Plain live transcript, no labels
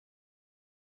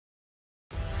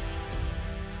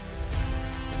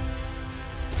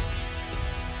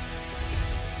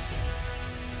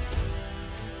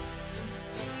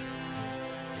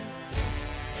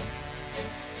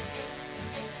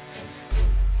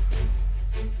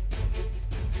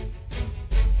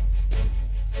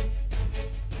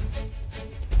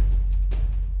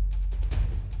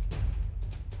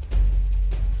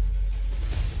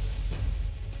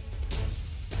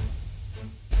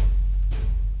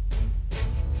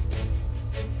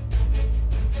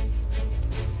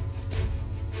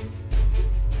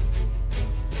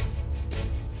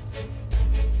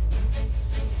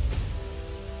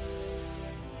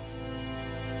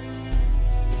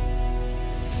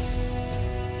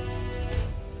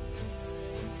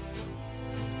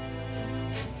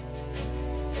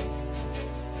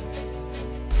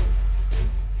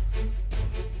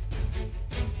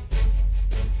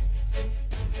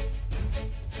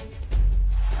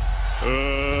Let's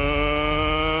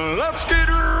get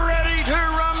ready to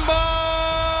rumble!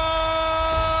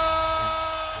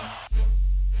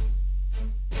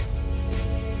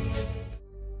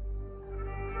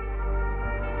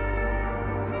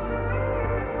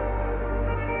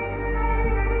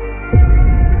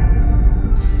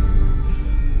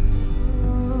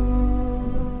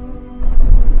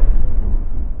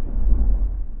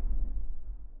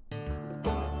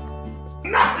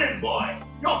 Nothing, boy!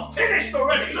 You're finished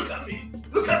already! Look at me!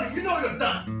 Look at me! You know you're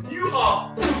done! You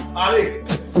are... عليك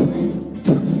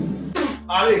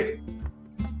عليك.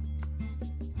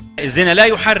 الزنا لا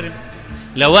يحرم.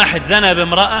 لو واحد زنى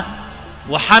بامرأة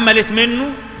وحملت منه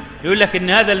يقول لك ان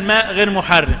هذا الماء غير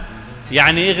محرم.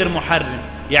 يعني ايه غير محرم؟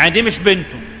 يعني دي مش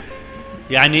بنته.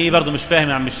 يعني ايه برضه مش فاهم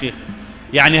يا عم الشيخ؟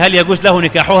 يعني هل يجوز له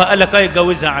نكاحها؟ قال لك اه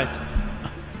يتجوزها عادي.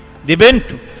 دي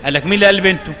بنته. قال لك مين اللي قال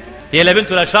بنته؟ هي لا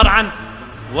بنته لا شرعا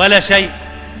ولا شيء.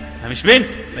 مش بنته،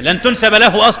 لن تنسب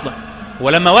له اصلا.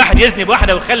 ولما واحد يزني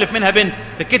بواحده ويخلف منها بنت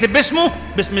تتكتب باسمه،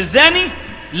 باسم الزاني؟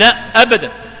 لا ابدا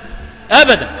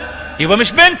ابدا، يبقى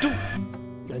مش بنته.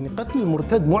 يعني قتل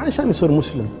المرتد مو عشان يصير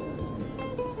مسلم.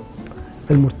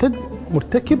 المرتد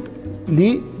مرتكب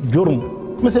لجرم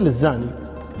مثل الزاني.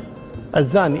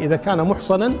 الزاني اذا كان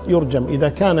محصنا يرجم، اذا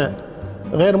كان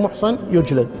غير محصن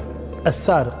يجلد.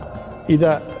 السارق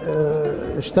اذا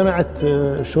اجتمعت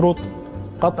شروط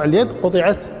قطع اليد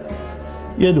قطعت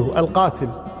يده. القاتل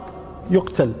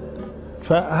يقتل.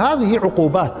 فهذه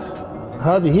عقوبات،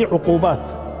 هذه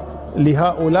عقوبات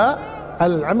لهؤلاء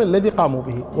على العمل الذي قاموا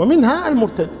به. ومنها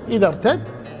المرتد، إذا ارتد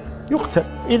يقتل،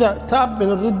 إذا تاب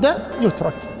من الردة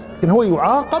يترك. لكن هو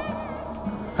يعاقب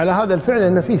على هذا الفعل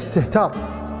لأن فيه استهتار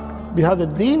بهذا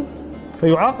الدين،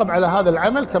 فيعاقب على هذا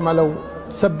العمل كما لو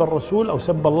سب الرسول أو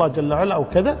سب الله جل وعلا أو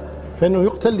كذا، فإنه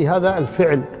يقتل لهذا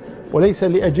الفعل وليس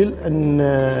لأجل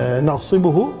أن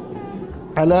نغصبه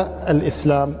على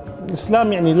الإسلام.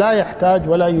 الإسلام يعني لا يحتاج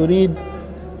ولا يريد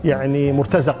يعني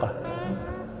مرتزقة،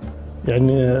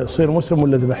 يعني صير مسلم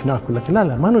ولا ذبحناك، لكن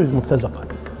لا ما نريد مرتزقة.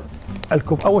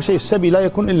 أول شيء السبي لا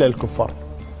يكون إلا الكفار.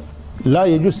 لا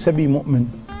يجوز سبي مؤمن،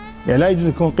 يعني لا يجوز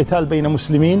يكون قتال بين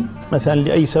مسلمين مثلا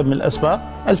لأي سبب من الأسباب.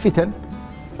 الفتن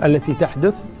التي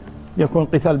تحدث يكون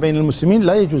قتال بين المسلمين،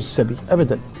 لا يجوز السبي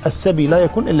أبدا. السبي لا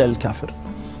يكون إلا للكافر،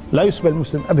 لا يسبى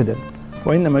المسلم أبدا،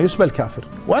 وإنما يسبى الكافر.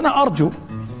 وأنا أرجو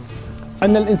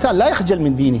أن الإنسان لا يخجل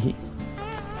من دينه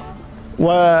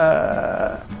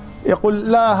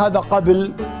ويقول لا هذا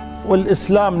قبل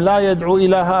والإسلام لا يدعو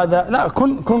إلى هذا. لا،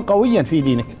 كن قويا في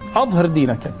دينك، أظهر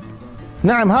دينك.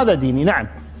 نعم هذا ديني، نعم.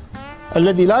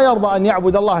 الذي لا يرضى أن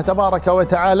يعبد الله تبارك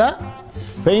وتعالى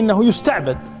فإنه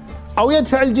يستعبد أو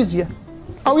يدفع الجزية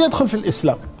أو يدخل في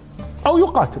الإسلام أو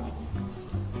يقاتل.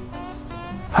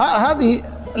 هذه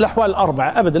الأحوال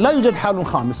الأربعة أبدا، لا يوجد حال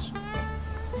خامس.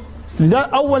 لذا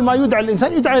أول ما يدعى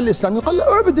الإنسان يدعى الإسلام، يقال له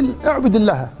اعبد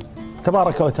الله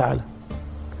تبارك وتعالى.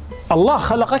 الله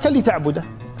خلقك لتعبده،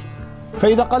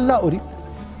 فإذا قال لا أريد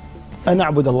أن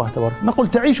أعبد الله تبارك، نقول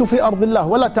تعيش في أرض الله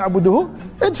ولا تعبده،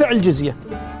 ادفع الجزية.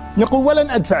 يقول ولن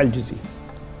أدفع الجزية.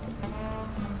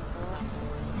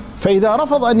 فإذا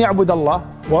رفض أن يعبد الله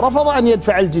ورفض أن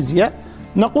يدفع الجزية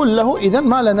نقول له إذن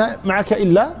ما لنا معك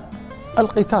إلا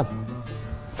القتال،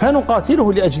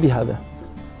 فنقاتله لأجل هذا.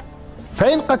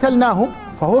 فإن قتلناه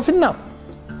فهو في النار،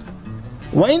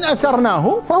 وإن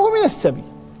أسرناه فهو من السبي،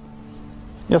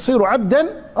 يصير عبدا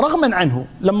رغما عنه.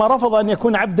 لما رفض أن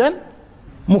يكون عبدا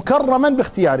مكرما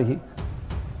باختياره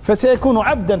فسيكون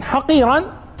عبدا حقيرا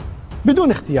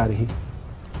بدون اختياره.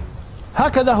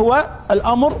 هكذا هو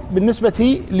الأمر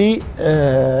بالنسبة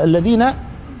للذين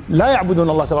لا يعبدون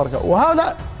الله تبارك وتعالى.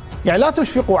 وهؤلاء يعني لا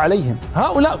تشفقوا عليهم،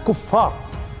 هؤلاء كفار،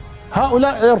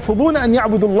 هؤلاء يرفضون أن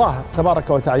يعبدوا الله تبارك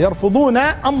وتعالى، يرفضون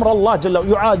أمر الله جل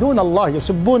وعلا، يعادون الله،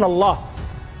 يسبون الله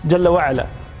جل وعلا.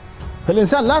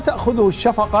 فالإنسان لا تأخذه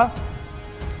الشفقة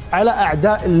على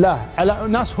أعداء الله، على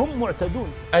ناس هم معتدون.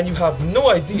 And you have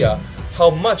no idea how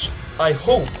much I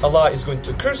hope Allah is going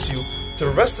to curse you to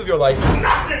the rest of your life.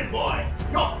 Nothing, boy!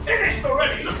 You're finished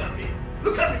already! Look at me!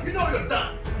 Look at me! You know you're done!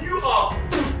 You are...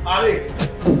 عليك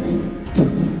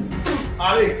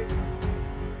عليك.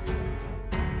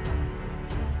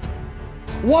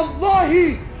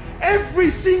 Wallahi, every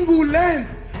single land,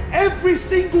 every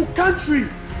single country,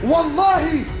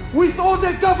 wallahi, with all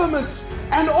their governments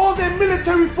and all their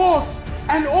military force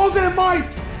and all their might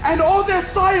and all their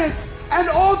science and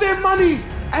all their money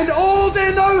and all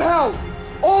their know-how,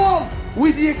 all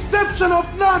with the exception of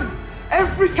none,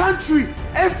 every country,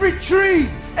 every tree,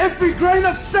 every grain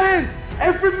of sand,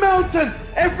 every mountain,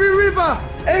 every river,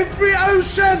 every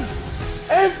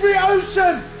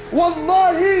ocean,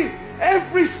 wallahi,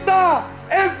 every star,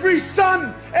 every sun,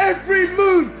 every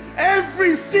moon,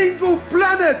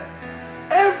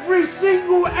 every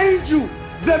single angel,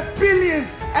 the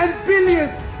billions and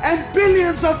billions and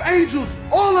billions of angels,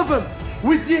 all of them,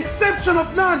 with the exception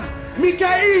of none,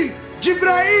 Mikael,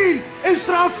 Jibrail,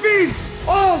 Israfil,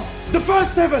 all, the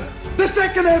first heaven, the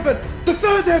second heaven, the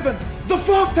third heaven, the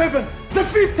fourth heaven, the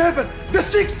fifth heaven, the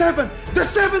sixth heaven, the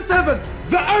seventh heaven,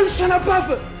 the ocean above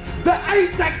it, the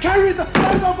eight that carry the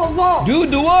throne of Allah,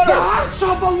 Dude, the water! the arsh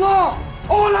of Allah,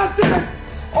 all are dead,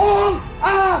 all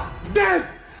are dead.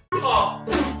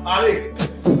 Ali.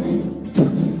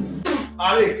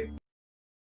 Ali.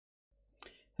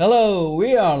 Hello,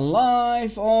 we are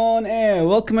live on air.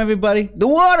 Welcome everybody. The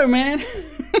water, man.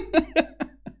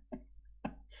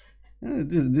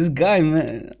 this guy,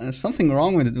 man. Something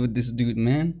wrong with this dude,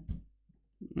 man.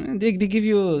 They give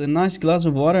you a nice glass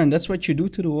of water, and that's what you do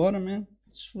to the water, man.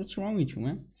 What's wrong with you,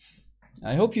 man?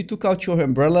 I hope you took out your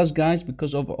umbrellas, guys,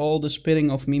 because of all the spitting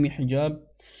of Mimi Hijab.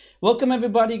 Welcome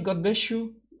everybody. God bless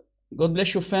you. God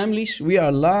bless your families. We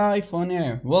are live on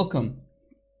air. Welcome.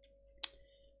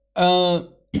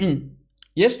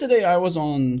 Yesterday I was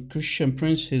on Christian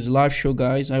Prince, his live show,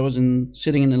 guys. I was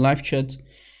sitting in the live chat,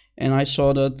 and I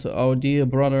saw that our dear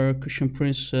brother Christian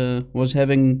Prince was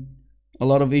having a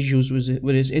lot of issues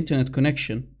with his internet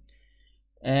connection.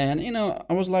 And you know,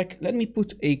 I was like, let me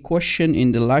put a question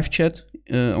in the live chat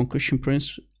on Christian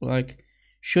Prince, like,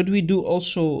 should we do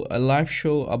also a live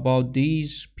show about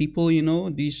these people, you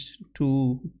know, these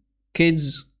two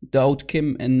kids, Daud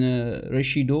Kim and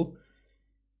Rasheed?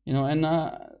 You know, and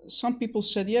some people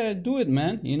said, yeah, do it,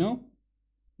 man, you know,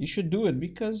 you should do it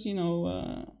because, you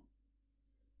know,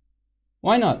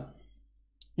 why not?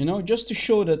 You know, just to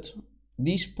show that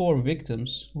these poor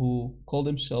victims who call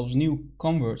themselves new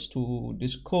converts to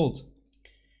this cult,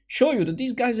 show you that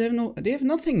these guys they have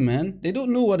nothing, man. They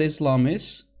don't know what Islam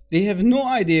is. They have no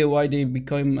idea why they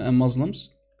become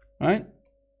Muslims, right?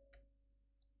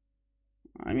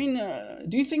 I mean,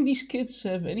 do you think these kids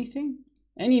have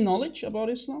any knowledge about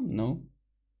Islam? No.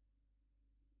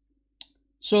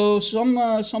 So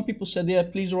some people said, yeah,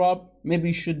 please, Rob, maybe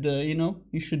you should, you know,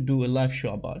 you should do a live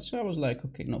show about it. So I was like,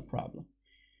 okay, no problem.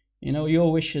 You know,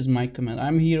 your wish is my command.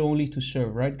 I'm here only to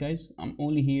serve, right, guys? I'm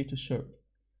only here to serve.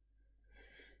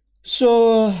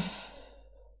 So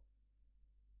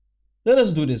let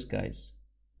us do this, guys.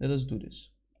 Let us do this.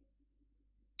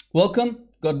 Welcome.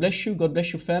 God bless you. God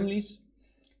bless your families.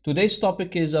 Today's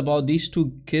topic is about these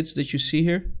two kids that you see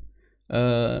here.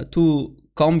 Two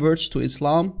converts to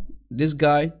Islam. This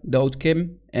guy, Daud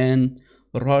Kim, and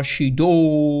Rasheed.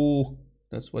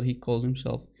 That's what he calls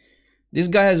himself. This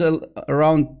guy has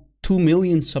around 2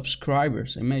 million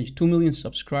subscribers. Imagine, 2 million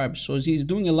subscribers. So he's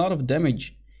doing a lot of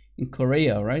damage in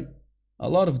Korea, right? A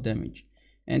lot of damage.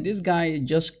 And this guy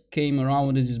just came around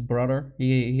with his brother.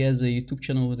 He has a YouTube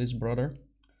channel with his brother.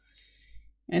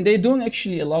 And they're doing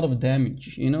actually a lot of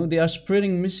damage. You know, they are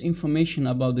spreading misinformation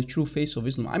about the true face of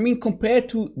Islam. I mean, compared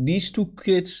to these two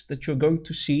kids that you're going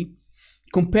to see,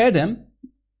 compare them,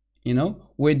 you know,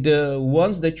 with the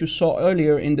ones that you saw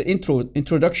earlier in the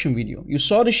introduction video. You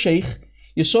saw the sheikh,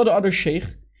 you saw the other sheikh.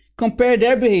 Compare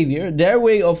their behavior, their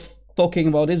way of talking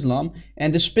about Islam,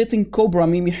 and the spitting cobra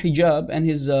Mimi Hijab and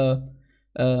his,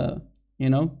 you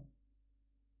know,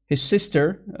 his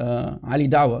sister, Ali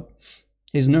Dawa,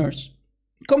 his nurse.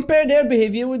 Compare their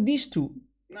behavior with these two.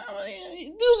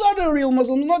 Those are the real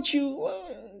Muslims, not you,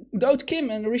 Daud Kim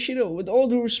and Rasheed. With all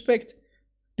due respect,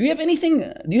 do you have anything?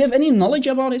 Do you have any knowledge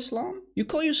about Islam? You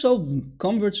call yourself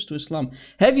converts to Islam.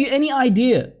 Have you any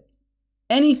idea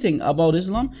anything about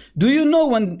Islam? Do you know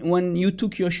when you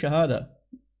took your Shahada?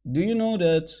 Do you know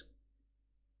that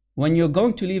when you're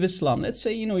going to leave Islam, let's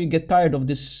say, you know, you get tired of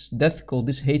this death cult,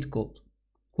 this hate cult,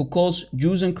 who calls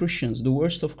Jews and Christians the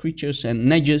worst of creatures and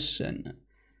najis and,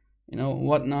 you know,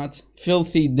 whatnot,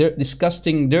 filthy,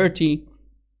 disgusting, dirty.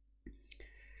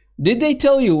 Did they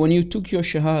tell you when you took your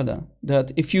Shahada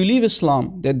that if you leave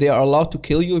Islam, that they are allowed to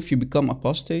kill you if you become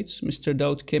apostates, Mr.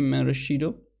 Daud Kim and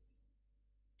Rasheed?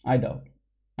 I doubt.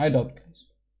 I doubt,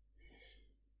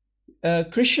 guys.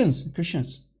 Christians,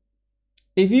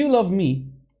 if you love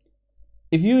me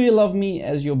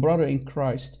as your brother in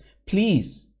Christ,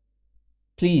 please,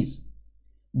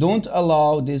 don't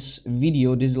allow this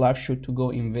video, this live show to go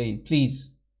in vain. Please.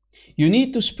 You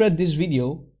need to spread this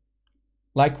video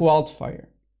like wildfire.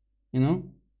 You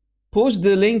know, post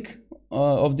the link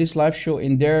of this live show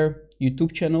in their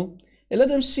YouTube channel and let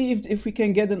them see if we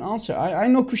can get an answer. I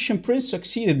know Christian Prince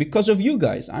succeeded because of you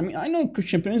guys. I mean, I know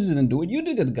Christian Prince didn't do it. You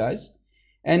did it, guys.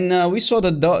 And we saw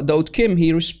that Daud Kim,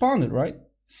 he responded, right?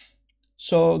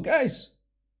 So, guys,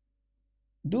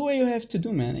 do what you have to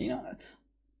do, man. You know,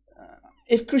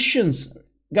 if Christians,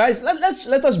 guys,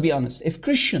 let us be honest.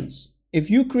 If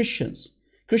you Christians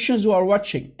Christians who are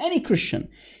watching, any Christian,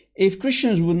 if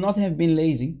Christians would not have been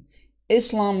lazy,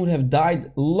 Islam would have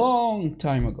died long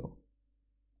time ago.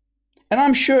 And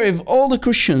I'm sure if all the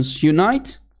Christians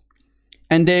unite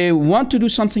and they want to do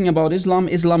something about Islam,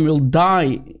 Islam will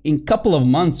die in a couple of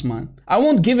months, man. I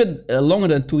won't give it longer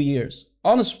than 2 years.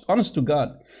 Honest to God.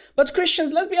 But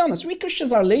Christians, let's be honest, we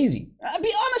Christians are lazy.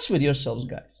 Be honest with yourselves,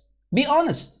 guys. Be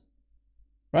honest.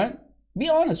 Right? Be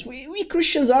honest. We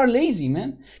Christians are lazy,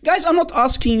 man. Guys, I'm not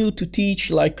asking you to teach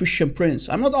like Christian Prince.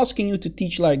 I'm not asking you to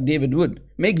teach like David Wood.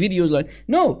 Make videos like...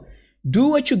 No. Do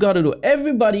what you gotta do.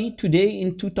 Everybody today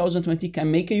in 2020 can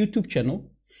make a YouTube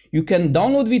channel. You can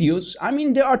download videos. I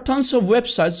mean, there are tons of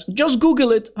websites. Just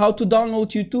Google it, how to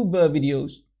download YouTube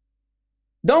videos.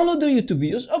 Download the YouTube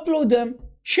videos, upload them,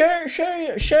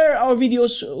 share our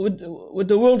videos with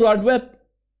the World Wide Web,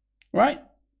 right?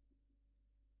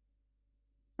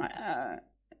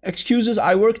 Excuses,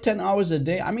 I work 10 hours a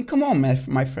day. I mean, come on,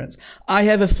 my friends. I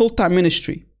have a full-time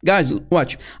ministry. Guys,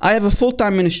 watch. I have a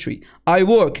full-time ministry. I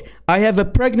work. I have a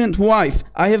pregnant wife.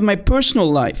 I have my personal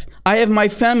life. I have my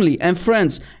family and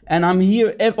friends. And I'm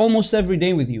here almost every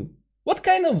day with you. What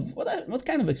kind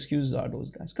of excuses are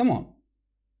those, guys? Come on.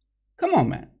 Come on,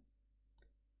 man.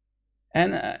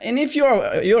 And if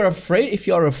you're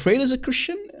afraid as a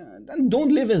Christian, then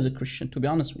don't live as a Christian, to be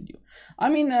honest with you. I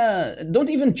mean, don't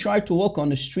even try to walk on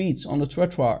the streets, on the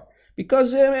trottoir,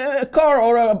 because a car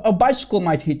or a bicycle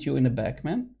might hit you in the back,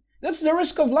 man. That's the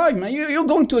risk of life, man. You're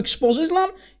going to expose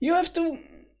Islam. You have to,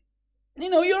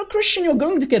 you're a Christian. You're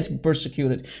going to get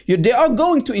persecuted. They are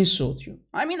going to insult you.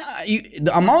 I mean,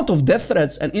 the amount of death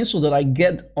threats and insults that I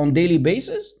get on daily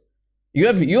basis, you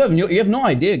have no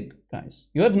idea, guys.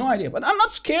 You have no idea. But I'm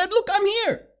not scared. Look, I'm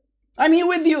here. I'm here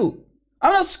with you.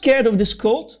 I'm not scared of this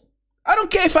cult. I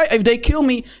don't care if they kill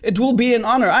me. It will be an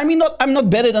honor. I mean, I'm not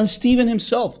better than Stephen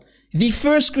himself, the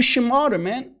first Christian martyr,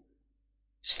 man.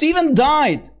 Stephen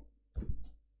died,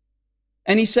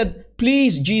 and he said,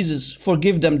 "Please, Jesus,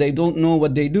 forgive them. They don't know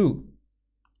what they do."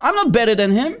 I'm not better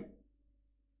than him.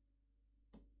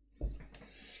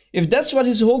 If that's what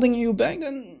is holding you back,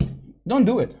 then don't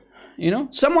do it.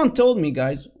 Someone told me,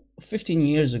 guys, 15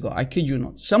 years ago, I kid you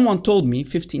not, someone told me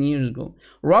 15 years ago,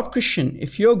 Rob Christian,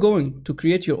 if you're going to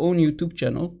create your own YouTube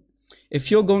channel,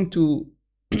 if you're going to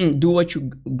do what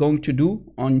you're going to do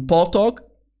on Paul Talk,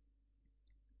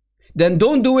 then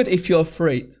don't do it if you're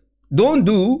afraid. Don't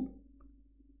do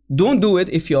it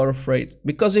if you're afraid.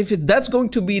 Because if that's going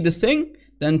to be the thing,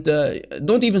 then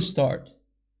don't even start.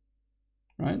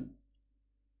 Right?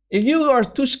 If you are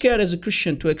too scared as a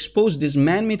Christian to expose this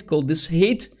man-made cult, this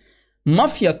hate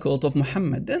mafia cult of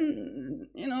Muhammad, then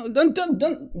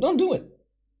don't do it.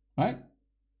 Right?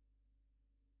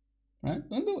 Right?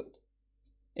 Don't do it.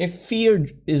 If fear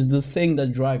is the thing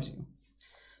that drives you.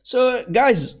 So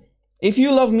guys, if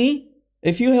you love me,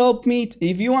 if you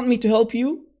want me to help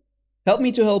you,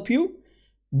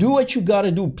 do what you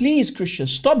gotta do. Please,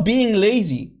 Christians, stop being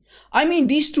lazy. I mean,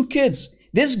 these two kids,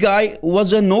 this guy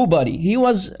was a nobody. He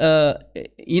was,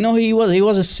 he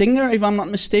was a singer, if I'm not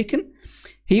mistaken.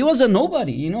 He was a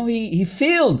nobody. He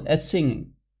failed at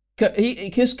singing.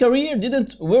 His career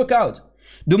didn't work out.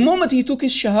 The moment he took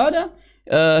his shahada,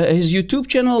 his YouTube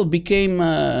channel became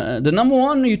the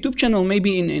 #1 YouTube channel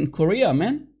maybe in Korea,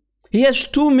 man. He has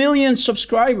 2 million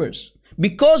subscribers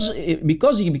because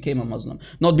he became a Muslim,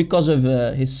 not because of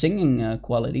his singing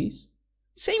qualities.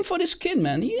 Same for this kid,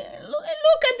 man.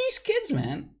 Look at these kids,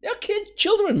 man. They're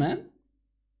children, man.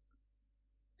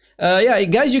 Yeah,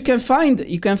 guys, you can find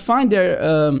their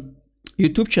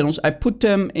YouTube channels. I put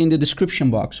them in the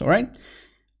description box. All right.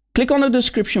 Click on the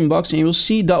description box and you will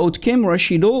see Daud Kim,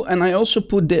 Rasheed, and I also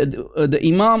put the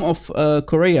Imam of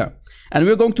Korea, and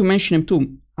we're going to mention him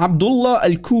too. Abdullah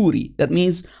Al-Khoury. That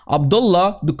means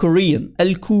Abdullah the Korean,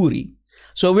 Al-Khoury.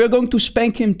 So we're going to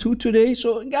spank him too today.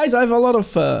 So guys, I have a lot of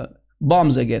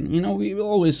bombs again. We will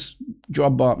always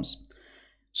drop bombs.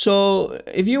 So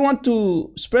if you want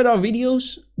to spread our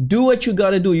videos, do what you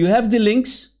gotta do. You have the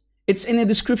links. It's in the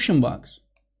description box.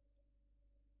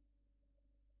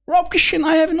 Rob Christian,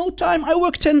 I have no time. I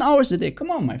work 10 hours a day.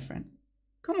 Come on, my friend.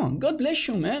 Come on. God bless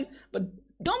you, man. But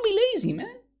don't be lazy,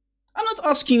 man. I'm not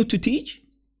asking you to teach.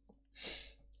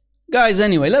 Guys,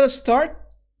 anyway, let us start.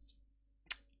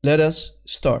 We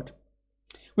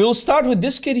will start with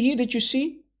this kid here that you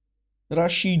see.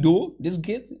 Rasheed, this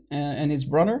kid and his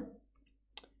brother.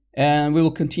 And we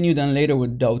will continue then later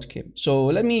with Daud Kim. So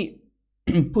let me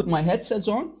put my headsets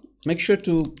on. Make sure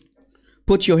to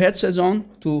put your headsets on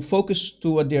to focus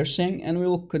to what they're saying, and we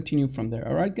will continue from there.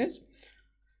 All right, guys?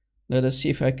 Let us see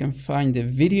if I can find the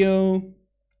video.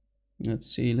 Let's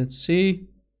see.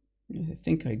 I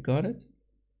think I got it.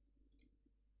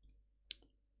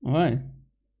 All right.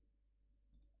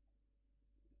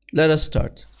 Let us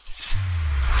start.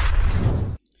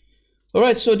 All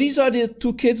right, so these are the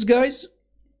two kids, guys.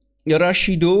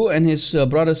 Rasheedo and his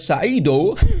brother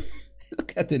Saido.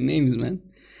 Look at the names, man.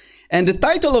 And the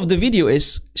title of the video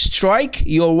is Strike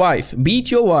Your Wife, Beat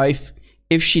Your Wife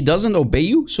if she doesn't obey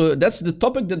you. So that's the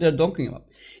topic that they're talking about.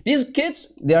 These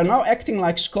kids, they are now acting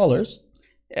like scholars.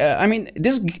 I mean,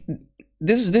 this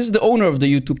is the owner of the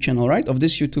YouTube channel, right? Of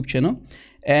this YouTube channel.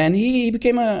 And he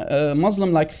became a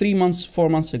Muslim like 4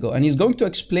 months ago. And he's going to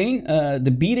explain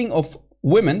the beating of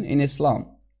women in Islam.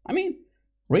 I mean,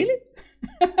 really?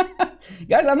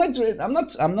 Guys,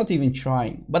 I'm not even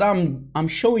trying, but I'm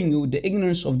showing you the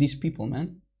ignorance of these people,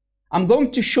 man. I'm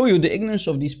going to show you the ignorance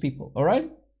of these people, all right?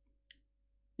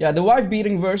 Yeah, the wife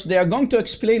beating verse, they are going to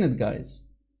explain it, guys.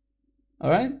 All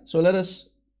right? So let us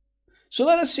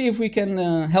see if we can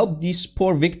help these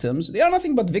poor victims. They are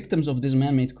nothing but victims of this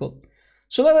man-made cult.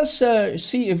 So let us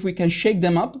see if we can shake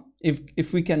them up,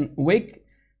 if we can wake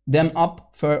them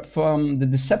up from the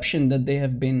deception that they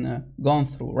have been gone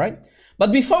through, right?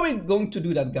 But before we're going to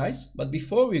do that, guys,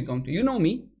 you know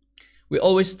me, we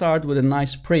always start with a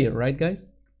nice prayer, right, guys?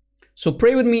 So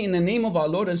pray with me in the name of our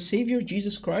Lord and Savior,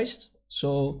 Jesus Christ,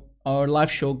 so our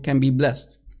live show can be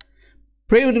blessed.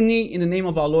 Pray with me in the name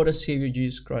of our Lord and Savior,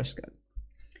 Jesus Christ, God.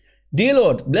 Dear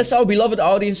Lord, bless our beloved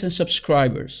audience and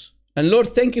subscribers. And Lord,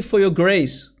 thank you for your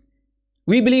grace.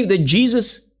 We believe that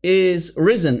Jesus is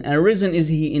risen, and risen is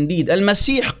he indeed.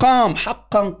 Al-Masih qam,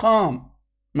 haqqan qam,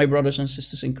 my brothers and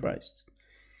sisters in Christ.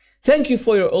 Thank you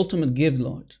for your ultimate gift,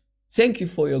 Lord. Thank you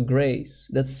for your grace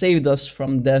that saved us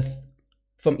from death,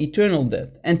 from eternal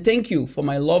death. And thank you for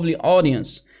my lovely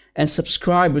audience and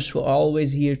subscribers who are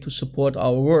always here to support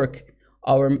our work,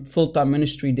 our full-time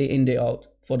ministry day in, day out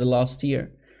for the last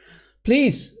year.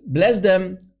 Please bless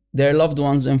them, their loved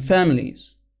ones and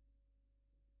families.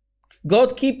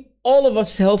 God, keep all of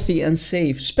us healthy and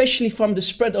safe, especially from the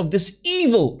spread of this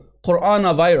evil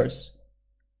coronavirus.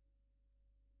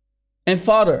 And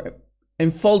Father,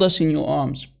 enfold us in your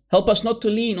arms. Help us not to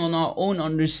lean on our own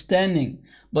understanding,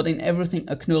 but in everything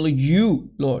acknowledge you,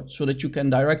 Lord, so that you can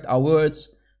direct our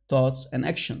words, thoughts, and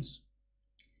actions.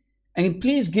 And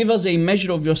please give us a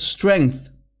measure of your strength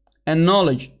and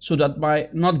knowledge, so that by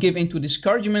not give into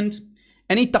discouragement,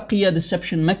 any taqiyya,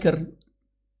 deception, makr,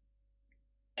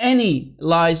 any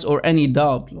lies or any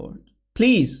doubt, Lord.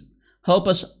 Please help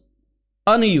us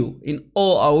honor you in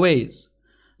all our ways.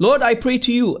 Lord, I pray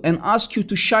to you and ask you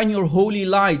to shine your holy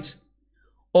light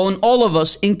on all of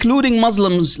us, including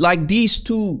Muslims like these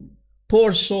two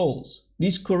poor souls,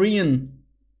 these Korean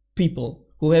people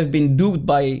who have been duped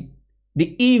by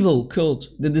the evil cult,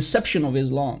 the deception of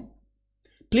Islam.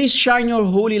 Please shine your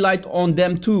holy light on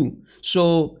them too,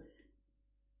 so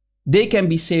they can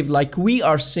be saved like we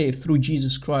are saved through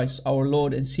Jesus Christ, our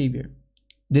Lord and Savior,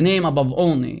 the name above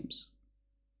all names.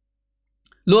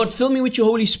 Lord, fill me with your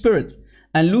Holy Spirit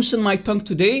and loosen my tongue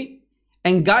today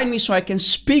and guide me so I can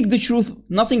speak the truth,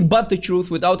 nothing but the truth,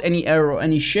 without any error or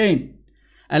any shame.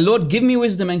 And Lord, give me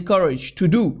wisdom and courage to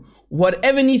do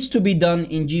whatever needs to be done.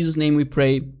 In Jesus' name we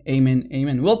pray. Amen.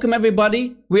 Amen. Welcome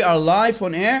everybody. We are live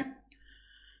on air.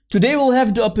 Today we'll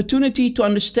have the opportunity to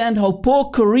understand how poor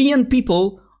Korean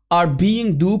people are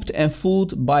being duped and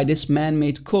fooled by this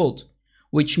man-made cult,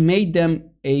 which made them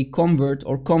a convert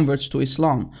or converts to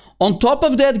Islam. On top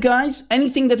of that, guys,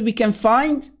 anything that we can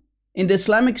find in the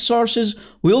Islamic sources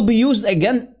will be used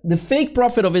against the fake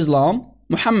prophet of Islam,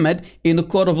 Muhammad, in the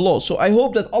court of law. So I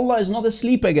hope that Allah is not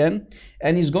asleep again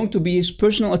and He's going to be his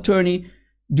personal attorney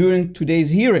during today's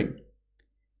hearing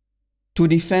to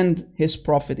defend his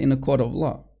prophet in the court of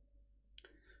law.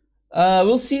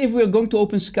 We'll see if we're going to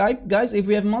open Skype. Guys, if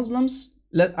we have Muslims,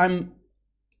 I'm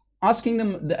asking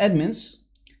them, the admins,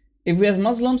 if we have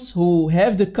Muslims who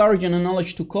have the courage and the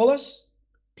knowledge to call us,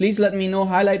 please let me know,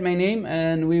 highlight my name,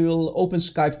 and we will open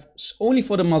Skype only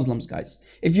for the Muslims, guys.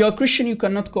 If you're a Christian, you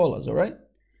cannot call us, all right?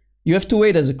 You have to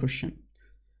wait as a Christian.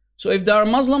 So if there are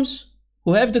Muslims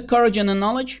who have the courage and the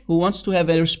knowledge, who wants to have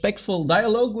a respectful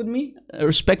dialogue with me, a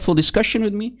respectful discussion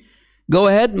with me, go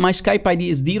ahead. My Skype ID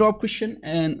is DRobChristian,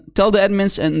 and tell the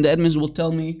admins, and the admins will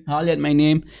tell me, highlight my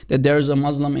name, that there is a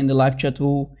Muslim in the live chat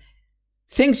who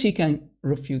thinks he can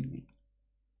refute me.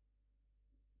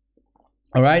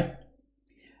 All right.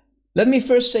 Let me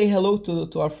first say hello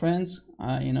to our friends.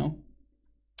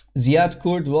 Ziad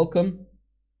Kurd, welcome.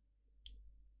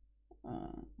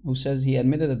 Who says he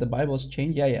admitted that the Bible has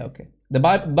changed? Yeah, okay. The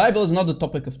Bible is not the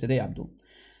topic of today, Abdul.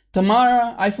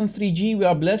 Tamara, iPhone 3G, we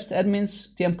are blessed.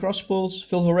 Admins, TM Crosspulse,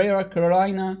 Phil Herrera,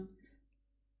 Carolina.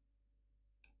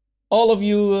 All of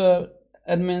you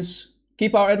admins,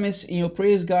 keep our admins in your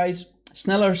prayers, guys.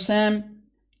 Sneller Sam,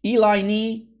 Eli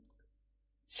Nee,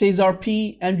 Cesar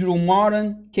P, Andrew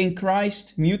Martin, King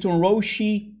Christ, Muton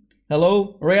Roshi.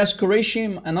 Hello, Reyes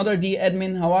Kureshim, another D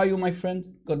admin. How are you, my friend?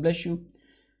 God bless you.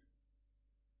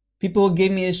 People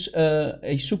gave me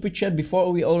a super chat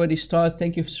before we already start.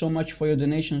 Thank you so much for your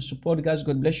donation and support, guys.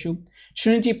 God bless you.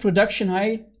 Trinity Production,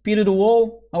 hi. Peter the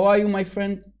Wall, how are you, my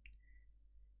friend?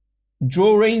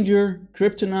 Joe Ranger,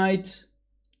 Kryptonite,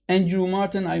 Andrew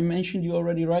Martin, I mentioned you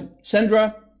already, right?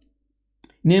 Sandra,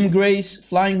 Nim Grace,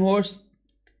 Flying Horse.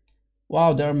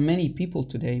 Wow, there are many people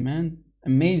today, man.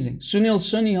 Amazing. Sunil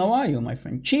Sunny, how are you, my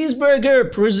friend?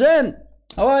 Cheeseburger, present.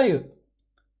 How are you?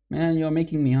 Man, you're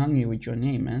making me hungry with your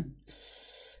name, man.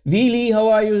 Vili, how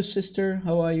are you, sister?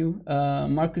 How are you?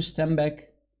 Marcus Stembeck.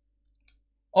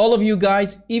 All of you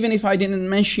guys, even if I didn't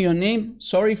mention your name,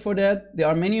 sorry for that. There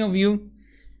are many of you.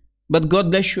 But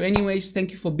God bless you anyways.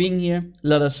 Thank you for being here.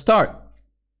 Let us start.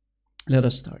 Let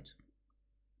us start.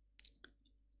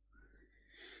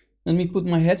 Let me put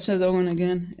my headset on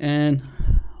again and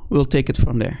we'll take it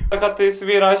from there.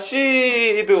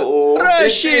 Rasheed.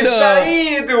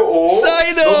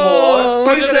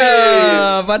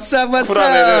 What's up? What's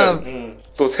up?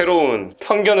 또 새로운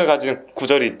편견을 가진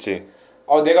구절이 있지.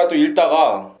 내가 또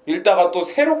읽다가 또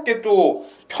새롭게 또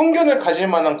편견을 가질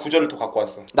만한 구절을 또 갖고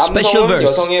왔어. 남성은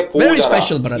여성의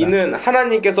보호자라. 이는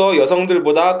하나님께서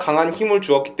여성들보다 강한 힘을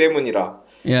주었기 때문이라.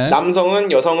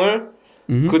 남성은 여성을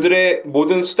그들의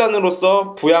모든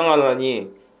수단으로서 부양하나니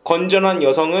건전한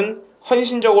여성은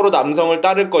헌신적으로 남성을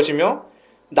따를 것이며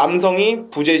남성이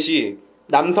부재시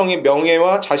남성의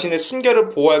명예와 자신의 순결을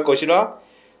보호할 것이라.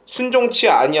 순종치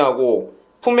아니하고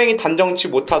품행이 단정치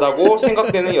못하다고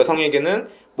생각되는 여성에게는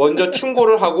먼저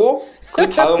충고를 하고 그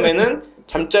다음에는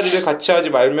잠자리를 같이 하지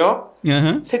말며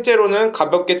셋째로는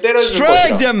가볍게 때려줄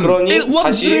것이다. 그러니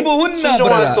다시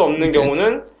순종할 수 없는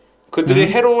경우는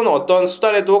그들이 해로운 어떤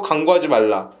수단에도 강구하지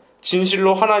말라.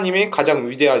 진실로 하나님이 가장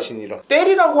위대하시니라.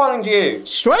 때리라고 하는 게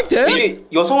이게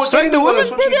여성을 때리는 거는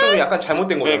솔직히 좀 약간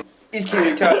잘못된 거야. 이렇게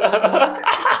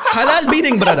halal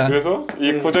beating, brother. 그래서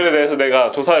이 구절에 대해서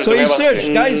내가 조사를 좀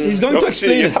해봤지. Guys, he's going to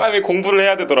explain it. 사람이 공부를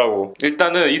해야 되더라고.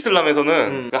 일단은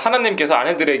이슬람에서는 하나님께서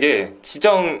아내들에게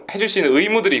지정해 주시는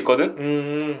의무들이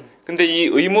있거든. 근데 이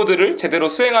의무들을 제대로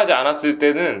수행하지 않았을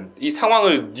때는 이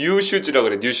상황을 뉴슈즈라고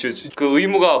그래. 뉴슈즈. 그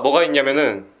의무가 뭐가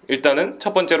있냐면은 일단은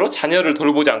첫 번째로 자녀를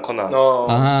돌보지 않거나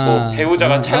뭐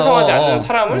배우자가 찬성하지 않는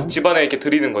사람을 집안에 이렇게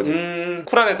들이는 거지.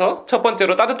 쿠란에서 첫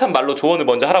번째로 따뜻한 말로 조언을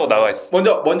먼저 하라고 나와 있어.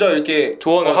 먼저 이렇게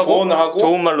조언을 하고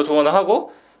좋은 말로 조언을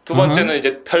하고 두 번째는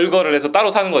이제 별거를 해서 따로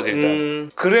사는 거지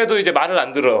일단. 그래도 이제 말을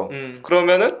안 들어.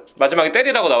 그러면은 마지막에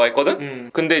때리라고 나와 있거든.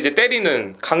 근데 이제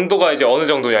때리는 강도가 이제 어느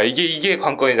정도냐. 이게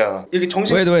관건이잖아. 이게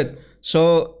정신. Wait.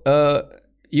 So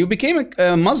you became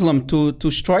a Muslim to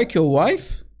strike your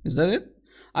wife? Is that it?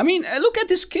 I mean, look at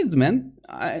this kid, man.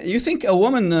 You think a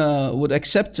woman would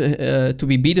accept to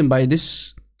be beaten by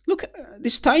this? Look,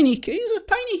 this tiny kid. He's a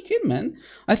tiny kid, man.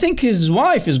 I think his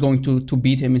wife is going to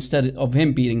beat him instead of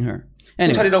him beating her.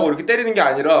 차리라고 이렇게 때리는 게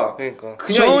아니라 그러니까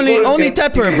so only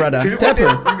tap her, brother. Tap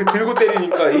her. 이렇게 들고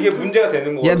때리니까 이게 문제가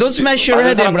되는 거야. Yeah, don't smash your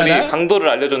head in, brother. 강도를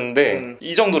알려줬는데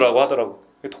이 정도라고 하더라고.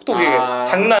 톡톡이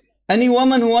장난. Any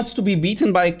woman who wants to be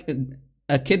beaten by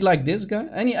a kid like this guy,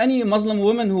 any Muslim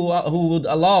woman who would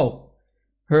allow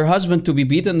her husband to be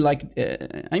beaten like,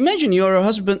 imagine your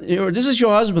husband, this is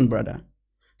your husband, brother.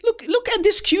 Look at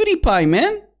this cutie pie,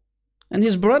 man, and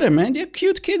his brother, man. They're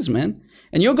cute kids, man,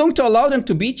 and you're going to allow them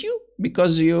to beat you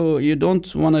because you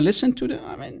don't want to listen to them.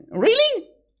 I mean, really?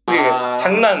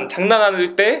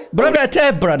 장난할 때 brother,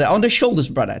 tap, brother, on the shoulders,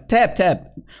 brother. Tap.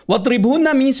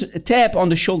 وَضْرِبْهُنَّ means tap on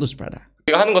the shoulders, brother.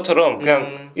 하는 것처럼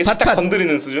그냥 살짝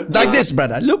건드리는 수준. Like this,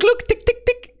 brother. Look, tick.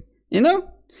 You know,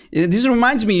 this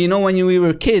reminds me, you know, when we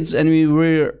were kids and we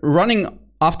were running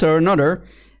after another.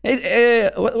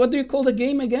 What do you call the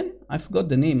game again? I forgot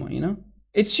the name. You know,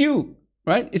 it's you,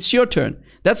 right? It's your turn.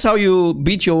 That's how you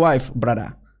beat your wife,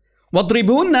 brother.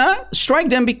 وَضْرِبْهُنَّ, strike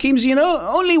them becomes, you know,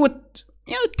 only with,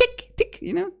 you know, tick.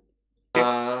 You know.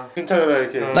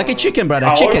 Like a chicken,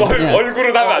 brother. Chicken. Yeah.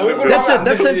 얼굴을 하면 안 돼. That's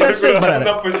it, brother.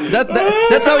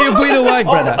 That's how you beat a wife,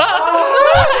 brother.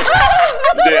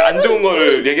 이제 안 좋은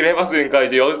거를 얘기를 해봤으니까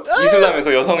이제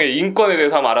이슬람에서 여성의 인권에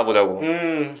대해서 한번 알아보자고.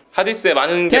 하디스에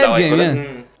많은 게 나와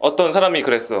있거든. 어떤 사람이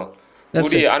그랬어.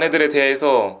 우리 아내들에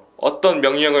대해서 어떤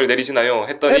명령을 내리시나요?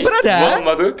 했더니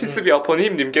무함마드 피스 비 어폰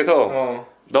힘 님께서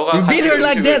너가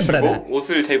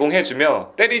옷을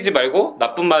제공해주며 때리지 말고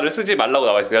나쁜 말을 쓰지 말라고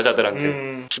나와 있어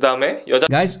여자들한테. 그 다음에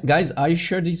Guys, are you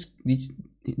sure this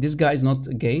guy is not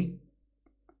gay?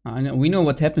 I know, we know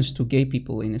what happens to gay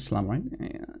people in Islam, right?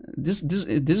 This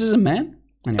is a man.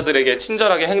 들에게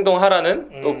친절하게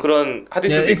행동하라는 또 그런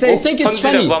하디스도 있고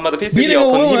선지자 무함마드 피스 비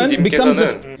어폰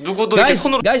님께서는 누구도 이렇게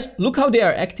손으로 guys, look how they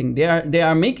are acting. They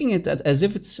are making it as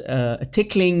if it's a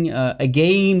tickling, a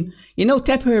game. You know,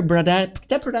 tap her, brother.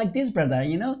 Tap her like this, brother.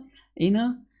 You know,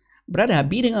 brother.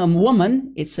 Beating a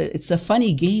woman, it's a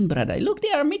funny game, brother. Look,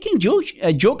 they are making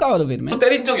a joke out of it, man.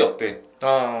 때린 적이 없대.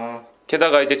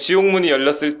 게다가 이제 지옥문이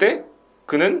열렸을 때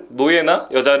그는 노예나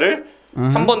여자를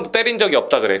한 번도 때린 적이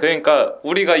없다 그래. 그러니까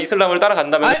우리가 이슬람을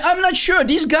따라간다면 I'm not sure.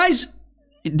 These guys,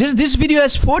 this video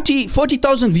has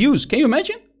 40,000 views. Can you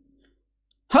imagine?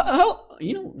 How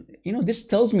you know this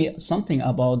tells me something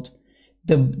about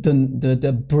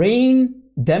the brain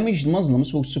damaged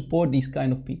Muslims who support these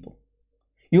kind of people.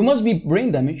 You must be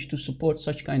brain damaged to support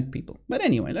such kind of people. But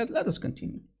anyway, let us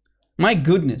continue. My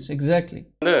goodness, exactly.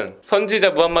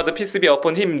 선지자 무함마드 피스 비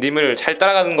어폰 힘 님을 잘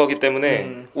따라가는 거기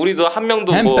때문에 우리도 한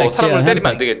명도 뭐 사람을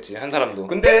때리면 안 되겠지. 한 사람도.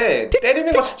 근데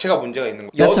때리는 것 자체가 문제가 있는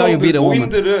거야. 여성들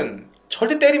노인들은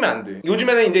절대 때리면 안 돼.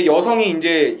 요즘에는 이제 여성이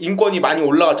이제 인권이 많이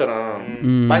올라갔잖아.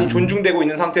 많이 존중되고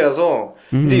있는 상태라서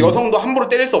이제 여성도 함부로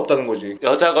때릴 수 없다는 거지.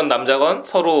 여자건 남자건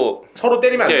서로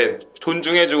때리면 안 돼.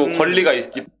 존중해주고 권리가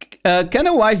있기. Can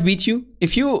a wife beat you?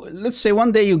 If you, let's say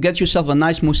one day you get yourself a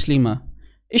nice Muslima,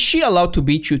 is she allowed to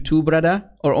beat you too, brother?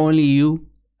 Or only you?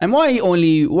 And why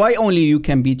only you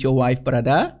can beat your wife,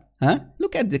 brother? Huh?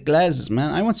 Look at the glasses,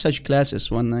 man. I want such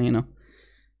glasses when,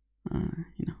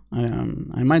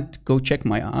 I might go check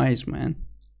my eyes, man.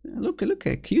 Look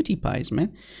at cutie pies,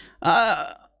 man.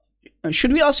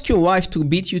 Should we ask your wife to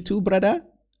beat you too, brother?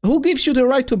 Who gives you the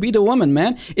right to beat a woman,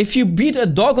 man? If you beat a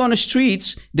dog on the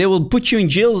streets, they will put you in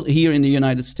jail here in the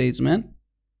United States, man.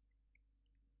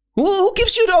 Who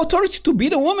gives you the authority to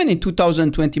beat a woman in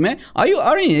 2020, man? Are you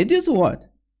an idiot or what?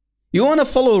 You want to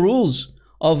follow rules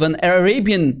of an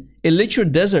Arabian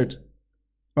illiterate desert,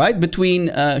 right? Between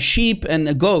sheep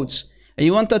and goats. And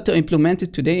you want that to implement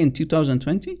it today in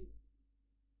 2020?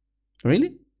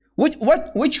 Really?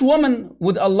 Which woman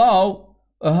would allow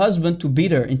a husband to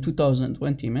beat her in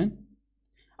 2020, man?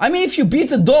 I mean, if you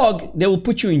beat a dog, they will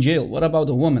put you in jail. What about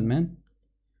a woman, man?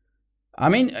 I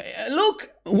mean, look,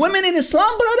 women in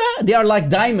Islam, brother, they are like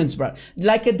diamonds, brother.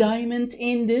 Like a diamond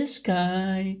in the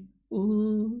sky.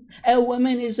 Ooh, a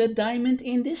woman is a diamond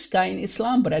in the sky in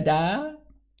Islam, brother.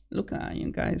 Look at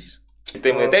you guys.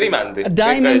 때문에 때리면 안 돼.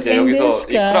 그러니까 이제 여기서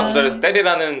이 쿠란 구절에서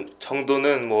때리라는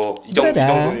정도는 뭐 이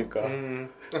정도니까.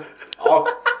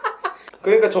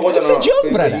 그러니까 저거잖아. It's a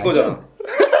joke, brother. 이거잖아.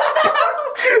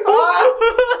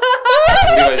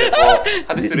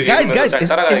 Guys,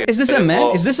 is this a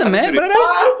man? Is this a man, brother?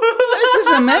 Is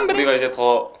this a man, brother? 우리가 이제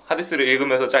더 하디스를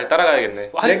읽으면서 잘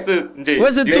따라가야겠네. 하디스 이제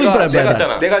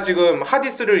내가 지금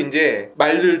하디스를 이제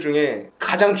말들 중에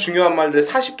가장 중요한 말들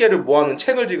 40개를 모아놓은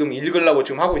책을 지금 읽으려고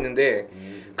지금 하고 있는데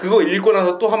그거 읽고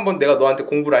나서 또 한 번 내가 너한테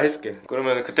공부를 해줄게.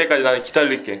 그러면 그때까지 나는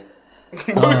기다릴게.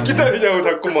 뭘 기다리냐고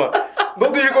자꾸만.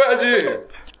 너도 읽어야지.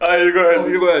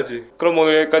 읽어야지. 그럼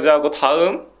오늘 여기까지 하고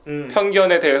다음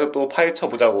편견에 대해서 또 파헤쳐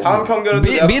보자고. 다음 편견은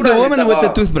be the woman with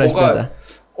the toothbrush, brother.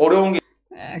 어려운 게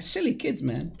silly kids,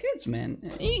 man.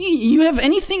 You have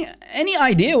any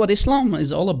idea what Islam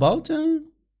is all about,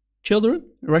 children?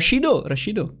 Rasheedo.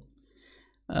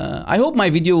 I hope my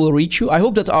video will reach you. I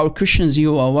hope that our Christians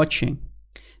who are watching,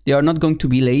 they are not going to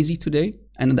be lazy today.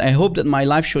 And I hope that my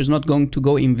live show is not going to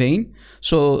go in vain.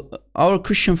 So our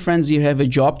Christian friends here have a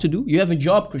job to do. You have a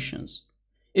job, Christians.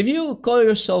 If you call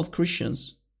yourself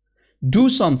Christians, do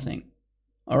something.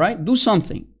 All right? Do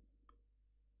something.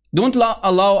 Don't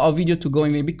allow our video to go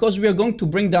in vain because we are going to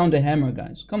bring down the hammer,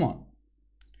 guys. Come on.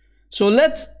 So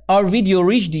let our video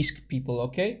reach these people,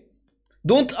 okay?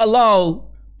 Don't allow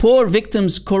poor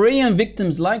victims, Korean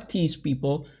victims like these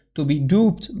people to be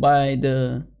duped by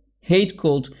the hate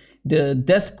cult, the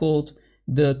death cult,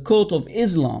 the cult of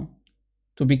Islam,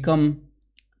 to become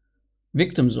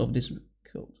victims of this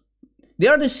cult. They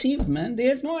are deceived, man. They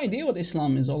have no idea what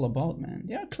Islam is all about, man.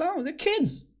 They are clowns. They're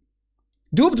kids.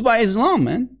 Duped by Islam,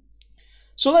 man.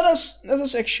 So let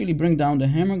us actually bring down the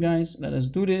hammer, guys. Let us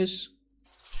do this.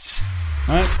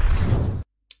 All right.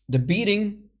 The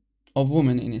beating of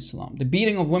women in Islam. The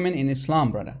beating of women in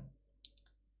Islam, brother.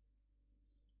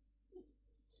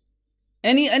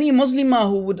 Any Muslima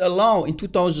who would allow in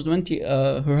 2020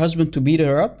 her husband to beat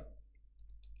her up?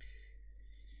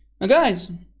 Now,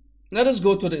 guys, let us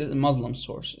go to the Muslim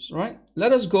sources, right?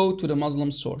 Let us go to the Muslim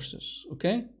sources,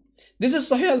 okay? This is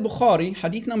Sahih al-Bukhari,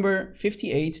 hadith number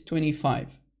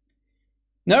 5825.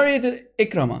 Narrated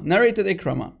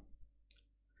Ikrama.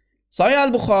 Sahih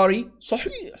al-Bukhari,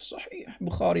 Sahih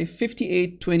Bukhari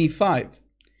 5825.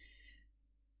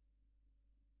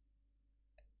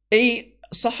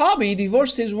 Sahabi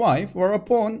divorced his wife,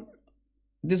 whereupon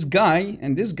this guy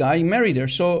married her.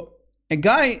 So a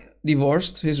guy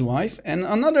divorced his wife and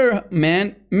another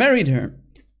man married her.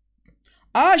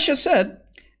 Aisha said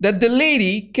that the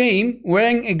lady came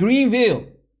wearing a green veil.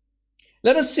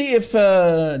 Let us see if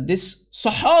this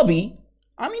Sahabi,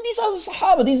 I mean, these are the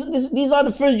Sahaba, these are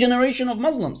the first generation of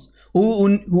Muslims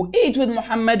who ate with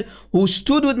Muhammad, who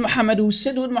stood with Muhammad, who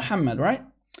sat with Muhammad, right?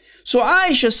 So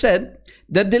Aisha said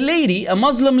that the lady, a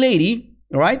Muslim lady,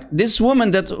 right, this woman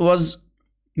that was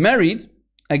married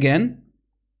again,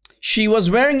 she was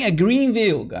wearing a green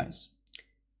veil, guys.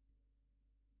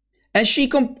 And she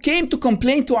came to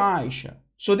complain to Aisha.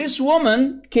 So this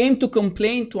woman came to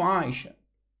complain to Aisha.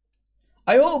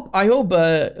 I hope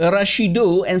Rasheed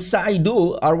and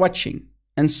Saidu are watching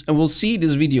and we'll see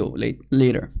this video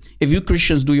later. If you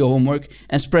Christians do your homework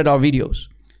and spread our videos.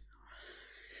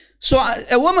 So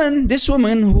this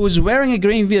woman who is wearing a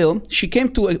green veil, she came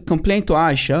to complain to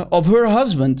Aisha of her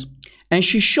husband, and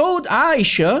she showed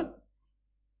Aisha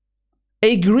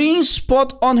a green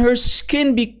spot on her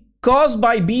skin caused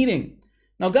by beating.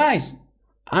 Now guys,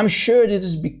 I'm sure this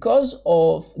is because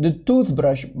of the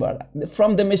toothbrush, brother,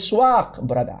 from the miswak,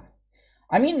 brother.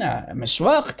 I mean,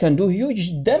 miswak can do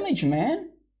huge damage, man.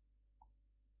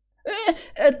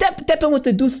 Tap him with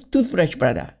the toothbrush,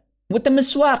 brother. With the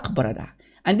miswak, brother.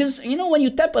 And this, you know, when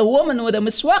you tap a woman with a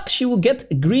miswak, she will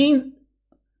get green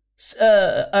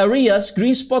areas,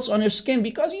 green spots on her skin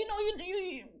because, you know,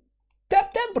 you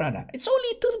tap, brother. It's only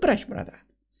a toothbrush, brother.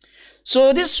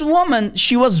 So this woman,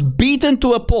 she was beaten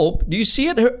to a pulp. Do you see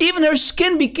it? Even her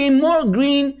skin became more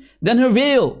green than her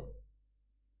veil.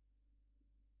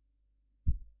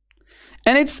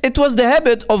 And it was the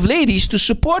habit of ladies to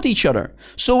support each other.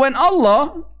 So when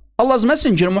Allah's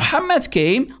messenger Muhammad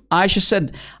came, Aisha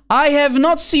said, I have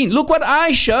not seen. Look what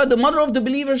Aisha, the mother of the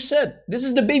believers, said. This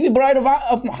is the baby bride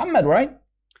of Muhammad, right?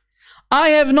 I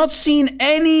have not seen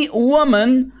any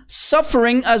woman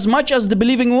suffering as much as the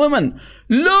believing woman.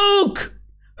 Look,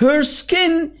 her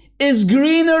skin is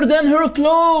greener than her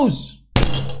clothes.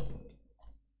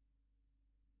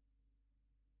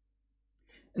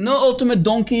 No, ultimate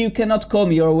donkey, you cannot call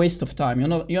me. You're a waste of time.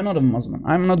 You're not a Muslim.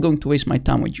 I'm not going to waste my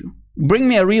time with you. Bring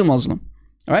me a real Muslim.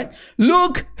 All right?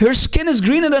 Look, her skin is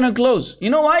greener than her clothes. You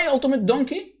know why, ultimate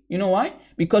donkey? You know why?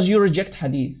 Because you reject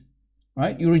hadith.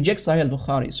 Right? You reject Sahih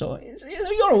al-Bukhari. So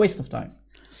you're a waste of time.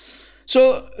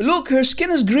 So look, her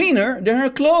skin is greener than her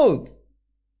clothes.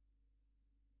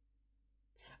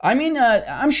 I mean,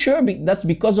 I'm sure that's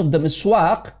because of the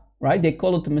miswak, right? They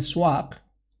call it the miswak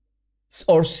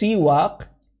or siwak,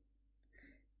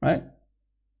 right?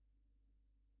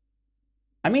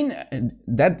 I mean,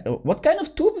 what kind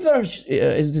of toothbrush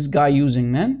is this guy using,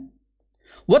 man?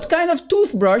 What kind of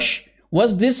toothbrush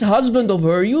was this husband of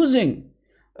her using?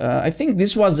 I think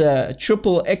this was a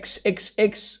triple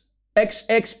XXX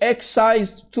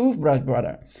sized toothbrush,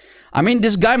 brother. I mean,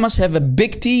 this guy must have a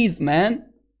big teeth, man.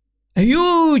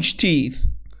 Huge teeth.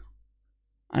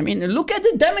 I mean, look at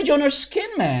the damage on her skin,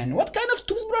 man. What kind of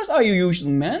toothbrush are you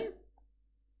using, man?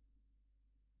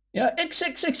 Yeah,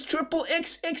 XXX triple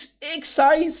XXX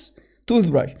size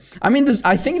toothbrush. I mean,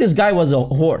 I think this guy was a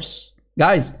horse.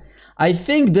 Guys, I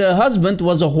think the husband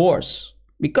was a horse.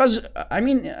 Because, I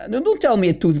mean, don't tell me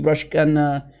a toothbrush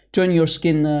can turn your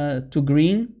skin to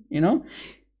green, you know.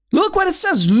 Look what it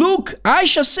says. Look,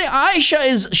 Aisha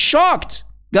is shocked.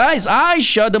 Guys,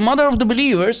 Aisha, the mother of the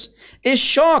believers, is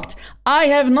shocked. I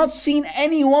have not seen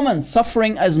any woman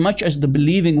suffering as much as the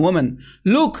believing woman.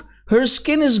 Look, her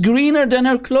skin is greener than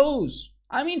her clothes.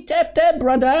 I mean, tap,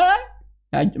 brother.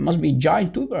 It must be a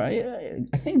giant toothbrush.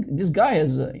 I think this guy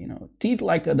has, you know, teeth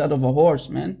like that of a horse,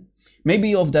 man.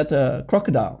 Maybe of that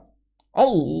crocodile.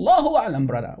 Allahu A'lam,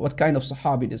 brother. What kind of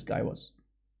Sahabi this guy was.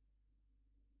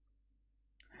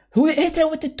 Who ate her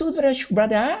with the toothbrush,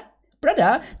 brother?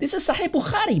 Brother, this is Sahih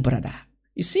Bukhari, brother.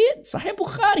 You see it? Sahih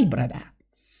Bukhari, brother.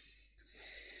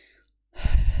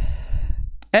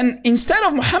 And instead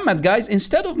of Muhammad, guys,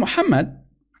 instead of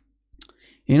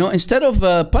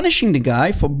punishing the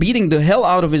guy for beating the hell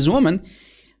out of his woman,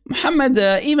 Muhammad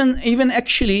even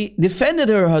actually defended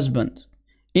her husband.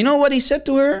 You know what he said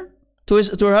to her? To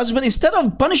her husband? Instead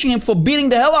of punishing him for beating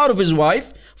the hell out of his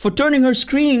wife, for turning her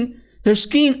skin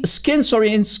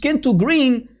to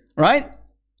green, right?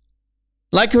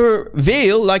 Like her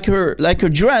veil, like her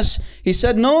dress, he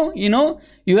said, no,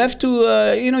 you have to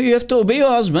obey your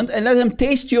husband and let him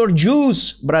taste your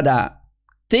juice, brother.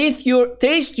 Taste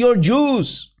your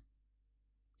juice.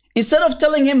 Instead of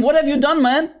telling him, what have you done,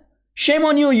 man? Shame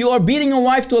on you. You are beating your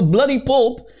wife to a bloody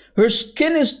pulp her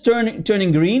skin is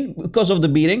turning green because of the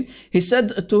beating. He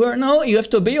said to her, no, you have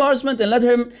to obey your husband and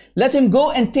let him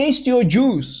go and taste your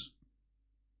juice.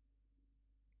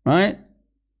 Right?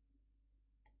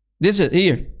 This is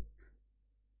here.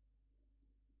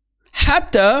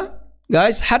 حتى,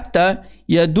 guys, حتى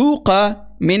يذوق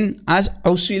من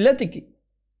عسيلتك.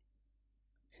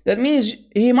 That means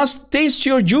he must taste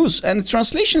your juice. And the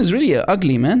translation is really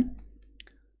ugly, man.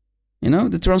 You know,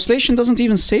 the translation doesn't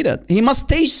even say that. He must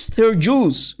taste her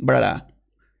juice, brother.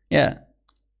 Yeah.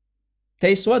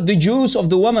 Taste what? The juice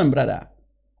of the woman, brother.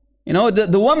 You know,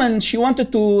 the woman, she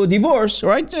wanted to divorce,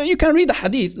 right? You can read the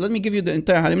hadith. Let me give you the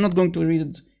entire hadith. I'm not going to read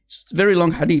it. It's a very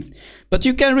long hadith. But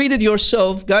you can read it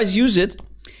yourself. Guys, use it.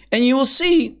 And you will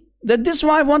see that this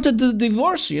wife wanted the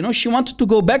divorce. You know, she wanted to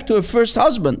go back to her first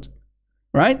husband.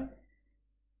 Right?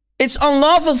 It's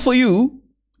unlawful for you.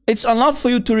 It's unlawful for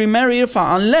you to remarry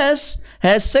Irfa unless he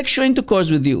has sexual intercourse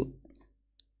with you.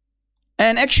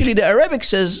 And actually the Arabic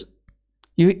says,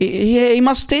 he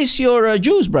must taste your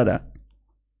juice, brother.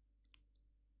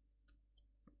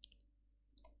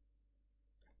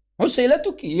 You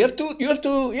have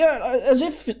to, yeah, as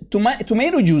if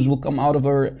tomato juice will come out of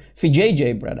her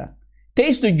fijj, brother.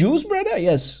 Taste the juice, brother?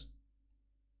 Yes.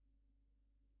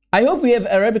 I hope we have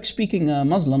Arabic-speaking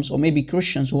Muslims or maybe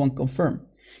Christians who won't confirm.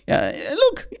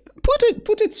 Look,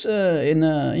 put it in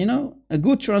a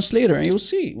good translator, and you'll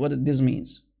see what this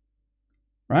means.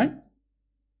 Right?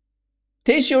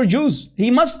 Taste your juice.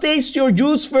 He must taste your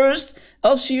juice first,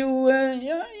 else you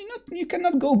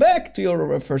cannot go back to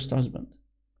your first husband.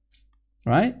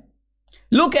 Right?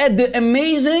 Look at the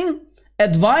amazing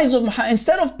advice of Muhammad.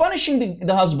 Instead of punishing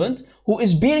the husband who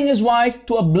is beating his wife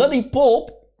to a bloody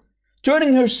pulp,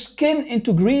 turning her skin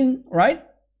into green, right?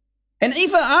 And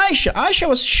even Aisha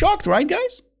was shocked, right,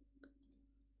 guys?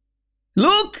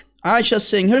 Look, Aisha's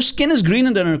saying her skin is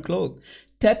greener than her clothes.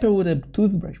 Tap her with a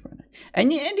toothbrush, brother.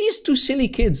 And these two silly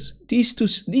kids,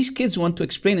 these kids want to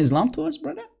explain Islam to us,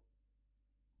 brother.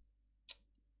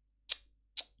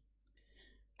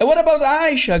 And what about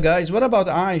Aisha, guys? What about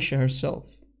Aisha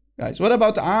herself? Guys, what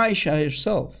about Aisha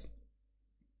herself?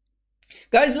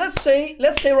 Guys, let's say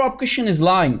Rob Christian is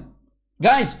lying.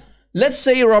 Guys, let's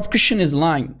say Rob Christian is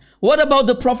lying. What about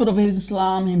the Prophet of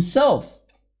Islam himself?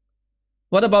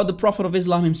 What about the Prophet of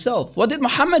Islam himself? What did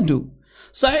Muhammad do?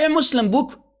 Sahih Muslim,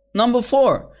 book number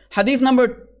 4, hadith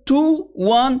number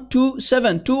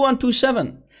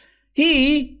 2127.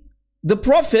 The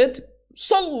Prophet,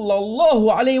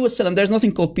 sallallahu alayhi wasallam, there's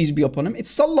nothing called peace be upon him.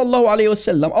 It's sallallahu alayhi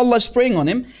wasallam. Allah is praying on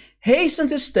him. Hastened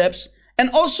his steps,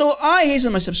 and also I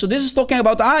hastened my steps. So this is talking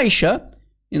about Aisha.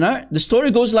 You know, the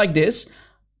story goes like this.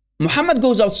 Muhammad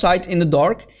goes outside in the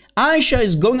dark. Aisha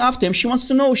is going after him. She wants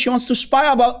to know, she wants to spy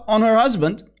on her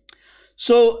husband.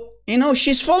 So, you know,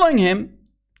 she's following him.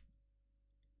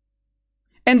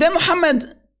 And then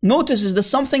Muhammad notices that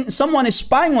someone is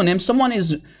spying on him. Someone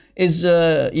is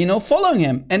following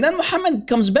him. And then Muhammad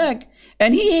comes back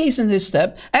and he hastens his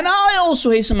step. And I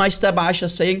also hasten my step, Aisha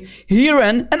saying, he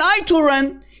ran and I too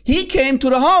ran. He came to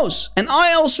the house and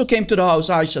I also came to the house,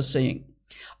 Aisha saying.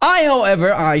 I,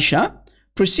 however, Aisha,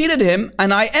 preceded him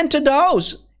and I entered the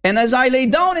house. And as I lay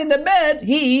down in the bed,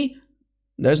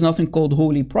 there's nothing called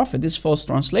holy prophet. This is false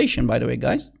translation, by the way,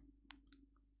 guys.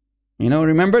 You know,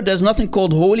 remember, there's nothing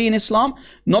called holy in Islam.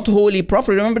 Not holy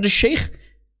prophet. Remember the Shaykh?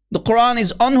 The Quran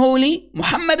is unholy.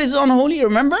 Muhammad is unholy,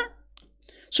 remember?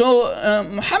 So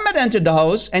Muhammad entered the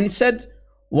house and he said,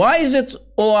 why is it,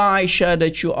 O Aisha,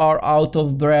 that you are out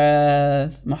of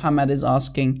breath? Muhammad is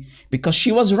asking. Because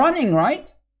she was running,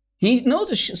 right? He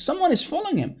noticed someone is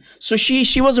following him. So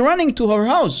she was running to her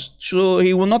house. So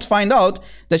he will not find out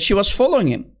that she was following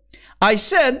him.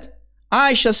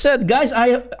 Aisha said, guys,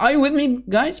 are you with me,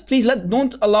 guys? Please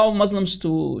don't allow Muslims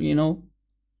to,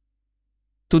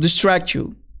 to distract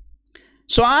you.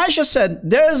 So Aisha said,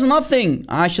 there is nothing,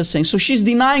 Aisha saying. So she's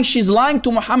denying, she's lying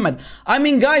to Muhammad. I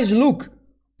mean, guys, look.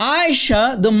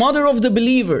 Aisha, the mother of the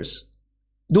believers,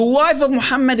 the wife of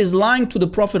Muhammad is lying to the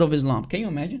Prophet of Islam. Can you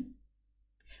imagine?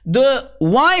 The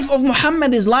wife of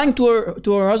Muhammad is lying to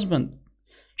her husband.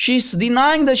 She's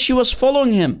denying that she was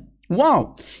following him.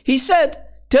 Wow. He said,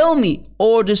 tell me,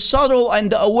 or the subtle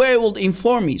and the aware will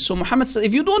inform me. So Muhammad said,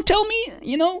 if you don't tell me,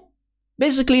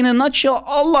 basically in a nutshell,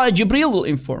 Allah, Jibreel will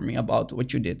inform me about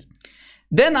what you did.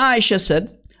 Then Aisha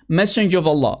said, Messenger of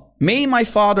Allah, may my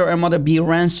father and mother be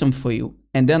ransom for you.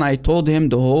 And then I told him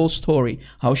the whole story,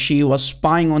 how she was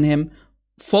spying on him,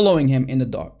 following him in the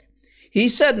dark. He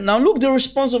said, now look the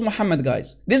response of Muhammad,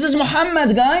 guys. This is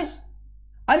Muhammad, guys.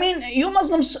 I mean, you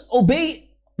Muslims obey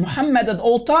Muhammad at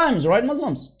all times, right,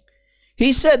 Muslims?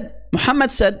 He said,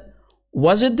 Muhammad said,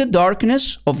 was it the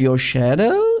darkness of your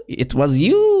shadow it was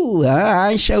you,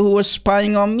 Aisha, who was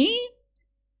spying on me?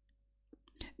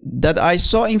 That I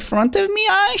saw in front of me,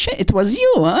 Aisha? It was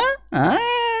you, huh?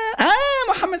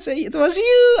 Muhammad said, it was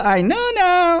you. I know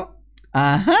now.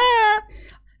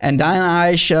 And then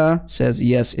Aisha says,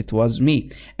 yes, it was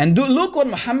me. And look what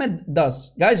Muhammad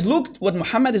does. Guys, look what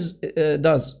Muhammad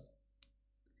does.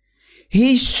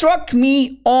 He struck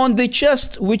me on the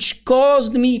chest, which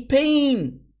caused me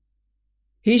pain.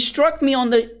 He struck me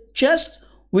on the chest,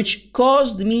 which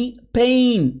caused me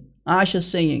pain. Aisha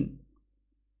saying,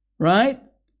 right?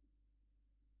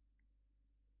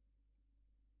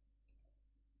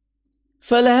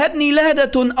 فَلَهَتْنِي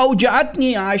لَهْدَةٌ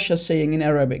أَوْجَعَتْنِي, Aisha saying in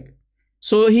Arabic.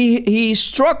 So he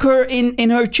struck her in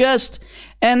her chest,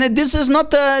 and this is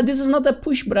not a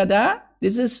push, brother.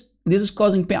 This is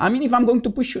causing pain. I mean, if I'm going to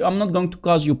push you, I'm not going to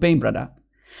cause you pain, brother.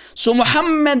 So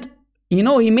Muhammad,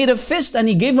 he made a fist and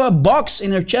he gave her a box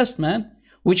in her chest, man,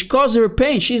 which caused her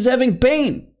pain. She's having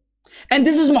pain. And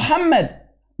this is Muhammad.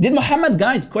 Did Muhammad,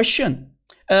 guys, question.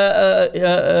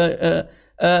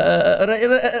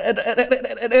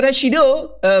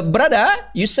 Rasheedo, brother,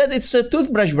 you said it's a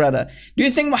toothbrush, brother. Do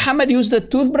you think Muhammad used a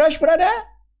toothbrush, brother?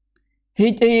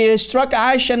 He struck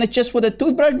Aisha in the chest with a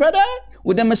toothbrush, brother?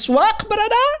 With a miswak,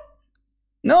 brother?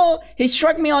 No, he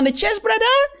struck me on the chest, brother.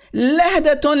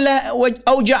 Lahdatun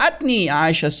awja'atni,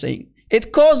 Aisha saying.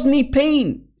 It caused me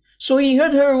pain. So he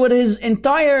hit her with his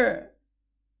entire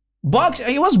box.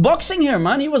 He was boxing her,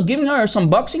 man. He was giving her some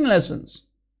boxing lessons.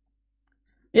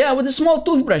 Yeah, with a small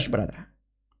toothbrush, brother.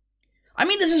 I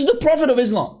mean, this is the Prophet of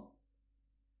Islam.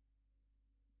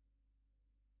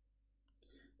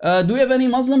 Do we have any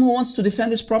Muslim who wants to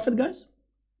defend this Prophet, guys?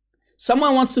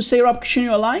 Someone wants to say, Rob Christian,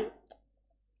 you're lying?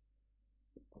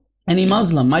 Any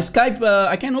Muslim? My Skype,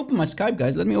 I can't open my Skype,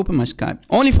 guys. Let me open my Skype.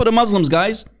 Only for the Muslims,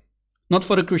 guys. Not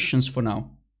for the Christians for now.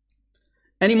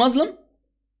 Any Muslim?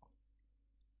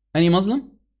 Any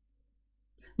Muslim?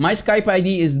 My Skype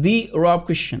ID is the Rob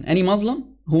Christian. Any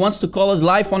Muslim who wants to call us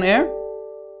live on air?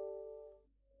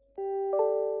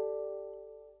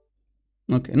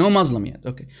 Okay, no Muslim yet.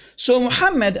 Okay. So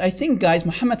Muhammad, I think, guys,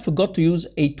 Muhammad forgot to use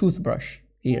a toothbrush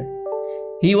here.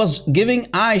 He was giving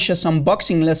Aisha some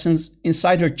boxing lessons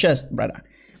inside her chest, brother.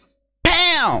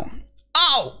 Pow!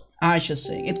 Ow! Aisha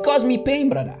saying, it caused me pain,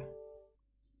 brother.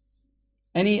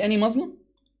 Any Muslim?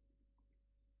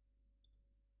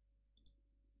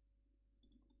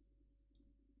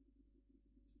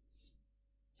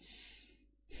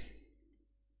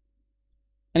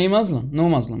 Any Muslim? No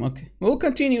Muslim. Okay. We'll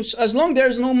continue. So as long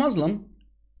there's no Muslim,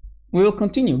 we will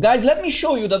continue. Guys, let me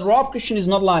show you that Rob Christian is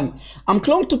not lying. I'm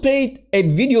going to play a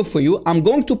video for you. I'm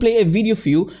going to play a video for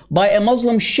you by a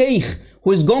Muslim sheikh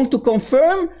who is going to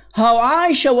confirm how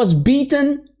Aisha was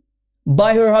beaten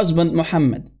by her husband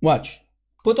Muhammad. Watch.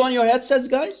 Put on your headsets,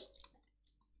 guys,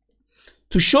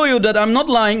 to show you that I'm not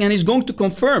lying, and he's going to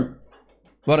confirm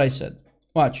what I said.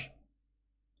 Watch.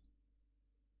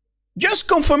 Just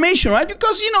confirmation, right?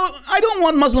 Because, I don't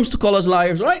want Muslims to call us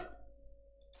liars, right?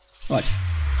 Watch.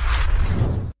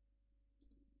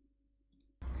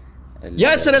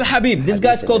 Yasser al-Habib. This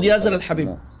guy's called Yasser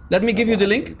al-Habib. Let me give you the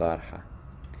link.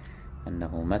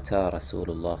 أنه متى رسول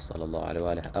الله صلى الله عليه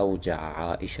وآله أوجع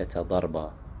عائشة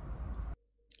ضربا.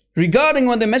 Regarding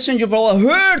when the Messenger of Allah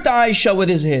hurt Aisha with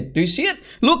his head. Do you see it?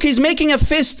 Look, he's making a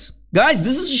fist. Guys,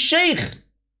 this is a sheikh.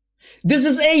 This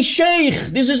is a sheikh.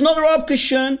 This is not Rob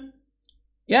Christian.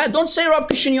 Yeah, don't say Rob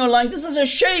Christian, you're lying. This is a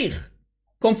sheikh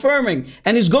confirming.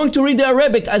 And he's going to read the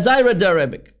Arabic as I read the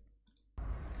Arabic.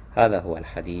 هذا هو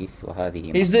الحديث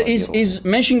وهذه He's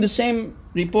mentioning the same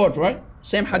report, right?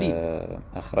 Same hadith.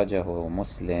 أخرجه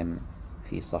مسلم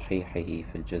في صحيحه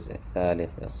في الجزء الثالث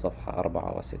الصفحة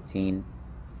 64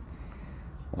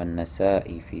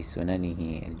 والنسائي في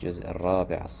سننه الجزء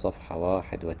الرابع الصفحة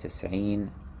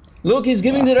 91. Look, he's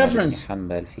giving the reference.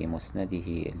 حنبل في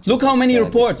مسنده Look how many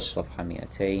reports. الصفحة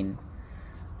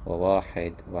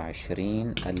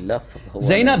 221 اللفظ هو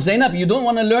Zainab, you don't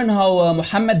want to learn how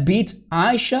Muhammad beat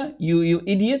Aisha, you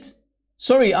idiot?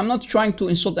 Sorry, I'm not trying to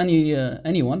insult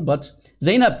anyone, but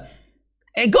Zainab,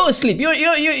 go asleep.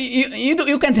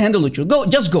 You can't handle the truth.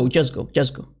 Just go.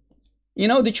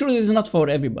 The truth is not for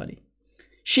everybody.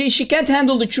 She can't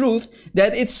handle the truth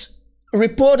that it's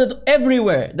reported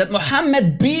everywhere that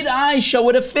Muhammad beat Aisha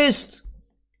with a fist.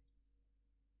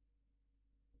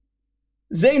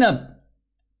 Zainab,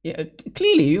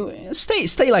 clearly you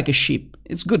stay like a sheep.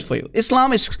 It's good for you.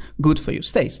 Islam is good for you.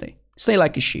 Stay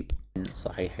like a sheep.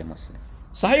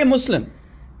 Sahih Muslim.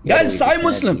 Guys, Sahih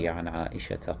Muslim. عن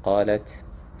عائشة قالت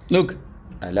Look.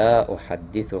 ألا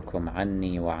أحدثكم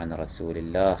عني وعن رسول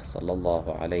الله صلى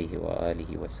الله عليه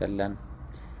وآله وسلم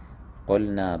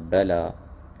قلنا بلى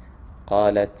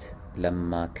قالت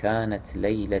لما كانت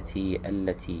ليلتي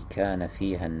التي كان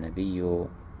فيها النبي.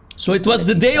 So it was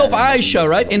the day of Aisha,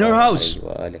 right? In her house.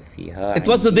 It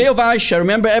was the day of Aisha.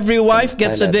 Remember, every wife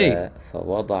gets a day.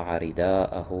 فوضع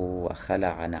رداءه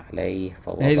وخلع نعليه.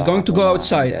 He's going to go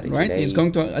outside, right? He's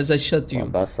going to, as I said to you.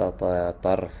 وبسط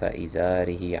طرف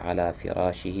إزاره على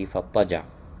فراشه فاضطجع.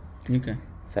 Okay.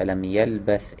 فلم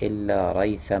يلبث إلا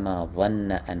ريثما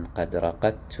ظن أن قد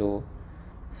رقدت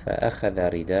فأخذ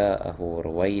رداءه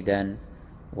رويدا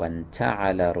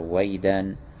وانتعل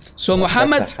رويدا. So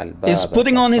Muhammad is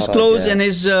putting on his clothes and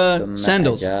his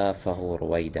sandals.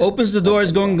 Opens the door,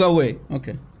 is going to go away.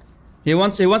 Okay. He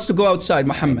wants to go outside,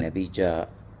 Muhammad. النبي جاء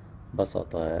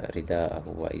بسط رداءه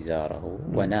وإزاره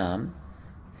ونام.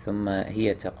 ثم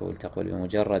هي تقول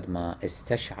بمجرد ما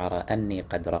استشعر أني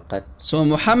قد رقدت. So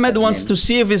Muhammad wants to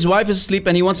see if his wife is asleep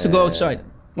and he wants to go outside.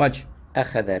 Watch.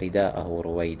 أخذ رداءه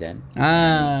رويدا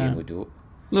بهدوء.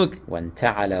 Look,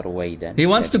 وانتعل رويدا. He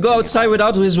wants to go outside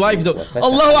without his wife though.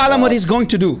 Allahu Alam what he's going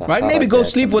to do, right? Maybe go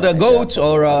sleep with a goat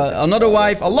or another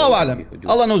wife. Allahu Alam.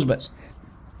 Allah knows best.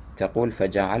 تقول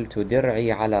فجعلت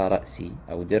درعي على رأسي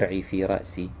أو درعي في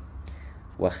رأسي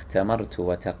واختمرت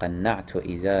وتقنعت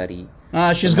إزاري.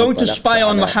 She's going to spy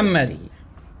on Muhammad.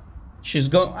 She's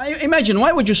going. Imagine,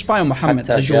 why would you spy on Muhammad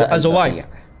as a wife?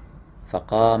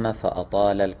 فقام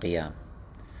فأطال القيام.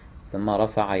 ثم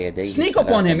رفع يديه. Sneak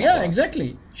upon him, yeah,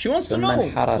 exactly. She wants to know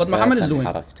what Muhammad is doing.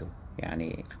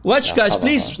 يعني Watch guys,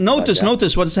 please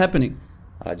notice what's happening.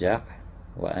 رجع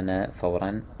وأنا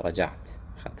فورا رجعت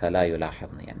حتى لا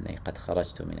يلاحظني أني قد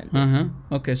خرجت من البيت.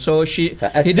 Okay, so he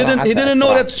didn't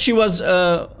know that she was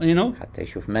حتى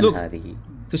يشوف من هذه.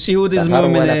 To see who this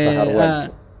woman is.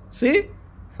 See?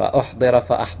 فأحضر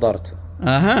فأحضرت.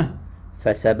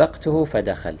 فسبقته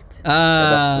فدخلت.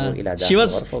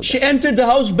 She entered the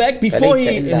house back before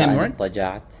him, right?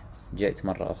 اضطجعت. جئت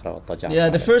مرة أخرى واضطجعت. Yeah,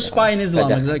 the first spy in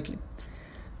Islam, exactly.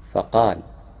 فقال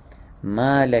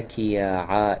ما لك يا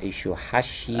عائش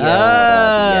حشي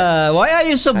why are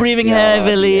you so breathing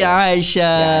heavily, Aisha?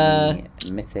 يعني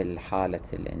مثل حالة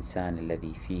الإنسان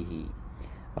الذي فيه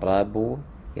ربو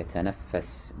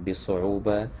يتنفس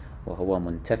بصعوبة وهو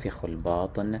منتفخ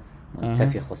الباطن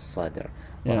منتفخ الصدر.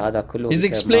 وهذا كله He's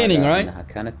explaining, right? أنها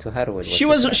كانت تهرول. She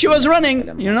was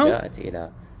running, you know. جاءت إلى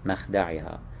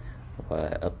مخدعها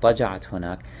واضطجعت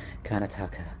هناك كانت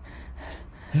هكذا.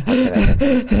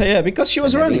 Yeah, because she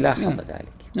was running. لاحظ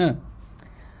ذلك.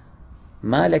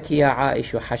 ما لك يا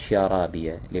عائش حشيا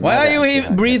رابية. Why are you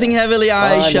breathing heavily,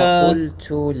 Aisha?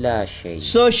 قلت لا شيء.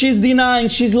 So she's denying,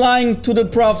 she's lying to the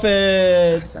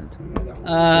Prophet.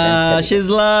 She's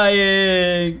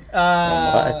lying.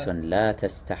 امرأة لا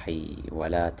تستحي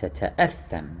ولا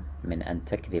تتأثم من أن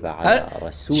تكذب على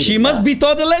رسول الله. She must be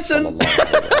taught a lesson.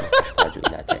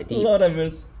 Lord have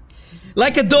mercy.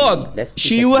 Like a dog.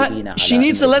 She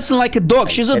needs a lesson like a dog.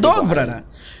 She's a dog, brother.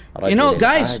 You know,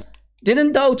 guys,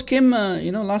 didn't Daud Kim,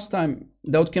 last time,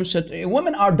 Daud Kim said,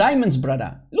 women are diamonds,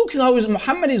 brother. Look how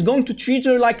Muhammad is going to treat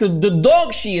her like the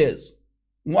dog she is.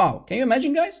 Wow. Can you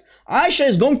imagine, guys? Aisha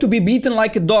is going to be beaten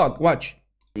like a dog. Watch.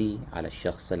 على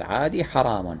الشخص العادي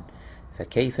حرام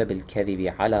فكيف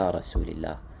بالكذب على رسول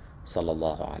الله صلى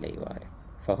الله عليه وآله.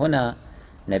 فهنا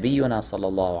نبينا صلى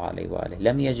الله عليه وآله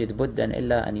لم يجد بدا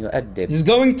إلا أن يؤدب. He's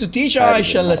going to teach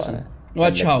Aisha a lesson.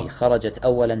 Watch how. خرجت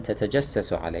أولا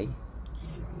تتجسس عليه.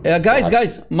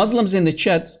 Guys, Muslims in the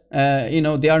chat,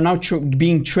 they are now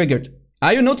being triggered.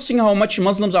 Are you noticing how much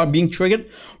Muslims are being triggered?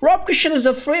 Rob Christian is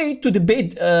afraid to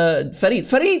debate Farid.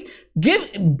 Farid,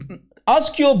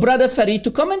 ask your brother Farid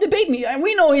to come and debate me. And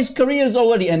we know his career is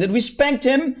already ended. We spanked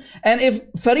him. And if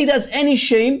Farid has any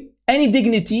shame, any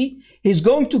dignity, he's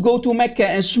going to go to Mecca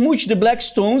and smooch the black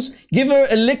stones, give her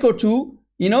a lick or two,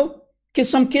 kiss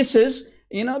some kisses,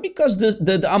 because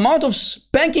the amount of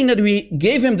spanking that we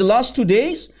gave him the last 2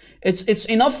 days, it's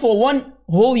enough for one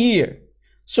whole year.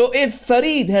 So if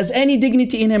Farid has any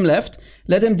dignity in him left,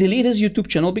 let him delete his YouTube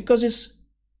channel because his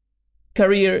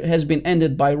career has been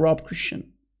ended by Rob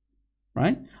Christian,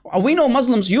 right? We know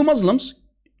Muslims,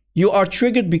 you are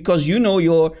triggered because you know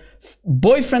your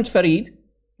boyfriend Farid,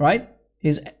 right?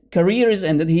 His career is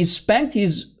ended. He's spanked,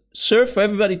 he's served for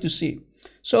everybody to see.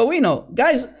 So we know,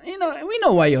 guys, we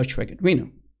know why you're triggered. We know.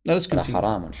 Let us continue.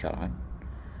 حرام شرعا.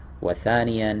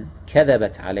 وثانيا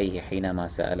كذبت عليه حينما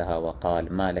سألها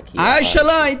وقال ما لك يا عائشة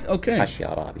lied. Okay. حشيا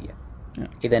رابية.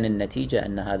 إذا النتيجة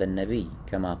أن هذا النبي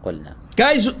كما قلنا.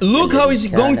 Guys, look how he's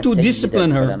going to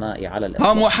discipline her.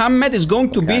 How Muhammad is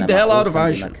going to beat the hell out of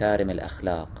Aisha. مكارم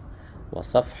الأخلاق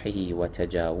وصفحه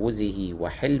وتجاوزه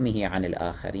وحلمه عن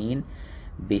الآخرين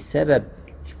بسبب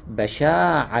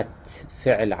بشاعة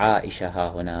فعل عائشة ها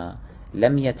هنا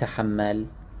لم يتحمل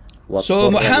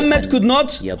So Muhammad could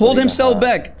not hold himself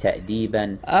back.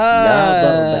 تأديبا لا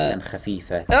ضربة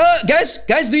خفيفة.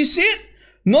 Guys, do you see it?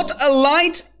 Not a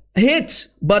light hit,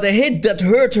 but a hit that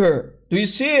hurt her. Do you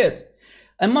see it?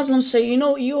 And Muslims say, you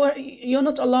know, you're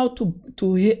not allowed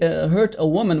to hurt a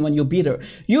woman when you beat her.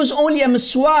 Use only a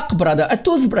miswak, brother, a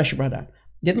toothbrush, brother.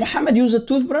 Did Muhammad use a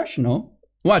toothbrush? No.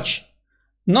 Watch.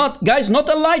 Not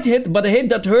a light hit, but a hit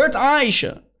that hurt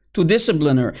Aisha to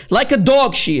discipline her. Like a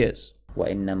dog she is.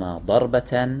 وإنما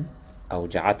ضربة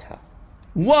أوجعتها.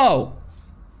 Wow.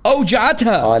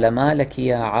 أوجعتها. قال ما لك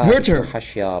يا عائشة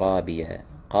حشيا رابية.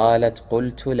 قالت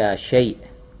قلت لا شيء.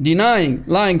 Denying,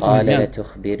 lying to him. قال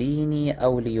لتخبريني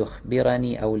أو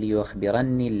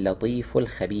ليخبرني اللطيف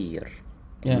الخبير.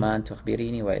 إما أن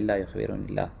تخبريني وإلا يخبرني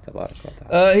الله تبارك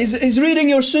وتعالى. He's reading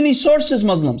your Sunni sources,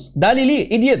 Muslims. Dalili,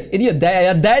 idiot.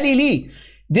 Dalili.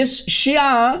 This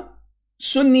Shia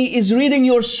Sunni is reading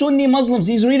your Sunni Muslims.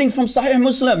 He's reading from Sahih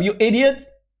Muslim, you idiot.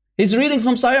 He's reading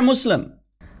from Sahih Muslim.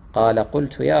 قال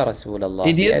قلت يا رسول الله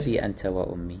بأبي أنت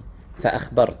وأمي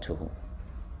فأخبرته.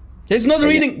 He's not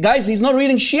reading, guys, he's not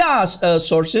reading Shia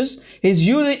sources. He's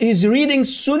reading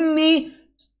Sunni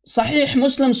Sahih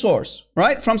Muslim source,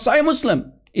 right? From Sahih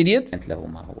Muslim, idiot. له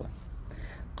ما هو.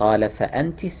 قال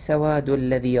فأنت السواد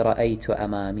الذي رأيت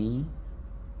أمامي.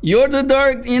 You're the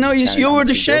dark, you know, you were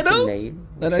the shadow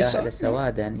that I saw.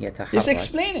 سوادا يتحرك. He's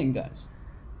explaining, guys.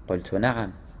 قلت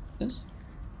نعم. Yes.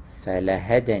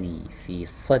 فلهدني في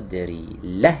صدري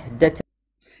لهدة.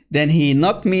 Then he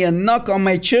knocked me a knock on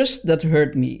my chest that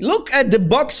hurt me. Look at the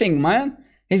boxing, man.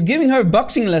 He's giving her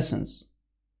boxing lessons.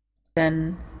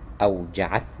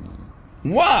 أوجعتني.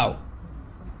 Wow.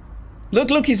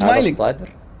 Look, he's smiling. الصدر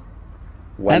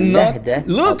واللهدة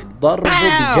الضرب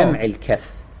بجمع الكف.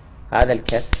 هذا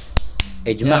الكف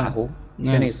اجمعه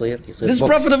شنو يصير؟ This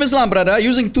Prophet of Islam, brother,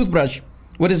 using toothbrush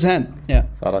with his hand. Yeah.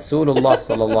 فرسول الله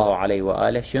صلى الله عليه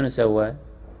وآله شنو سوى؟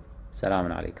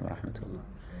 السلام عليكم ورحمة الله.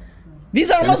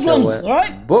 These are Muslims,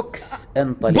 right? بوكس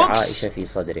انطلع عائشة في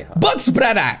صدرها. Box,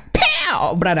 brother.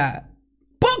 Pow, brother.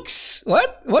 Box.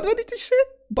 What did you say?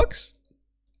 Box.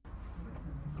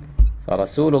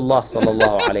 فرسول الله صلى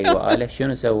الله عليه وآله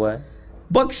شنو سوى؟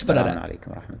 Box, brother. السلام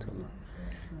عليكم ورحمة الله.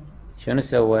 شنو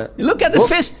سوى؟ Look at the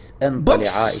fist.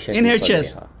 Box in her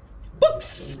chest.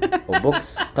 Box.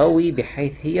 وبوكس قوي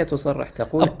بحيث هي تصرح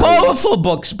تقول. A powerful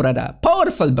box, brother.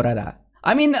 Powerful, brother.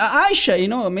 I mean, Aisha, you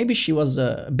know, maybe she was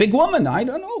a big woman. I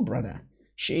don't know, brother.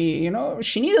 She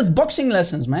needed boxing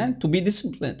lessons, man, to be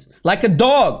disciplined. Like a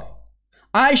dog.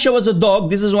 Aisha was a dog.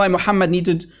 This is why Muhammad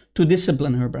needed to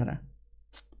discipline her, brother.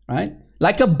 Right?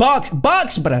 Like a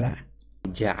box, brother.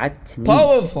 أوجعتني.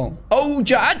 Powerful.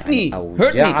 أوجعتني.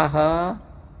 Hurt me. أوجعها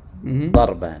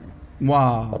ضربا.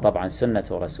 Wow. وطبعا سنة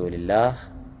رسول الله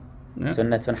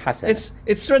سنة حسنة.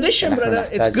 It's tradition, brother.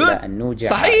 It's good.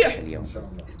 صحيح.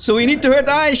 So we need to hurt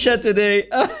Aisha today.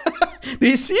 Do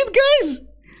you see it, guys?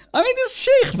 I mean, this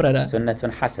sheikh, brother.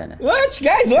 سنة حسنة. Watch,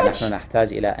 guys, watch. نحن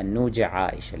نحتاج إلى أن نوجع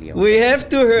عائشة اليوم. We have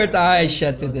to hurt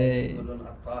Aisha today.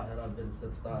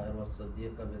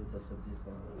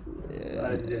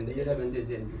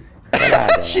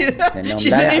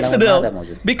 She's an infidel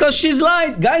because she's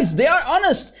lied. Guys, they are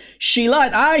honest. She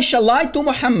lied. Aisha lied to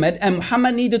Muhammad, and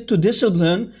Muhammad needed to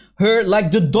discipline her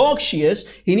like the dog she is.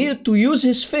 He needed to use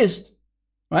his fist,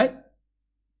 right?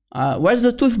 Where's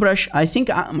the toothbrush? I think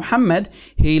Muhammad,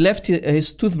 he left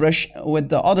his toothbrush with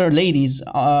the other ladies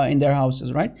in their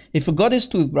houses, right? He forgot his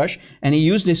toothbrush and he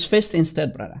used his fist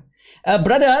instead, brother.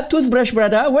 Brother, toothbrush,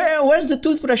 brother. Where's the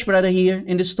toothbrush, brother, here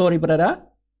in this story, brother?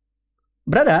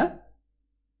 Brother,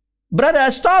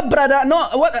 stop, brother. No,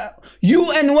 what?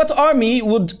 You and what army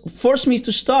would force me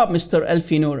to stop, Mr.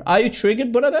 Elfinur? Are you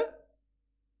triggered, brother?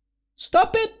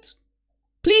 Stop it.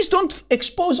 Please don't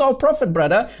expose our prophet,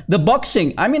 brother. The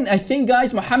boxing. I mean, I think,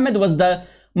 guys, Muhammad was the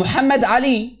Muhammad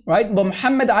Ali, right? But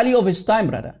Muhammad Ali of his time,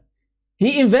 brother.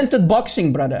 He invented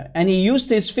boxing, brother. And he used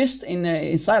his fist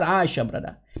inside Aisha,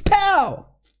 brother. Pow!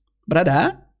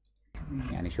 Brother.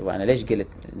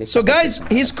 So guys,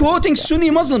 he's quoting Sunni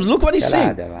Muslims. Look what he's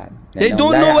saying. They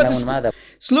don't know what's...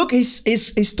 Look,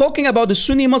 he's talking about the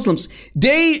Sunni Muslims.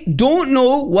 They don't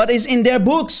know what is in their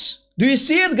books. Do you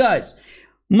see it, guys?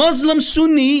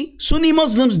 Sunni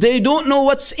Muslims, they don't know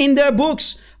what's in their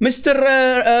books. Mr.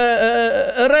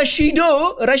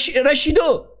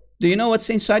 Rasheedo. Do you know what's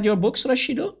inside your books,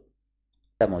 Rasheedo?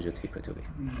 موجود في كتبه.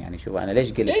 يعني شوف أنا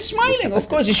ليش قلت. He's smiling. Of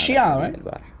course, he's Shia, right?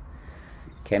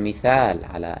 كمثال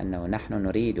على أنه نحن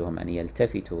نريدهم أن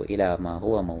يلتفتوا إلى ما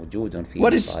هو موجود في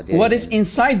مصادرهم. What is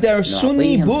inside their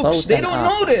Sunni books? They don't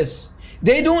know this.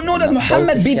 They don't know that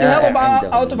Muhammad beat the hell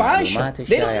out of Aisha.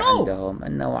 They don't know. عندهم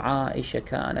أنه عائشة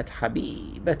كانت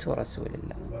حبيبة رسول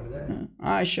الله.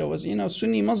 Aisha was,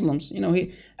 Sunni Muslims.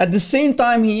 At the same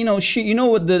time,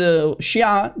 what the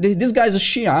Shia, this guy is a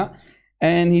Shia,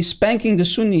 and he's spanking the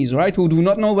Sunnis, right? Who do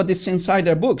not know what is inside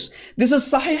their books. This is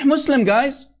Sahih Muslim,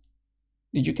 guys.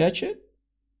 Did you catch it?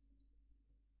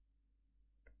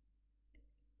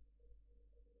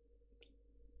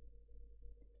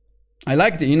 I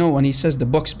liked it, when he says the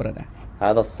books, brother.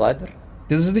 هذا الصدر.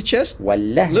 This is the chest.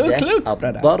 واللهجة look,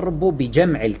 الضرب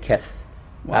بجمع الكف.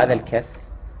 هذا الكف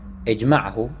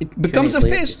اجمعه. It becomes a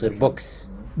fist. يصير بوكس.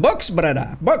 Box,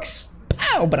 brother. Box.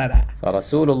 Pow, brother.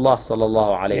 فرسول الله صلى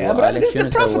الله عليه وآله. Brother, this is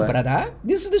the Prophet, brother.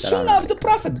 This is the Sunnah of the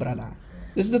Prophet, brother.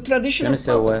 This is the tradition of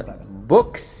the Prophet, brother.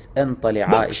 بوكس انطلي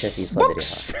عائشة في صدرها.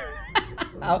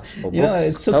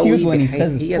 It's so cute when he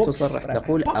says هي تصرح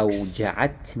تقول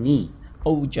أوجعتني.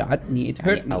 أوجعتني, it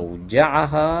hurt me.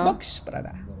 أوجعها بوكس,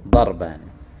 brother. ضربا.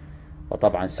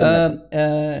 وطبعا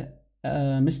سنة.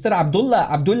 Mr.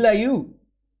 Abdullah you.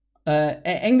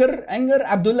 Anger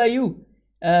Abdullah you.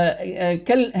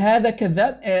 هذا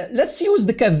كذاب. Let's use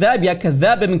the كذاب يا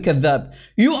كذاب من كذاب.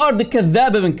 You are the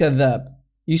كذاب من كذاب.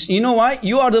 You know why?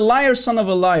 You are the liar son of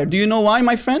a liar. Do you know why,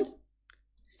 my friend?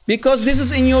 Because this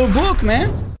is in your book,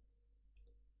 man.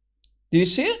 Do you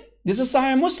see it? This is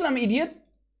Sahih Muslim, idiot.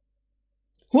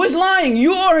 Who is lying?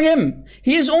 You or him?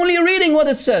 He is only reading what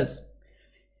it says.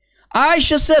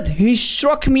 Aisha said, he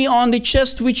struck me on the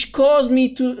chest which caused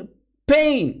me to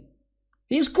pain.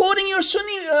 He's quoting your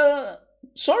Sunni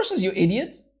sources, you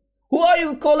idiot. Who are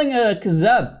you calling a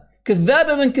kazab? Kazab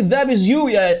ibn Kazab is you,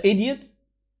 you idiot.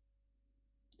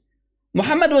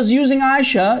 Muhammad was using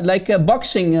Aisha like a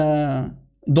boxing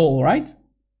doll, right?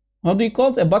 How do you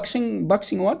call it? A boxing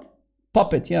what?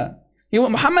 Puppet, yeah.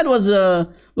 Muhammad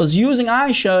was using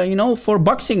Aisha, for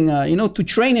boxing, to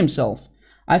train himself.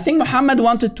 I think Muhammad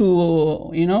wanted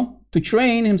to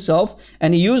train himself,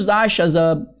 and he used Aisha as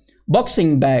a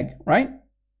boxing bag, right?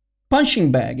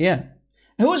 Punching bag, yeah.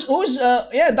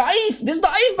 Da'if. This is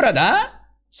da'if, brother.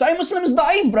 Sahih Muslim is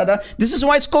da'if, brother. This is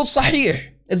why it's called Sahih.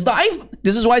 It's da'if.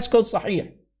 This is why it's called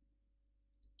Sahih.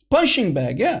 Punching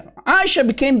bag, yeah. Aisha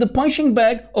became the punching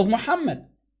bag of Muhammad.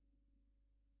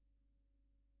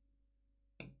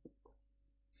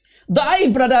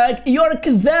 Da'if, brother. You're a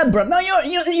kazab, brother. Now you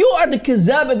are the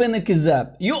kazab ibn a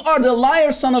kazab. You are the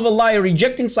liar son of a liar,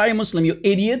 rejecting Sahih Muslim, you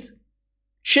idiot.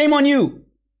 Shame on you.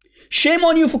 Shame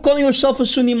on you for calling yourself a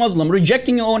Sunni Muslim,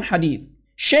 rejecting your own hadith.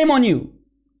 Shame on you.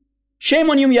 Shame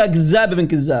on you, ya kazab ibn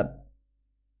kazab.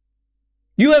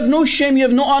 You have no shame, you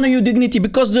have no honor, your dignity,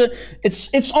 because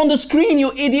it's on the screen,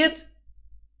 you idiot.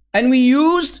 And we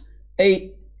used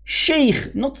a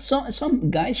sheikh, not some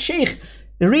guy, sheikh,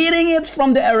 reading it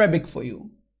from the Arabic for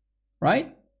you.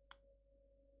 Right?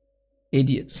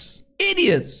 Idiots.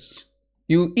 Idiots.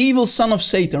 You evil son of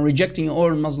Satan, rejecting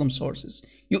all Muslim sources.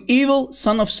 You evil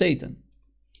son of Satan.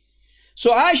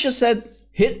 So Aisha said,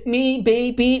 hit me,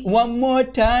 baby, one more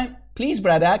time. Please,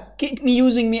 brother, keep me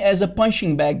using me as a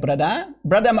punching bag, brother.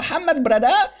 Brother Muhammad,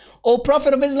 brother. Oh,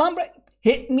 Prophet of Islam,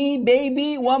 hit me,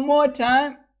 baby, one more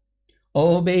time.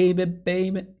 Oh, baby,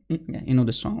 baby. Yeah, you know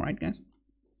the song, right, guys?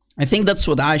 I think that's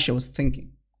what Aisha was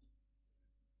thinking.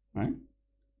 Right?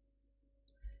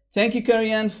 Thank you,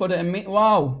 Carrie-Ann, for the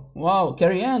wow,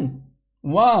 Carrie-Ann.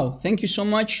 Wow, thank you so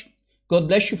much. God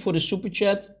bless you for the super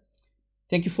chat.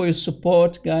 Thank you for your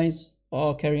support, guys.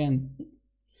 Oh, Carrie-Ann.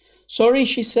 Sorry,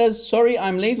 she says, sorry,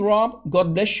 I'm late, Rob.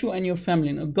 God bless you and your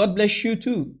family. No, God bless you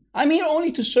too. I'm here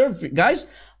only to serve you. Guys,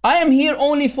 I am here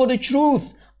only for the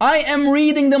truth. I am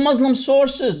reading the Muslim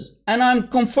sources and I'm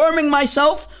confirming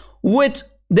myself with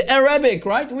the Arabic,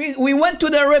 right? We went to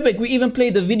the Arabic. We even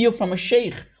played the video from a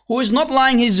sheikh who is not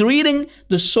lying. He's reading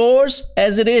the source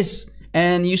as it is.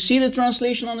 And you see the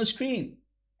translation on the screen.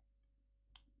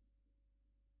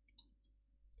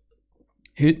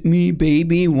 Hit me,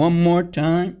 baby, one more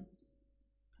time.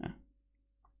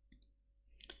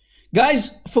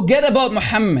 Guys, forget about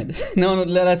Muhammad. No,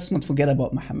 let's not forget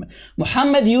about Muhammad.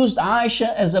 Muhammad used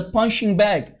Aisha as a punching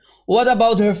bag. What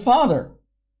about her father?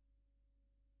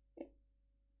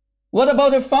 What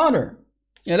about her father?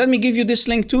 Yeah, let me give you this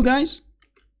link too, guys.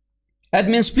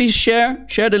 Admins, please share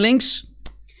the links.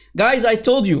 Guys, I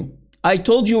told you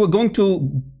we're going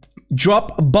to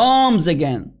drop bombs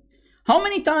again. How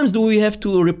many times do we have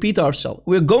to repeat ourselves?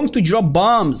 We're going to drop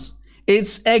bombs.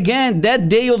 It's again that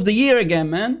day of the year again,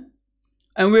 man.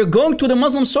 And we're going to the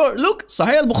Muslim source. Look,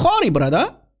 Sahih al-Bukhari,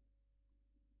 brother.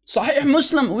 Sahih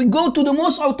Muslim, we go to the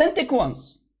most authentic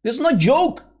ones. This is not a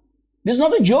joke. This is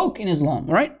not a joke in Islam,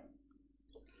 right?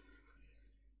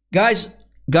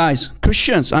 Guys,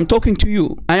 Christians, I'm talking to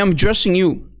you. I am addressing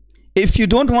you. If you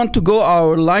don't want to go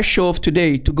our live show of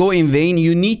today to go in vain,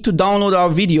 you need to download our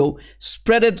video,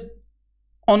 spread it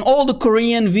on all the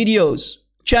Korean videos,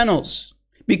 channels,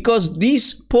 because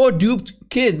these poor duped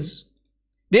kids,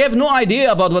 they have no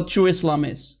idea about what true Islam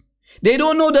is. They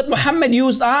don't know that Muhammad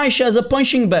used Aisha as a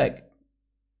punching bag.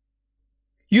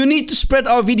 You need to spread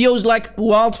our videos like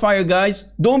wildfire,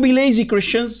 guys. Don't be lazy,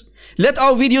 Christians. Let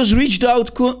our videos reach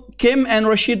Daud, Kim, and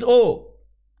Rasheed. Oh,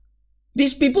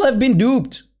 these people have been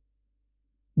duped.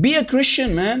 Be a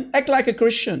Christian, man. Act like a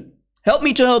Christian. Help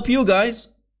me to help you, guys.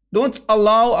 Don't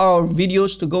allow our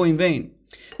videos to go in vain.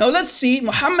 Now let's see.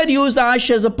 Muhammad used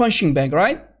Aisha as a punching bag,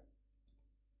 right?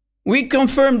 We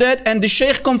confirmed that, and the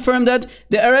Sheikh confirmed that.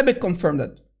 The Arabic confirmed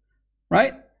that,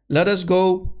 right? Let us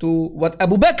go to what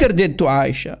Abu Bakr did to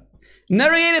Aisha.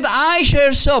 Narrated Aisha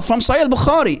herself from Sahih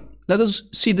al-Bukhari. Let us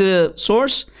see the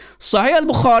source. Sahih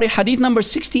al-Bukhari, hadith number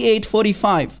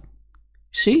 6845.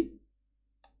 See?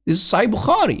 This is Sahih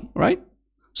Bukhari, right?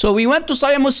 So we went to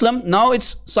Sahih Muslim. Now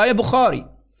it's Sahih Bukhari.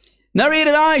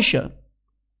 Narrated Aisha.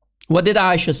 What did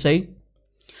Aisha say?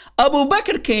 Abu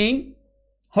Bakr came,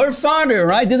 her father,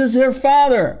 right? This is her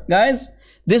father, guys.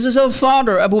 This is her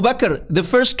father, Abu Bakr, the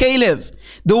first caliph,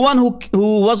 the one who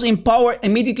was in power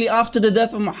immediately after the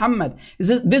death of Muhammad.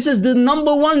 This is the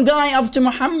number one guy after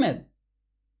Muhammad.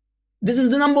 This is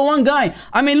the number one guy.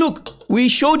 I mean, look, we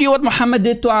showed you what Muhammad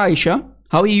did to Aisha,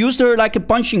 how he used her like a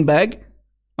punching bag,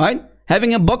 right?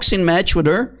 Having a boxing match with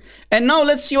her. And now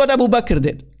let's see what Abu Bakr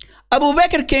did. Abu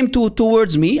Bakr came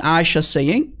towards me, Aisha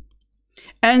saying,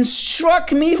 and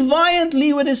struck me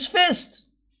violently with his fist.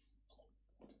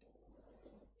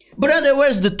 Brother,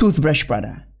 where's the toothbrush,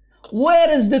 brother? Where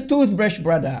is the toothbrush,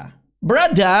 brother?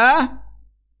 Brother?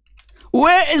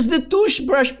 Where is the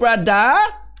toothbrush, brother?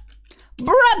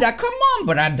 Brother, come on,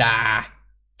 brother.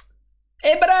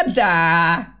 Hey,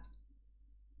 brother.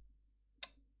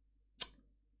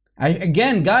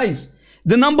 Again, guys,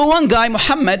 the number one guy,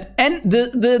 Muhammad, and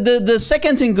the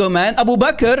second in go, man, Abu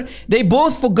Bakr, they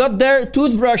both forgot their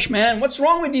toothbrush, man. What's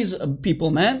wrong with these people,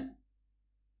 man?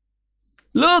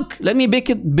 Look, let me make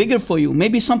it bigger for you.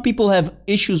 Maybe some people have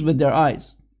issues with their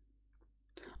eyes.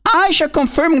 Aisha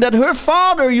confirming that her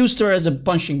father used her as a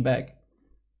punching bag.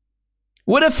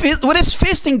 With his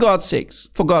fist, in God's sakes,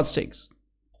 for God's sakes.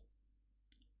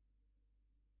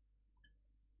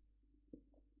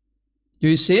 Do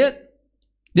you see it?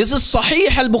 This is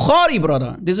Sahih al-Bukhari,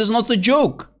 brother. This is not a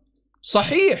joke.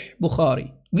 Sahih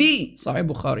Bukhari. The Sahih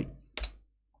Bukhari.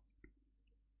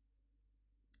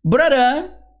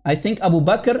 Brother, I think Abu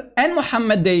Bakr and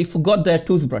Muhammad, they forgot their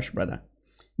toothbrush, brother.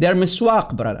 Their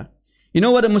miswak, brother. You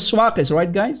know what a miswak is,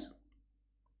 right, guys?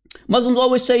 Muslims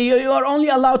always say you are only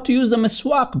allowed to use the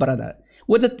miswak, brother.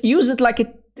 Use it like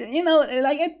a, you know,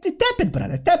 like a, tap it,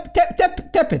 brother.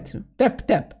 Tap it.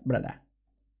 Tap, brother.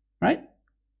 Right?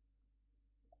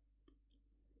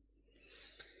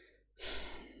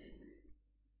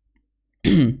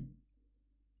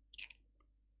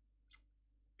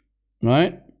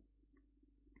 Right?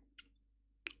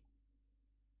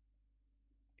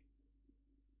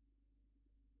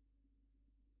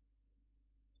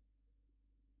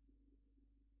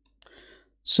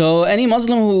 So any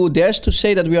Muslim who dares to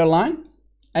say that we are lying?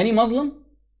 Any Muslim?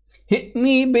 Hit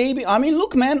me, baby. I mean,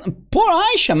 look, man, poor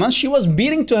Aisha, man. She was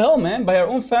beaten to hell, man, by her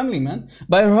own family, man.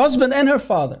 By her husband and her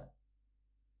father.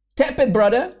 Tap it,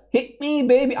 brother. Hit me,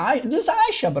 baby. This is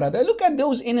Aisha, brother. Look at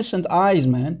those innocent eyes,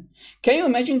 man. Can you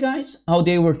imagine, guys, how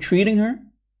they were treating her?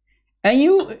 And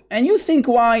you think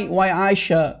why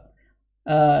Aisha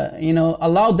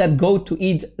allowed that goat to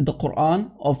eat the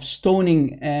Quran of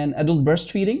stoning and adult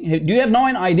breastfeeding? Do you have no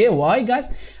idea why,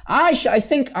 guys? I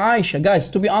think Aisha, guys,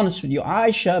 to be honest with you,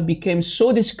 Aisha became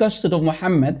so disgusted of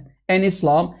Muhammad and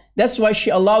Islam. That's why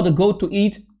she allowed the goat to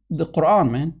eat the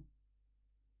Quran, man.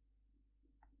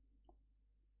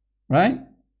 Right?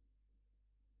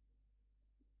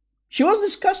 She was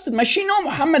disgusted, man. She knew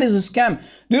Muhammad is a scam.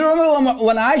 Do you remember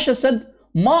when Aisha said,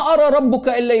 ما أرى ربك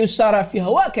إلا يسارع في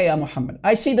هواك يا محمد.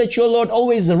 I see that your Lord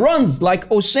always runs like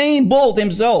Usain Bolt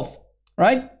himself,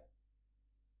 right?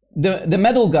 The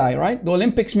medal guy, right? The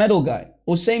Olympics medal guy,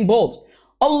 Usain Bolt.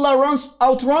 Allah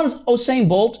outruns Usain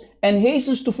Bolt and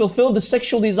hastens to fulfill the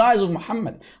sexual desires of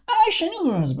Muhammad. Aisha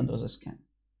knew her husband was a scam,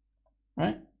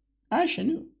 right? Aisha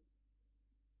knew.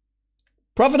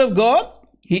 Prophet of God,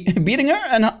 he beating her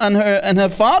and her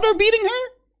father beating her.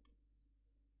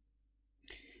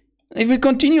 If we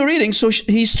continue reading, so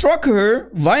he struck her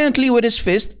violently with his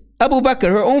fist. Abu Bakr,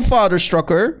 her own father, struck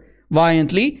her.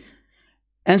 violently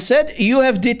and said, you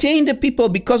have detained the people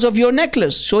because of your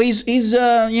necklace. So he's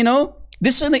you know,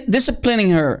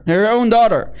 disciplining her own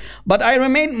daughter. But I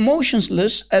remained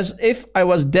motionless as if I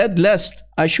was dead, lest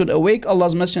I should awake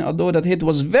Allah's Messenger, although that hit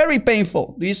was very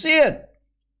painful. Do you see it?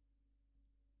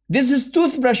 This is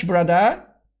toothbrush, brother.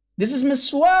 This is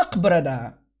miswak,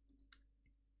 brother.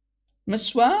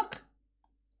 Miswak?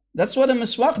 That's what a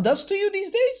miswak does to you these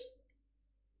days?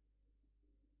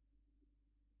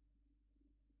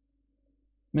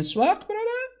 Miswak,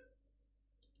 brother?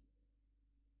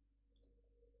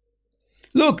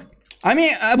 Look, I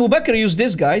mean, Abu Bakr used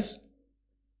this, guys.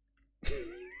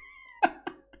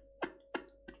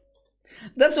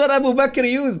 That's what Abu Bakr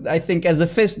used, I think, as a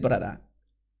fist, brother.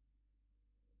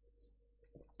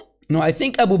 No, I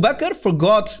think Abu Bakr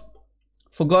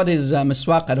forgot his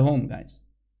miswak at home, guys.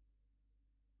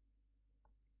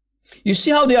 You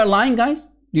see how they are lying, guys?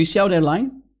 Do you see how they're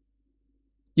lying?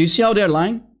 Do you see how they're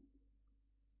lying?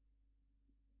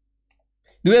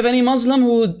 Do you have any Muslim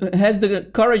who has the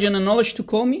courage and the knowledge to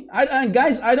call me?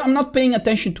 Guys, I'm not paying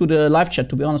attention to the live chat,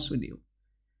 to be honest with you.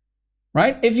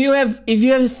 Right? If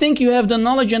you think you have the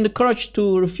knowledge and the courage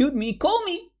to refute me, call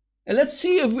me. And let's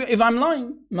see if I'm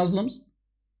lying, Muslims.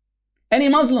 Any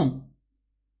Muslim.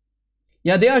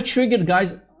 Yeah, they are triggered,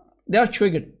 guys. They are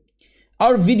triggered.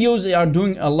 Our videos are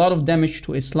doing a lot of damage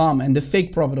to Islam and the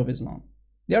fake prophet of Islam.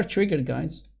 They are triggered,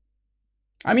 guys.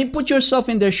 I mean, put yourself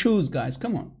in their shoes, guys.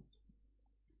 Come on.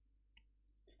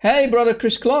 Hey, brother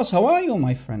Chris Claus, how are you,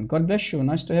 my friend? God bless you.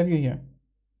 Nice to have you here.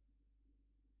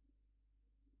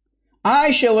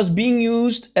 Aisha was being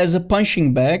used as a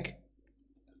punching bag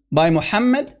by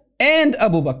Muhammad and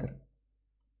Abu Bakr.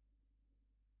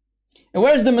 And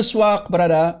where's the miswak,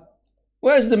 brother?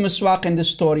 Where's the miswak in the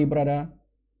story, brother?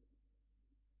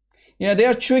 Yeah, they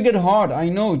are triggered hard. I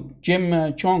know,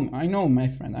 Jim Chong. I know, my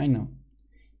friend. I know.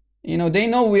 You know, they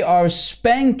know we are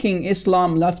spanking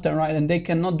Islam left and right and they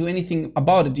cannot do anything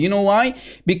about it. You know why?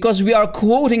 Because we are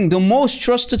quoting the most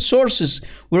trusted sources.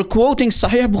 We're quoting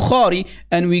Sahih Bukhari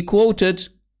and we quoted,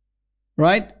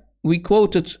 right? We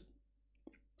quoted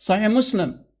Sahih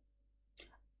Muslim.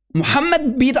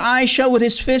 Muhammad beat Aisha with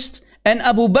his fist and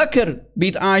Abu Bakr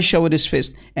beat Aisha with his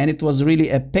fist. And it was really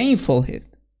a painful hit,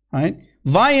 right?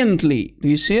 Violently. Do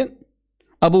you see it?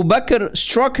 Abu Bakr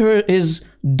struck his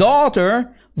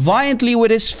daughter violently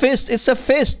with his fist. It's a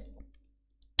fist.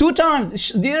 2 times.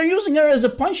 They are using her as a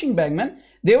punching bag, man.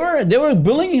 They were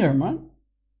bullying her, man.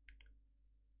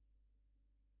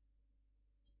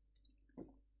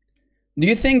 Do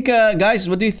you think, guys,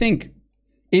 what do you think?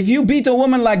 If you beat a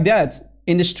woman like that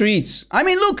in the streets, I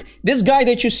mean, look, this guy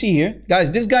that you see here,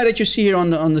 guys, this guy that you see here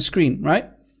on the screen, right?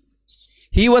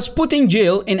 He was put in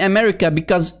jail in America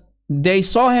because they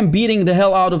saw him beating the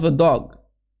hell out of a dog.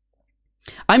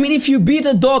 I mean, if you beat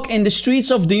a dog in the streets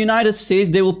of the United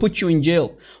States, they will put you in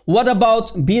jail. What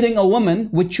about beating a woman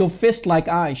with your fist like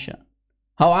Aisha?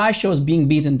 How Aisha was being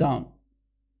beaten down.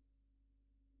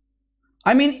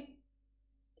 I mean,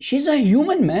 she's a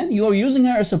human, man. You are using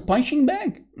her as a punching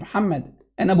bag. Muhammad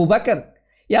and Abu Bakr.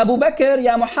 Ya Abu Bakr,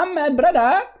 ya Muhammad,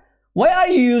 brother. Why are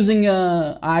you using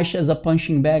Aisha as a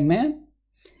punching bag, man?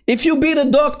 If you beat a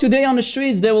dog today on the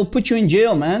streets, they will put you in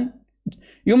jail, man.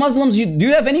 You Muslims, do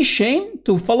you have any shame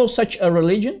to follow such a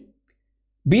religion?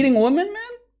 Beating women,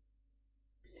 man?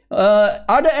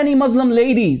 Are there any Muslim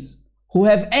ladies who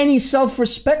have any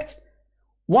self-respect?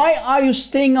 Why are you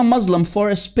staying a Muslim for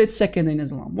a split second in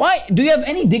Islam? Why? Do you have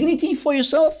any dignity for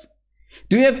yourself?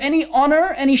 Do you have any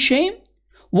honor, any shame?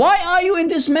 Why are you in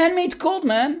this man-made cult,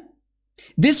 man?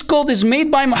 This cult is made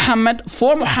by Muhammad,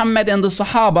 for Muhammad and the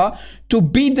Sahaba to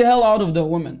beat the hell out of the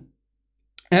women.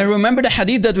 And remember the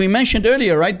hadith that we mentioned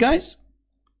earlier, right, guys?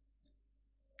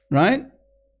 Right?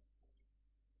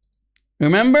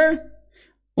 Remember?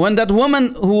 When that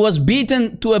woman who was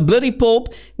beaten to a bloody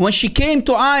pulp, when she came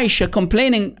to Aisha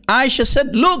complaining, Aisha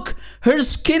said, look, her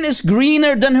skin is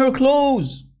greener than her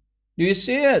clothes. Do you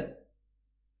see it?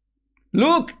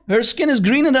 Look, her skin is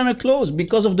greener than her clothes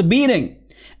because of the beating.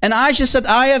 And Aisha said,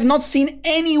 I have not seen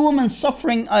any woman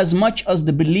suffering as much as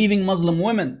the believing Muslim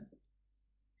women.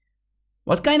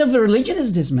 What kind of a religion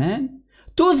is this, man?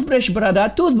 Toothbrush,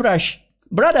 brother, toothbrush.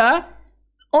 Brother,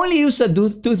 only use a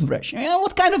toothbrush.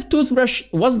 What kind of toothbrush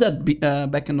was that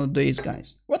back in the days,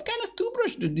 guys? What kind of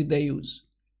toothbrush did they use?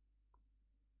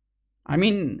 I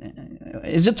mean,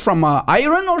 is it from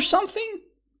iron or something?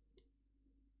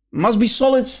 Must be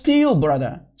solid steel,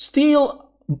 brother.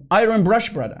 Steel iron brush,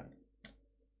 brother.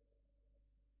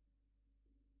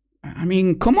 I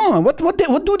mean, come on. What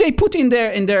do they put in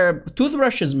their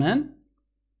toothbrushes, man?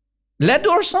 Lead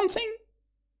or something?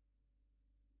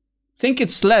 think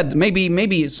it's lead.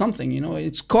 Maybe it's something, you know.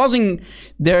 It's causing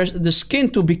the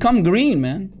skin to become green,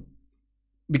 man,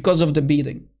 because of the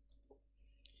beating.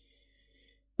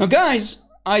 Now, guys,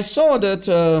 I saw that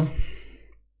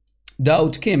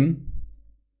Daud Kim,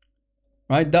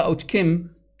 right? Daud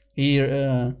Kim,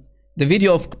 here, the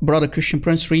video of Brother Christian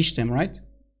Prince reached him, right?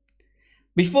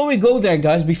 Before we go there,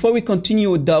 guys, before we continue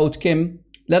with Daud Kim,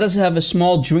 let us have a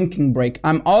small drinking break.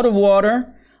 I'm out of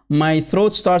water. My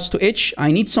throat starts to itch.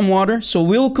 I need some water. So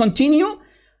we'll continue.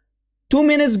 2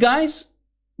 minutes, guys.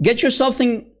 Get yourself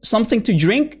something to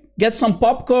drink. Get some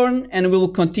popcorn, and we'll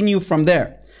continue from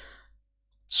there.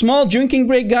 Small drinking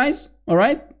break, guys. All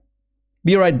right?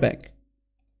 Be right back.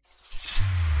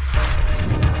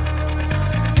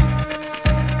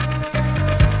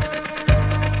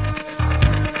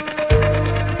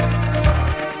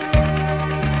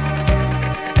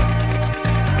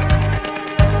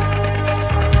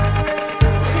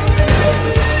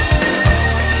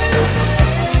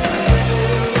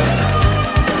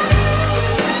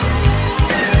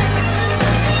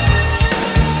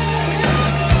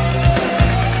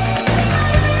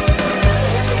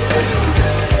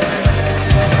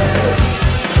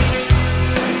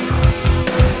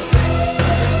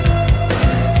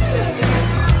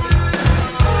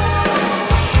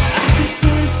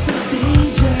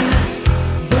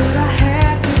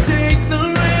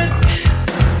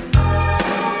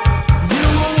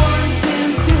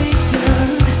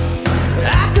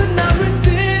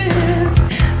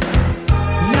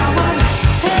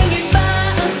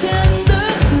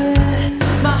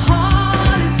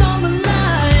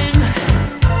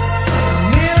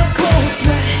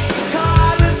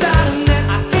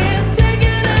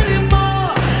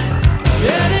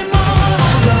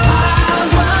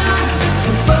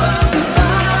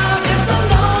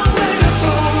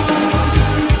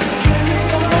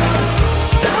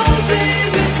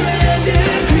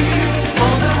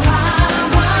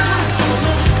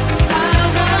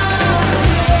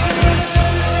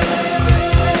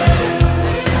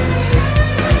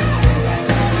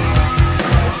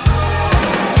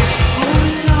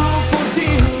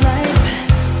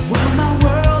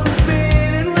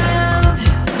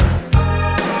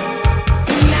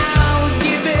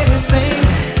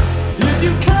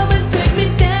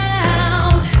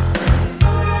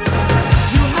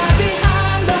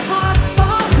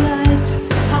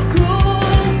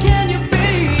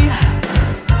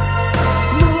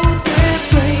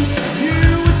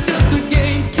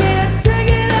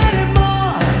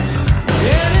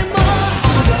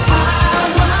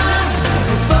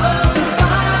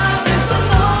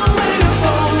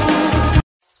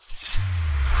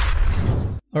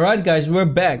 Alright guys, we're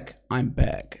back. I'm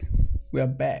back. We are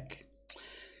back.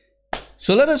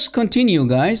 So let us continue,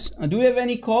 guys. Do we have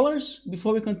any callers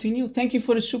before we continue? Thank you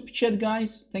for the super chat,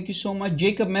 guys. Thank you so much.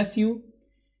 Jacob Matthew.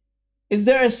 Is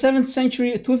there a 7th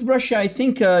century toothbrush? I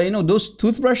think, you know, those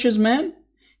toothbrushes, man,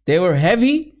 they were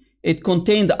heavy. It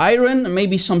contained iron and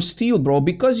maybe some steel, bro.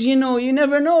 Because, you know, you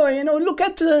never know. You know, look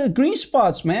at the green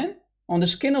spots, man, on the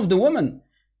skin of the woman.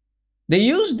 They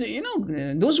used, you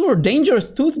know, those were dangerous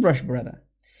toothbrush, brother.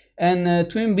 And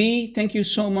Twin B, thank you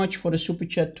so much for the super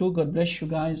chat too. God bless you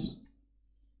guys.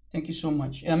 Thank you so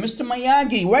much. Mr.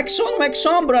 Miyagi, wax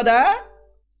on, brother.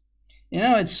 You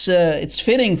know, it's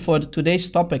fitting for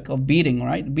today's topic of beating,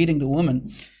 right? Beating the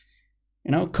woman.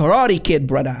 You know, Karate Kid,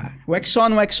 brother. Wax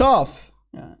on, wax off.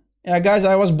 Yeah, guys,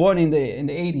 I was born in the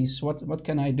 80s. What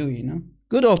can I do, you know?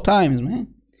 Good old times, man.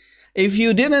 If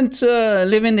you didn't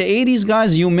live in the 80s,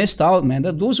 guys, you missed out, man.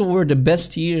 Those were the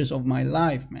best years of my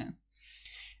life, man.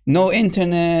 No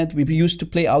internet. We used to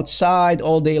play outside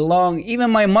all day long. Even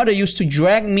my mother used to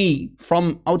drag me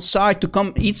from outside to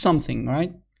come eat something,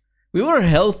 right? We were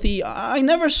healthy. I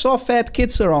never saw fat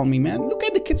kids around me, man. Look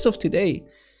at the kids of today.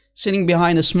 Sitting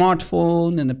behind a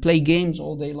smartphone and they play games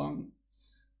all day long.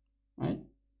 Right?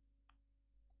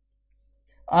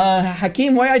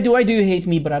 Hakeem, why do you hate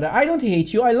me, brother? I don't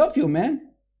hate you. I love you, man.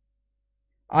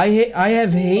 I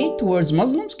have hate towards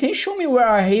Muslims. Can you show me where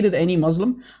I hated any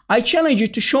Muslim? I challenge you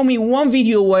to show me one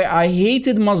video where I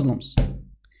hated Muslims.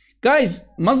 Guys,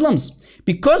 Muslims,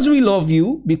 because we love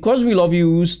you, we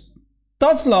use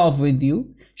tough love with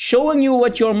you, showing you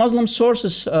what your Muslim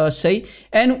sources say.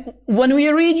 And when we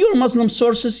read your Muslim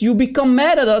sources, you become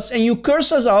mad at us and you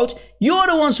curse us out. You're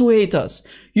the ones who hate us.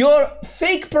 Your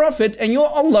fake prophet and your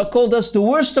Allah called us the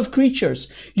worst of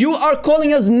creatures. You are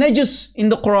calling us najis in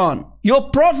the Quran.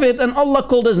 Your prophet and Allah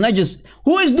called us najis.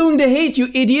 Who is doing the hate, you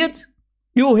idiot?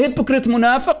 You hypocrite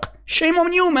munafiq. Shame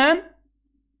on you, man.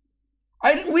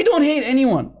 We don't hate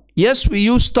anyone. Yes, we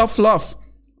use tough love,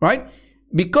 right?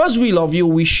 because we love you,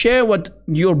 we share what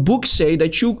your books say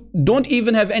that you don't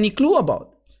even have any clue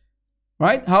about.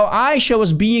 Right? How Aisha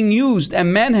was being used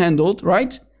and manhandled,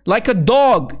 right? Like a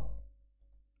dog.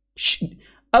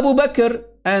 Abu Bakr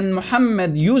and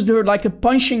Muhammad used her like a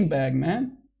punching bag,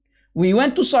 man. We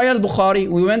went to Sahih al-Bukhari,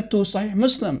 we went to Sahih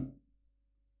Muslim.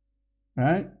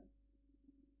 Right?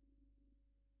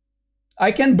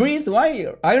 I can breathe.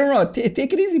 Why? I don't know.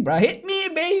 Take it easy, bro. Hit me,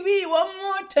 baby, one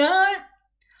more time.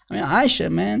 I mean, Aisha,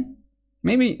 man.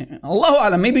 Maybe, Allahu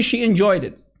Alam, maybe she enjoyed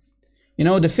it. You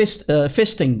know, the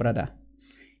fisting, brother.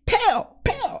 Pow,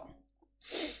 pow.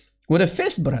 With a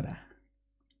fist, brother.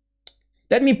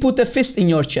 Let me put a fist in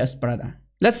your chest, brother.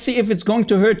 Let's see if it's going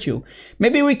to hurt you.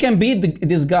 Maybe we can beat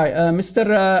this guy.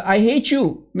 Mr. I hate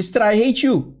you. Mr. I hate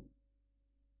you.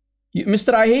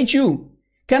 Mr. I hate you.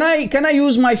 Can I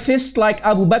use my fist like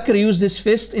Abu Bakr used his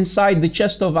fist inside the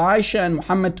chest of Aisha and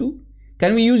Muhammad too?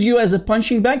 Can we use you as a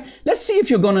punching bag? Let's see if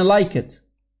you're going to like it.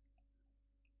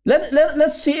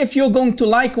 Let's see if you're going to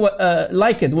like what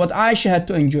Aisha had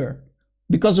to endure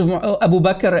because of Abu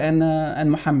Bakr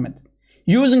and Muhammad.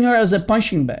 Using her as a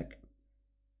punching bag.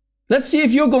 Let's see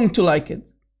if you're going to like it.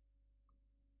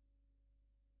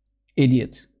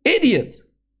 Idiot. Idiot.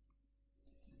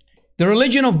 The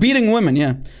religion of beating women,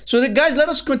 yeah. So guys, let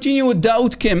us continue with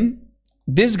Daud Kim.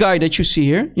 This guy that you see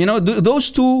here. You know,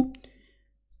 those two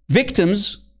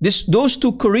victims, those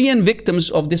two Korean victims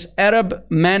of this Arab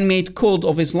man-made cult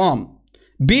of Islam.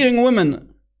 Beating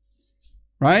women.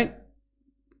 Right?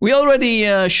 We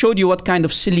already showed you what kind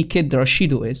of silly kid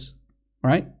Rasheed is.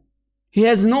 Right? He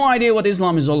has no idea what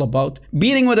Islam is all about.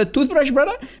 Beating with a toothbrush,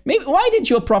 brother? Maybe, why did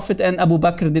your Prophet and Abu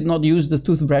Bakr did not use the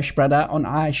toothbrush, brother, on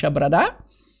Aisha, brother?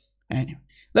 Anyway,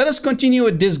 let us continue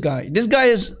with this guy. This guy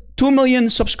has 2 million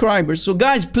subscribers. So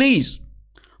guys, please,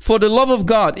 for the love of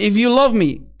God, if you love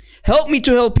me, help me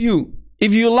to help you.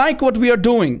 If you like what we are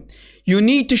doing, you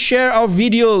need to share our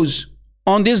videos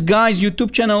on this guy's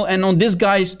YouTube channel and on this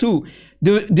guy's too.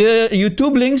 The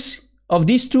YouTube links of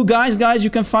these two guys, you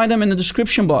can find them in the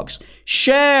description box.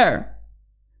 Share.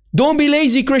 Don't be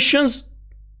lazy, Christians.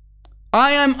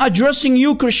 I am addressing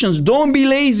you, Christians. Don't be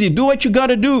lazy. Do what you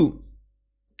gotta do.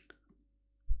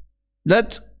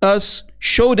 Let us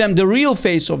show them the real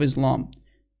face of Islam.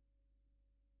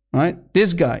 Right?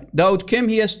 This guy, Daud Kim,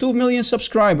 he has 2 million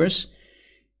subscribers.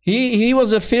 He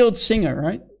was a failed singer,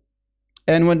 right?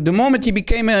 And the moment he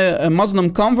became a Muslim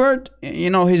convert,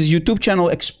 you know, his YouTube channel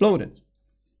exploded.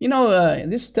 You know,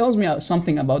 this tells me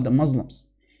something about the Muslims.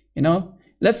 You know,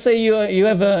 let's say you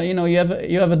have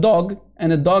a dog,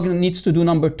 and the dog needs to do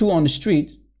number 2 on the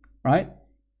street, right?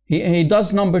 He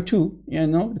does number 2, you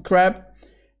know, the crab.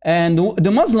 And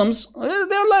the Muslims,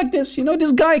 they're like this. You know,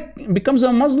 this guy becomes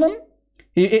a Muslim,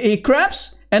 he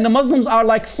crabs, and the Muslims are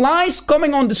like flies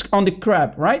coming on the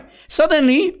crab, right?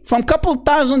 Suddenly, from couple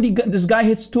thousand, this guy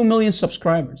hits 2 million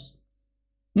subscribers.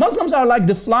 Muslims are like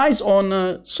the flies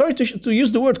on, sorry to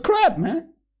use the word crab, man.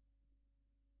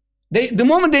 The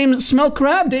moment they smell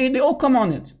crab, they all come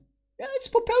on it. Yeah, it's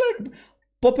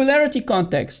popularity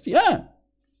context. Yeah,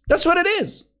 that's what it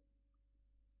is.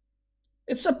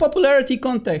 It's a popularity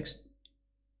context.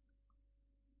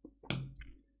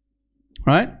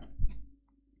 Right?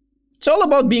 It's all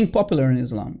about being popular in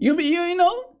Islam. You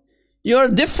know, you're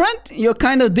different, you're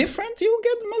kind of different, you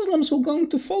get Muslims who are going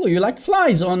to follow you like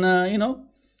flies on, you know,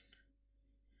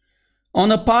 on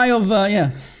a pie of,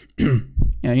 yeah.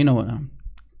 Yeah, you know what,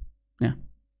 yeah.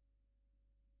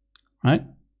 Right?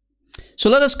 So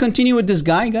let us continue with this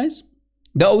guy, guys.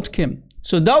 Daud Kim.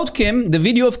 So Daud Kim, the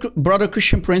video of Brother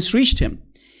Christian Prince reached him.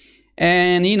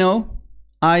 And, you know,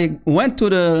 I went to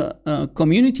the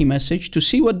community message to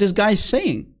see what this guy is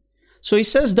saying. So he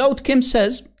says, Daud Kim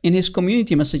says in his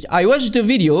community message, I watched the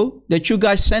video that you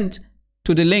guys sent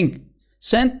to the link.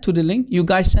 Sent to the link? You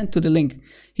guys sent to the link.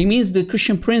 He means the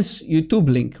Christian Prince YouTube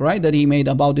link, right? That he made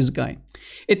about this guy.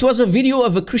 It was a video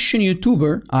of a Christian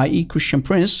YouTuber, i.e. Christian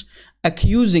Prince,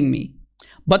 accusing me.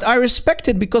 But I respect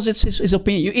it because it's his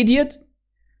opinion. You idiot.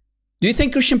 Do you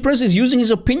think Christian Prince is using his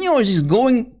opinion, or is he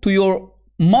going to your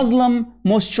Muslim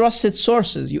most trusted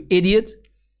sources? You idiot.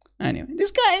 Anyway, this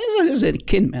guy is a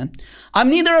kid, man. I'm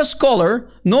neither a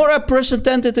scholar nor a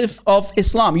representative of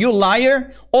Islam. You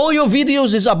liar. All your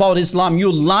videos is about Islam.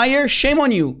 You liar. Shame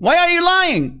on you. Why are you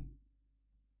lying?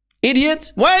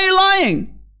 Idiot. Why are you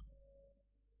lying?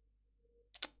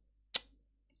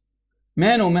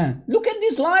 Man, oh man. Look at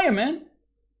this liar, man.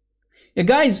 Yeah,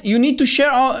 guys, you need to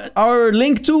share our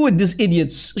link too with this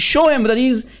idiot. Show him that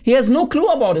he has no clue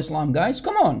about Islam, guys.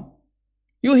 Come on.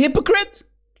 You hypocrite.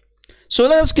 So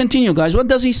let us continue, guys. What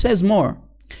does he says more?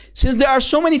 Since there are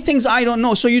so many things I don't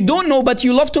know, so you don't know, but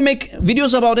you love to make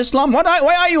videos about Islam.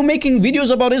 Why are you making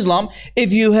videos about Islam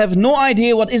if you have no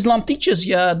idea what Islam teaches,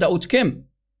 ya Daud Kim?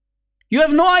 You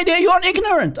have no idea, you are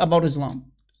ignorant about Islam.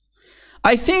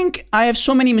 I think I have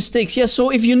so many mistakes. Yeah, so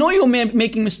if you know you're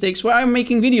making mistakes, why are you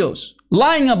making videos?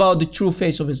 Lying about the true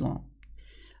face of Islam.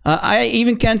 I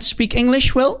even can't speak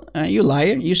English well. You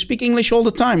liar. You speak English all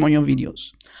the time on your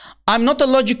videos. I'm not a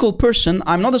logical person.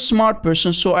 I'm not a smart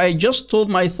person. So I just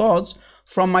told my thoughts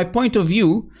from my point of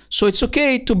view. So it's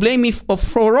okay to blame me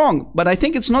for wrong. But I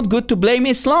think it's not good to blame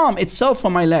Islam itself for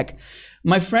my lack.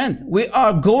 My friend, we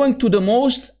are going to the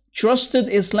most trusted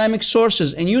Islamic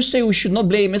sources. And you say we should not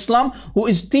blame Islam, who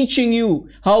is teaching you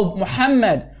how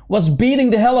Muhammad was beating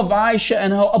the hell of Aisha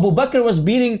and how Abu Bakr was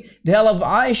beating the hell of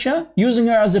Aisha, using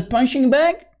her as a punching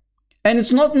bag. And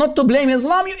it's not to blame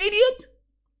Islam, you idiot.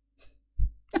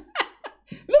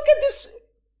 Look at this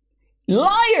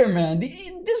liar, man.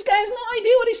 This guy has no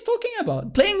idea what he's talking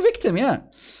about. Playing victim, yeah.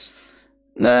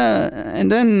 And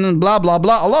then blah, blah,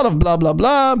 blah. A lot of blah, blah,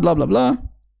 blah, blah, blah, blah.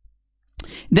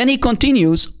 Then he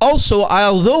continues, also,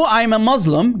 although I'm a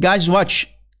Muslim, guys, watch.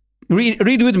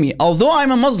 Read with me. Although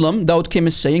I'm a Muslim, Daud Kim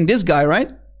is saying, this guy, right?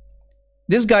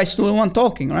 This guy's the one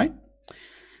talking, right?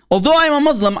 Although I'm a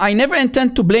Muslim, I never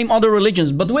intend to blame other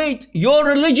religions. But wait, your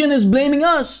religion is blaming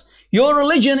us. Your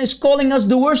religion is calling us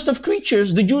the worst of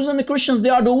creatures. The Jews and the Christians, they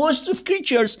are the worst of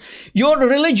creatures. Your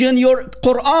religion, your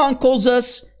Quran calls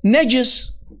us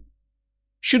najis.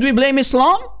 Should we blame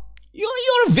Islam?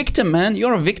 You're a victim, man.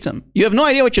 You're a victim. You have no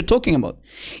idea what you're talking about.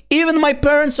 Even my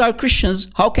parents are Christians.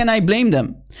 How can I blame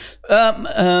them?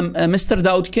 Mr.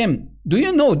 Daud Kim, do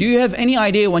you have any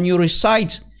idea when you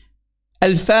recite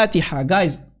Al-Fatiha,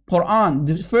 guys, Quran,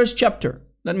 the first chapter,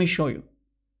 let me show you.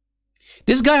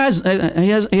 This guy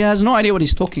has no idea what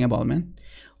he's talking about, man.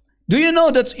 Do you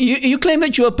know that you claim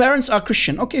that your parents are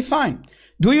Christian? Okay, fine.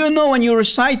 Do you know when you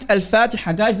recite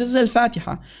Al-Fatiha, guys, this is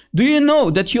Al-Fatiha. Do you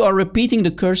know that you are repeating the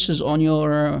curses on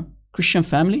your Christian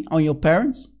family, on your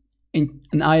parents in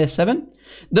Ayah 7?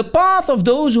 The path of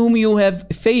those whom you have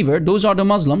favored, those are the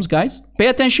Muslims, guys. Pay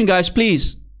attention, guys,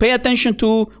 please. Pay attention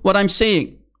to what I'm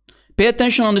saying. Pay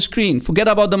attention on the screen. Forget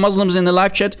about the Muslims in the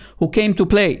live chat who came to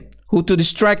play, who to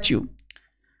distract you.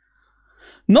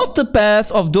 Not the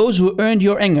path of those who earned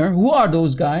your anger. Who are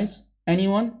those guys?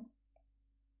 Anyone?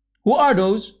 Who are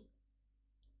those?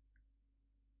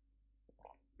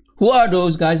 Who are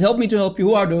those guys? Help me to help you.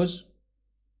 Who are those?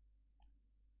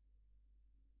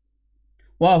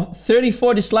 Wow,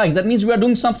 34 dislikes. That means we are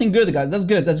doing something good, guys. That's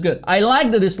good. That's good. I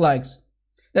like the dislikes.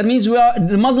 That means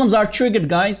the Muslims are triggered,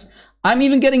 guys. I'm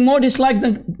even getting more dislikes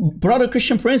than Brother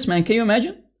Christian Prince, man. Can you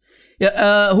imagine?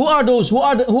 Yeah. Who are those? Who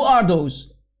are those?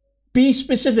 Be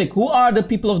specific. Who are the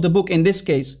people of the book in this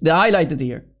case? They're highlighted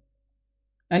here.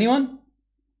 Anyone?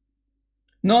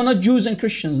 No, not Jews and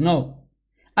Christians. No.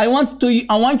 I want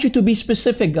you to be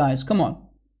specific, guys. Come on.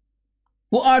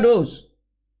 Who are those?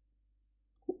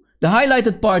 The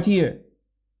highlighted part here.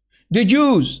 The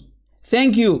Jews.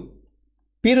 Thank you.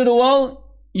 Peter the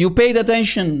Wall, you paid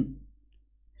attention.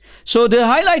 So the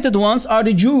highlighted ones are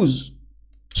the Jews.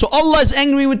 So Allah is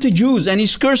angry with the Jews and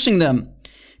He's cursing them.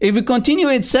 If we continue,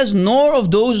 it says, nor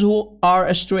of those who are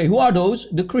astray. Who are those?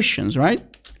 The Christians, right?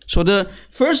 So the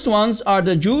first ones are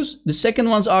the Jews. The second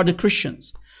ones are the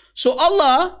Christians. So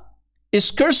Allah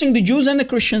is cursing the Jews and the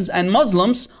Christians, and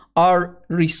Muslims are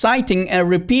reciting and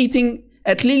repeating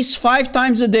at least 5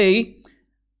 times a day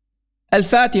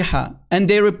Al-Fatiha. And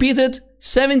they repeat it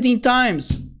 17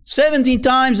 times. 17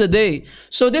 times a day.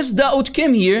 So this Daud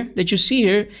Kim here, that you see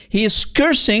here, he is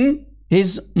cursing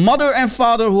his mother and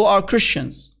father who are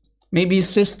Christians. Maybe his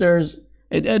sisters.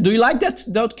 Do you like that,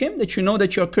 Daud Kim? That you know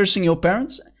that you're cursing your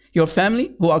parents, your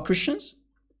family who are Christians?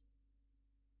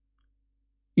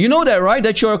 You know that, right?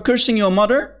 That you're cursing your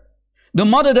mother? The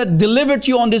mother that delivered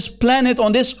you on this planet,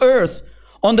 on this earth,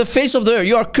 on the face of the earth.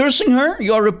 You are cursing her.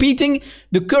 You are repeating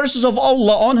the curses of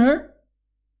Allah on her.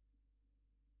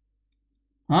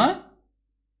 Huh?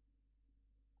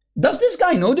 Does this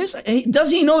guy know this?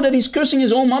 Does he know that he's cursing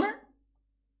his own mother?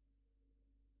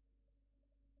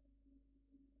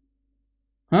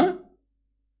 Huh?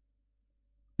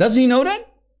 Does he know that?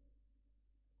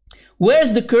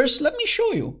 Where's the curse? Let me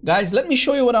show you. Guys, let me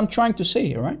show you what I'm trying to say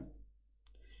here, right?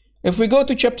 If we go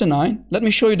to chapter 9, let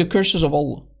me show you the curses of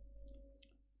Allah.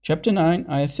 Chapter 9,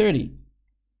 ayah 30.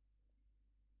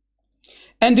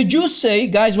 And the Jews say,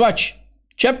 guys, watch.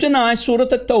 Chapter 9, Surah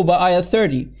At-Tawbah, ayah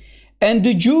 30. And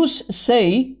the Jews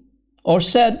say, or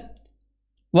said,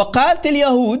 وَقَالْتِ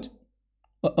الْيَهُودِ,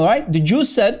 alright, the Jews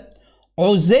said,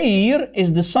 Uzair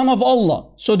is the son of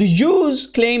Allah. So the Jews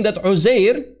claim that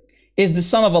Uzair, is the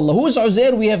son of Allah. Who is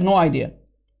Uzair? We have no idea.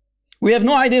 We have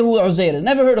no idea who Uzair is.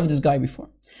 Never heard of this guy before.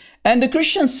 And the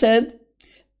Christians said,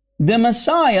 the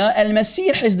Messiah,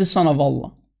 Al-Masih, is the son of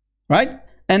Allah. Right?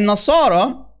 And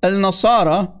Nasara,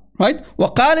 right?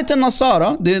 وقالت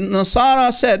النصارى, the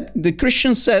Nasara said, the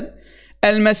Christians said,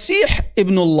 Al-Masih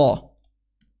ibn Allah.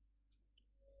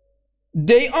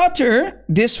 They utter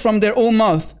this from their own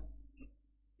mouth.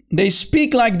 They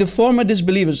speak like the former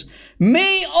disbelievers.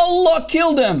 May Allah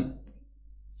kill them.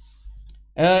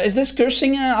 Is this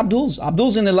cursing, Abdul's?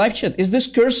 Abdul's in the live chat. Is this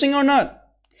cursing or not?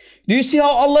 Do you see how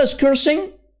Allah is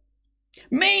cursing?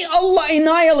 May Allah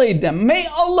annihilate them. May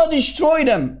Allah destroy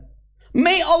them.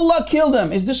 May Allah kill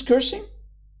them. Is this cursing?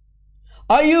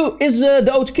 Is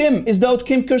Daud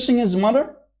Kim cursing his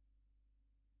mother?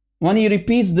 When he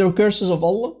repeats the curses of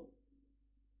Allah?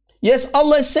 Yes,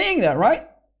 Allah is saying that, right?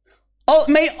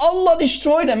 May Allah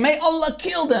destroy them. May Allah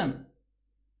kill them.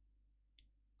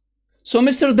 So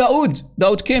Mr.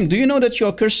 Daud Kim, do you know that you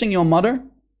are cursing your mother?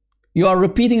 You are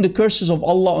repeating the curses of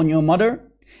Allah on your mother.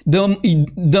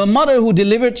 The mother who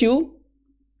delivered you,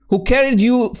 who carried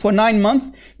you for 9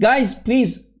 months. Guys,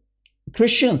 please,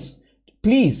 Christians,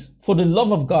 please, for the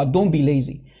love of God, don't be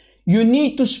lazy. You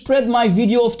need to spread my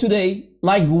video of today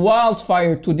like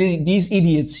wildfire to these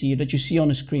idiots here that you see on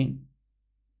the screen.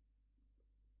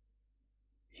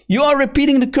 You are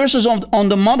repeating the curses on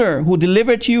the mother who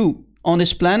delivered you on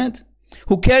this planet,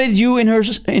 who carried you in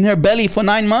her belly for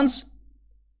 9 months.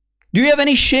 Do you have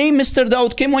any shame, Mr.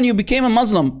 Daud Kim, when you became a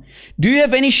Muslim? Do you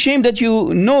have any shame that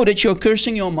you know that you're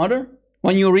cursing your mother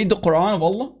when you read the Quran of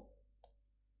Allah?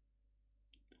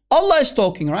 Allah is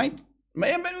talking, right?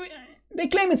 They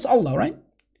claim it's Allah, right?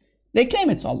 They claim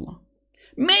it's Allah.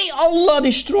 May Allah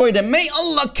destroy them. May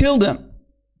Allah kill them.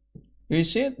 Do you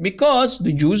see it? Because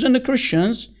the Jews and the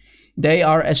Christians, they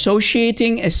are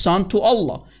associating a son to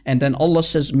Allah. And then Allah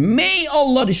says, may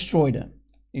Allah destroy them.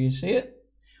 Do you see it?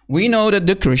 We know that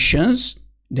the Christians,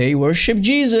 they worship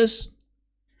Jesus.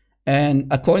 And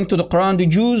according to the Quran, the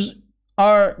Jews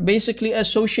are basically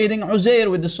associating Uzair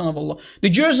with the son of Allah. The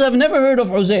Jews have never heard of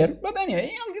Uzair. But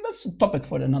anyway, that's a topic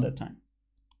for another time.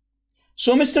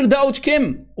 So Mr. Daud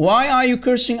Kim, why are you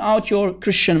cursing out your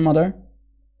Christian mother?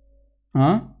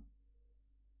 Huh?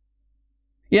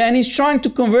 Yeah, and he's trying to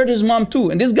convert his mom too.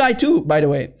 And this guy too, by the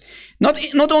way.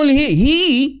 Not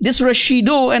only this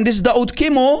Rasheedo and this Daud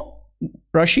Kimo,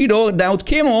 Daud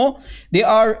Kimo, they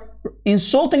are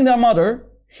insulting their mother.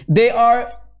 They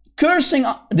are cursing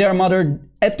their mother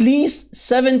at least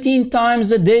 17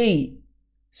 times a day.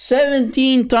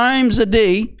 17 times a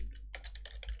day.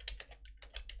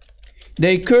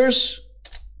 They curse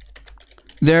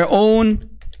their own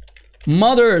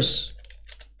mothers,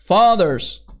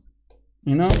 fathers,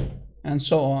 you know, and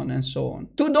so on and so on.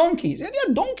 2 donkeys. Yeah,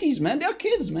 they're donkeys, man. They're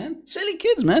kids, man. Silly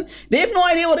kids, man. They have no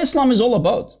idea what Islam is all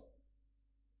about.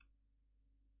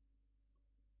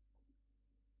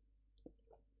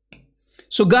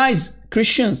 So guys,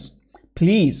 Christians,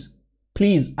 please,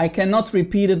 I cannot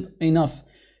repeat it enough.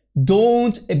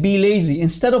 Don't be lazy.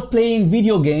 Instead of playing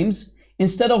video games,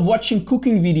 instead of watching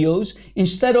cooking videos,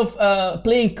 instead of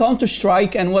playing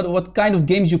Counter-Strike and what kind of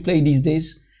games you play these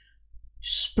days,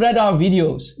 spread our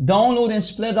videos. Download and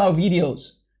spread our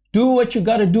videos. Do what you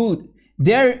gotta do.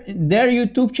 Their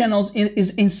YouTube channels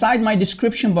is inside my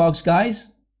description box,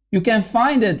 guys. You can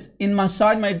find it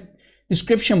inside my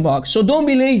description box. So don't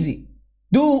be lazy.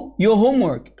 Do your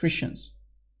homework, Christians.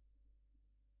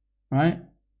 Right?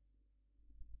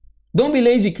 Don't be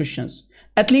lazy, Christians.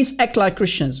 At least act like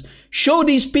Christians. Show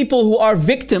these people who are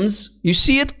victims, you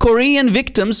see it, Korean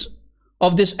victims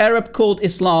of this Arab called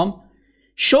Islam.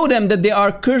 Show them that they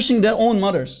are cursing their own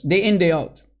mothers, day in, day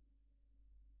out.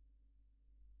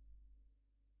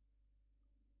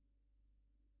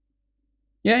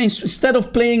 Yeah, instead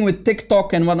of playing with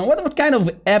TikTok and whatnot, what kind of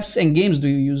apps and games do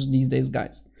you use these days,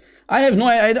 guys? I have no,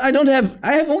 I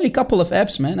have only a couple of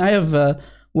apps, man. I have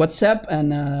WhatsApp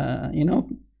and, you know,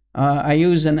 I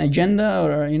use an agenda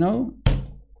or, you know,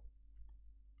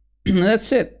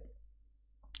 that's it.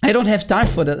 I don't have time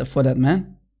for that,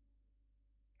 man.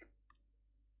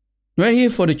 We're here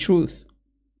for the truth.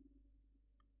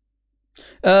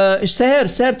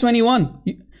 Seher 21.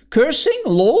 Cursing?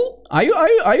 Lol? Are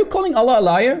you calling Allah a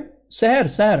liar?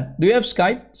 Seher, do you have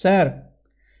Skype?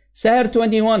 Seher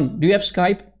 21, do you have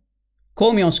Skype?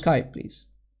 Call me on Skype, please.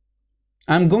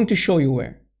 I'm going to show you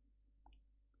where.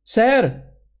 Seher,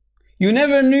 you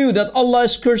never knew that Allah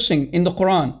is cursing in the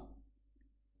Quran.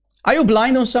 Are you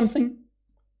blind on something?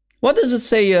 What does it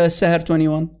say, Seher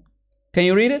 21? Can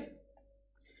you read it?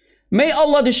 May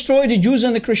Allah destroy the Jews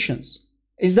and the Christians.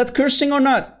 Is that cursing or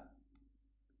not?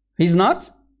 He's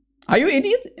not? Are you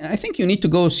idiot? I think you need to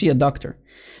go see a doctor.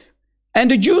 And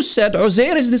the Jews said,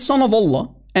 Uzair is the son of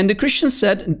Allah. And the Christians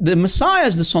said, the Messiah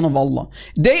is the son of Allah.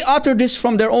 They utter this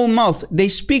from their own mouth. They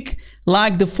speak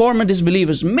like the former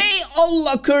disbelievers. May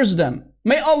Allah curse them.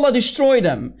 May Allah destroy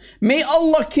them. May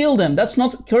Allah kill them. That's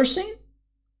not cursing?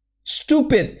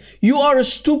 Stupid. You are a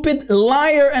stupid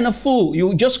liar and a fool.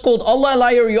 You just called Allah a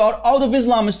liar. You are out of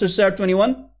Islam, Mr. Sir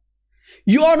 21.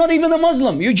 You are not even a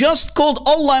Muslim. You just called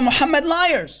Allah and Muhammad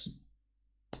liars.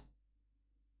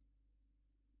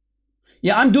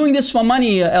 Yeah, I'm doing this for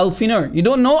money, Elfinur. You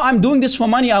don't know? I'm doing this for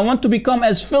money. I want to become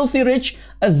as filthy rich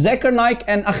as Zakir Naik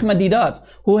and Ahmed Didat,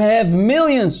 who have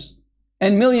millions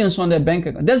and millions on their bank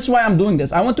account. That's why I'm doing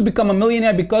this. I want to become a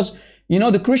millionaire because, you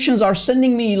know, the Christians are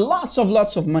sending me lots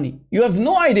of money. You have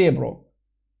no idea, bro.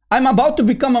 I'm about to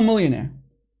become a millionaire.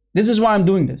 This is why I'm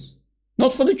doing this.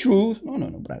 Not for the truth. No,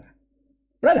 brother.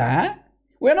 Brother, huh?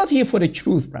 We're not here for the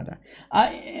truth, brother.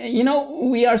 You know,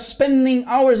 we are spending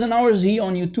hours and hours here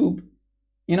on YouTube.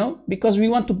 You know, because we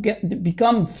want to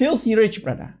become filthy rich,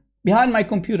 brother. Behind my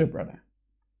computer, brother.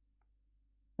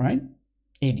 Right?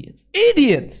 Idiot.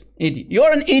 Idiot. Idiot.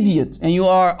 You're an idiot and you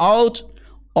are out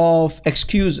of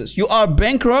excuses. You are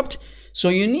bankrupt, so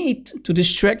you need to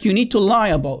distract. You need to lie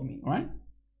about me, right?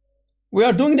 We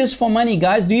are doing this for money,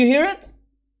 guys. Do you hear it?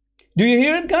 Do you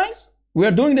hear it, guys? We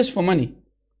are doing this for money.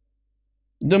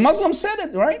 The Muslim said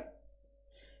it, right?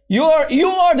 You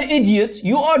are the idiot.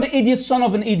 You are the idiot son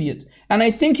of an idiot. And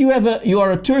I think you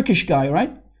are a Turkish guy,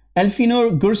 right?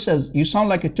 Elfinur Gürses, you sound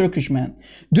like a Turkish man.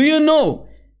 Do you know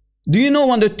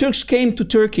when the Turks came to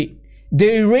Turkey,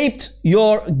 they raped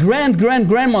your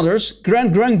grandmothers,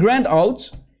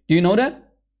 grand-out? Do you know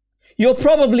that? You're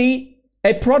probably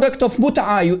a product of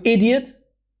mut'a, you idiot.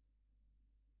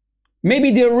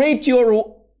 Maybe they raped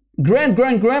your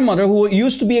grandmother who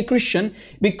used to be a Christian,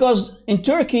 because in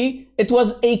Turkey, it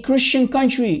was a Christian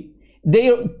country.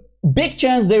 Big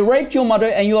chance they raped your mother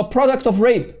and you're a product of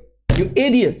rape. You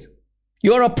idiot.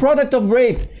 You're a product of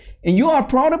rape. And you are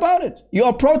proud about it. You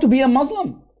are proud to be a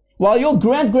Muslim. While your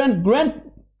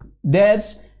granddads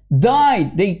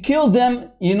died. They killed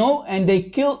them, you know, and they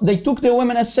took their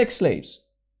women as sex slaves.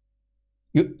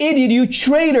 You idiot, you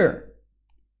traitor.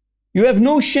 You have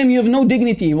no shame, you have no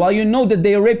dignity, while you know that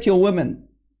they raped your women.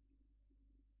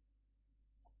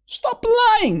 Stop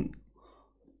lying.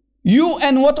 You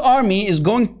and what army is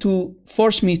going to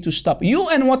force me to stop? You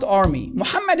and what army?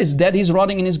 Muhammad is dead, he's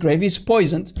rotting in his grave, he's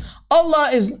poisoned.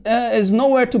 Allah is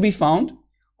nowhere to be found.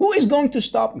 Who is going to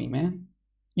stop me, man?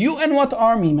 You and what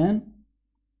army, man?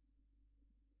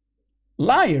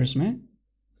 Liars, man.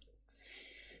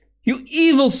 You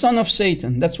evil son of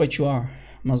Satan. That's what you are,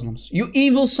 Muslims. You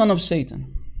evil son of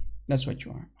Satan. That's what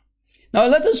you are. Now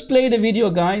let us play the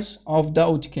video, guys, of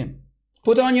Daud Kim.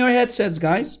 Put on your headsets,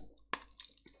 guys.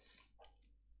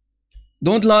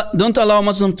 Don't allow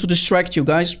Muslims to distract you,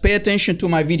 guys. Pay attention to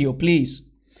my video, please.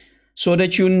 So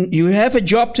that you have a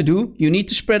job to do. You need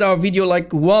to spread our video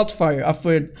like wildfire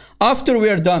after we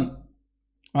are done.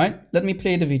 All right? Let me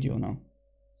play the video now.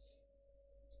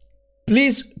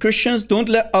 Please, Christians, don't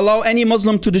allow any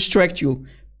Muslim to distract you.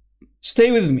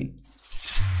 Stay with me.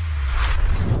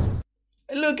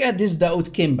 Look at this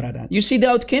Daud Kim, brother. You see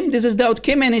Daud Kim? This is Daud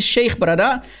Kim and his sheikh,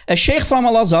 brother. A sheikh from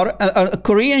Al-Azhar, a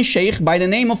Korean sheikh by the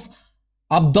name of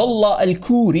Abdullah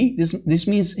Al-Khoury. This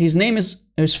means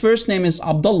his first name is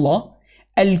Abdullah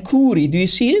Al-Khoury. Do you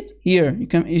see it? Here, you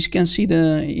can see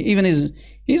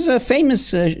he's a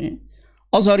famous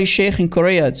Azhari sheikh in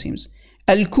Korea, it seems.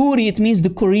 Al-Khoury, it means the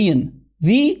Korean,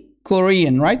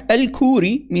 right?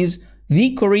 Al-Khoury means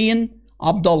the Korean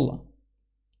Abdullah.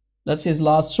 That's his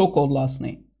so-called last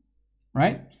name,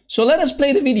 right? So let us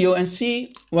play the video and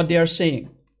see what they are saying.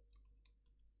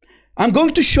 I'm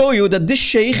going to show you that this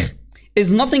sheikh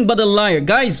is nothing but a liar.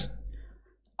 Guys,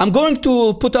 I'm going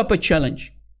to put up a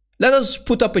challenge. Let us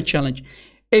put up a challenge.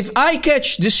 If I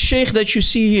catch this sheikh that you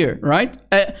see here, right?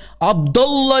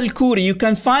 Abdullah Al-Khoury, you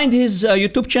can find his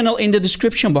YouTube channel in the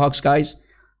description box, guys.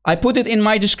 I put it in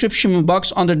my description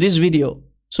box under this video.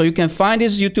 So you can find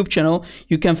his YouTube channel.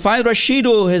 You can find Rasheed,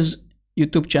 his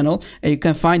YouTube channel. And you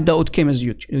can find Daud Kim, his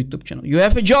YouTube channel. You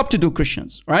have a job to do,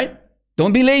 Christians, right?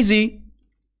 Don't be lazy.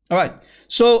 All right.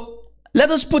 So let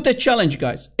us put a challenge,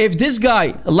 guys. If this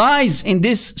guy lies in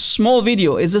this small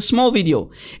video, it's a small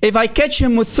video. If I catch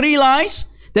him with 3 lies,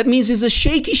 that means he's a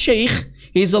shaky sheikh.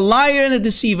 He's a liar and a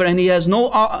deceiver, and he has no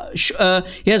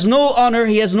honor,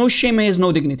 he has no shame, he has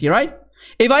no dignity, right?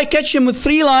 If I catch him with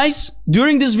 3 lies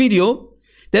during this video,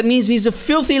 that means he's a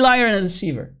filthy liar and a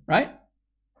deceiver, right?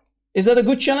 Is that a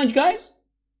good challenge, guys?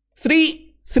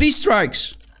 3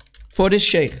 strikes for this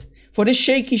sheikh, for this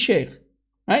shaky sheikh,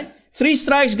 right? 3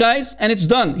 strikes, guys, and it's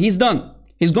done. He's done.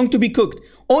 He's going to be cooked.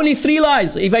 Only 3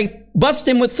 lies. If I bust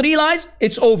him with 3 lies,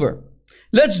 it's over.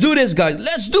 Let's do this, guys.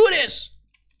 Let's do this.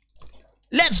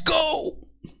 Let's go.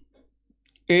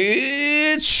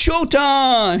 It's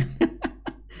showtime.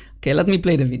 Okay, let me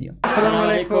play the video. Assalamu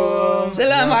alaikum.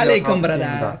 Assalamu alaikum,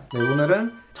 brother. 네,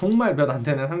 오늘은 정말 몇 안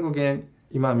되는 한국인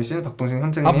이마미신 박동신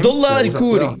현장님 Abdullah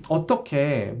al-Kuri.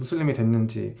 어떻게 무슬림이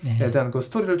됐는지에 대한 그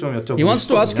스토리를 좀 여쭤보고 He wants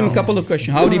to ask him a couple of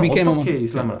questions. How did he became a 어떻게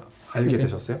이슬람을 알게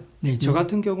되셨어요? 네, 저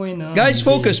같은 경우에는 Guys,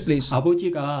 focus, please.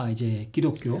 아버지가 이제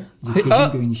기독교, 이제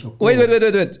개신교인이셨고.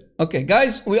 Wait. Okay,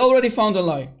 guys, we already found a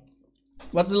lie.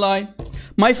 What's the lie?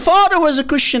 My father was a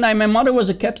Christian and my mother was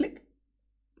a Catholic.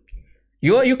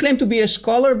 You claim to be a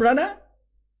scholar, brother?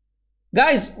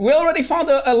 Guys, we already found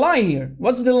a lie here.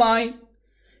 What's the lie?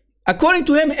 According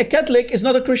to him, a Catholic is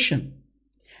not a Christian.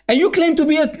 And you claim to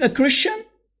be a Christian?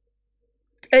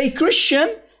 A Christian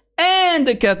and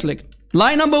a Catholic.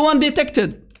 Lie number 1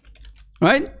 detected.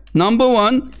 Right? Number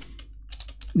 1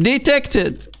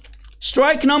 detected.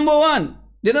 Strike number 1.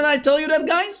 Didn't I tell you that,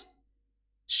 guys?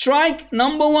 Strike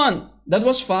number 1. That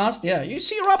was fast. Yeah, you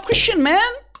see, Rob Christian, man.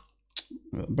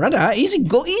 Brother,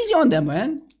 go easy on them,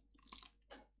 man.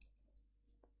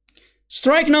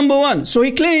 Strike number 1. So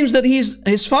he claims that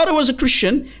his father was a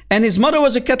Christian and his mother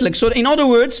was a Catholic. So in other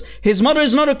words, his mother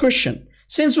is not a Christian.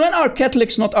 Since when are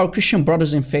Catholics not our Christian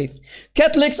brothers in faith?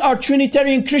 Catholics are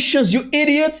Trinitarian Christians, you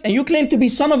idiot. And you claim to be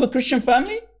son of a Christian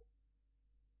family?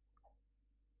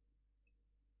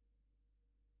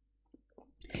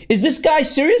 Is this guy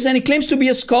serious and he claims to be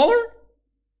a scholar?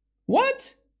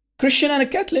 What? Christian and a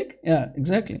Catholic? Yeah,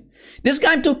 exactly. This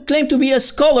guy claimed to be a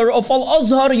scholar of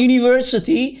Al-Azhar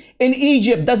University in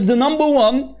Egypt. That's the number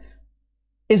 1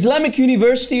 Islamic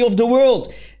university of the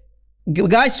world.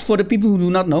 Guys, for the people who do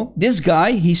not know, this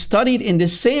guy, he studied in the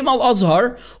same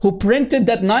Al-Azhar who printed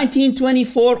that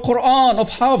 1924 Quran of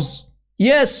Hafs.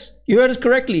 Yes, you heard it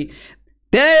correctly.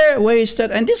 There where he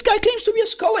studied. And this guy claims to be a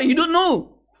scholar. You don't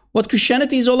know what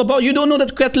Christianity is all about. You don't know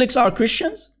that Catholics are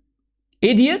Christians?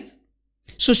 Idiot.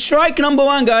 So strike number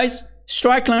 1, guys.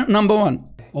 Strike number 1.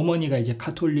 어머니가 이제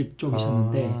카톨릭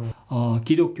쪽이셨는데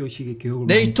기독교식의 교육을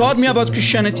They taught me about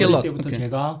Christianity a lot. 때부터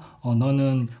제가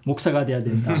너는 목사가 돼야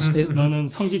된다. 너는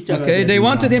성직자가 Okay, they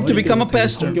wanted him to become a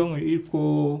pastor. 성경을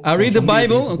읽고 I read the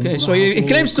Bible. Okay, so he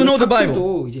claims to know the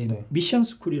Bible. 이제 미션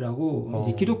스쿨이라고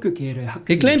이제 기독교 계열의 학교.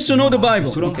 He claims to know the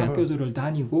Bible. 그런 학교들을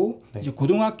다니고 이제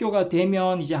고등학교가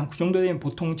되면 이제 한 그 정도 되면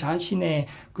보통 자신의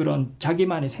그런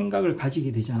자기만의 생각을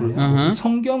가지게 되잖아요.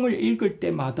 성경을 읽을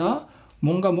때마다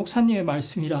뭔가 목사님의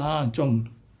말씀이랑 좀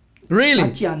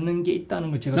맞지 않는 게 있다는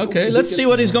걸 제가 Okay, let's see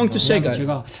what he's going to say, guys.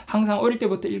 제가 항상 어릴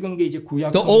때부터 읽은 게 이제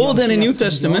구약 The Old and the New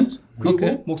Testament. 그리고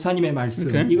Okay. 목사님의 말씀.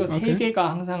 Okay. 이거 3개가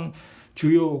항상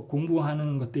주요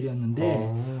공부하는 것들이었는데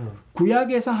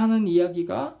구약에서 하는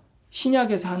이야기가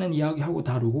신약에서 하는 이야기하고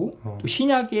다르고 또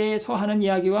신약에서 하는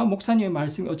이야기와 목사님의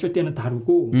말씀이 어쩔 때는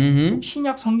다르고 또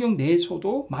신약 성경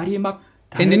내에서도 말이 막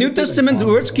In the New Testament, the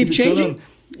words keep changing.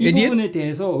 이 부분에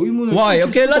대해서 의문을 Why?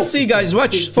 Okay, let's see, guys.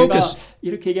 Watch. Focus.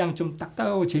 이렇게 얘기하면 좀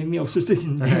딱딱하고 재미없을 수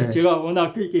있는데 제가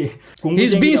워낙 이게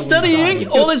He's been studying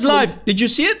all his life. Did you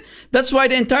see it? That's why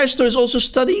the entire story is also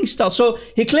studying style. So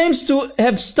he claims to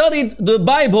have studied the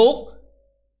Bible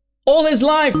all his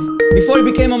life before he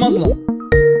became a Muslim.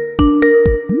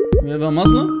 We have a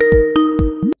Muslim?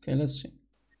 Okay, let's see.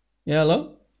 Yeah,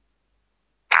 hello?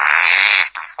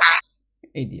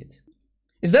 Idiot.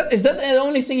 Is that the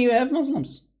only thing you have,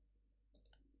 Muslims?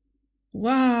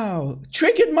 Wow.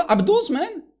 Triggered Abdul's,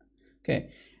 man. Okay.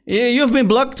 You've been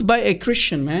blocked by a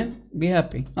Christian, man. Be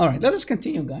happy. All right, let us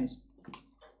continue, guys.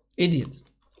 Idiot.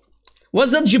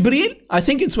 Was that Jibreel? I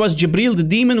think it was Jibreel, the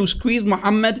demon who squeezed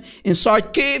Muhammad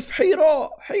inside cave. Hira.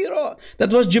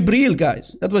 That was Jibreel,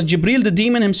 guys. That was Jibreel, the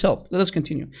demon himself. Let us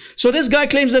continue. So this guy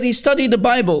claims that he studied the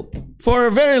Bible for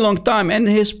a very long time, and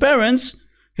his parents,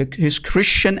 his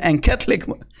Christian and Catholic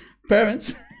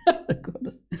parents,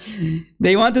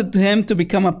 they wanted him to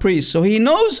become a priest. So he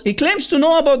claims to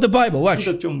know about the Bible. Watch.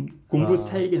 좀 공부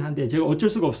스타일이긴 한데 제가 어쩔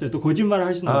수가 없어요. 또 거짓말을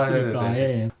할 수는 없으니까.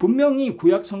 예. 분명히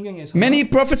구약 성경에서 Many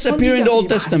prophets appear in the Old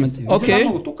Testament. Okay.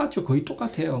 이슬람하고 똑같죠. 거의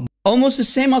똑같아요. Almost the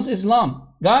same as Islam.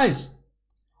 Guys,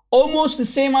 almost the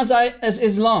same as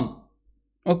Islam.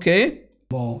 Okay.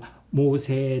 뭐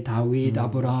모세, 다윗,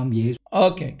 아브라함, 예수.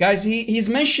 Okay, guys, he's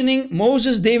mentioning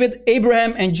Moses, David,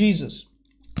 Abraham, and Jesus.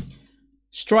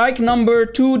 Strike number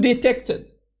 2 detected.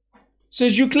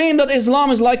 Since you claim that Islam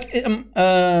is like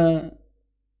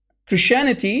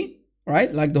Christianity,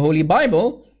 right? Like the Holy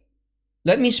Bible,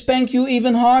 let me spank you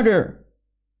even harder.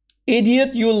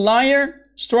 Idiot, you liar.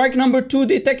 Strike number 2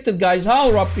 detected, guys.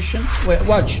 How, Rob Christian? Wait,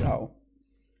 watch how.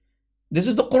 This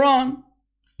is the Quran.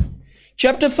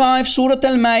 Chapter 5, Surah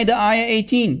Al-Ma'idah, Ayah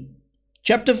 18.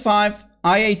 Chapter 5,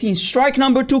 Ayah 18. Strike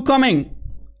number 2 coming.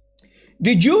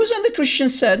 The Jews and the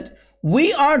Christians said,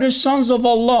 we are the sons of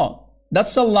Allah.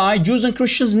 That's a lie. Jews and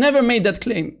Christians never made that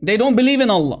claim. They don't believe in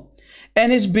Allah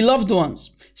and His beloved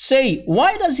ones. Say,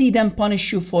 why does He then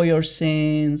punish you for your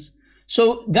sins?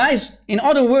 So guys, in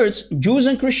other words, Jews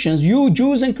and Christians, you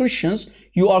Jews and Christians,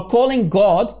 you are calling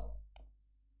God,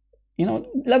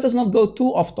 let us not go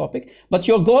too off topic, but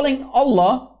you're calling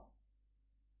Allah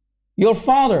your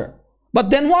Father.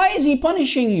 But then why is He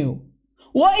punishing you?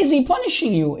 Why is He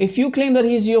punishing you if you claim that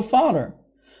He's your Father?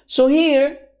 So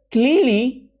here,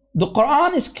 clearly, the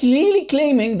Quran is clearly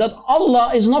claiming that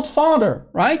Allah is not Father,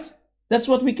 right? That's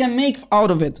what we can make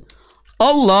out of it.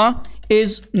 Allah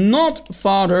is not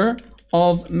Father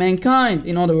of mankind,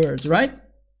 in other words, right?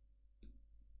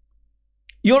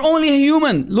 You're only a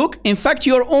human. Look, in fact,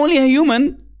 you're only a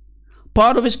human,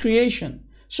 part of His creation.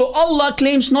 So Allah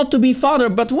claims not to be Father,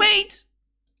 but wait.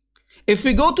 If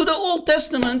we go to the Old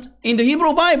Testament, in the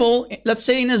Hebrew Bible, let's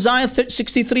say in Isaiah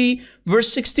 63,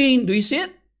 verse 16, do you see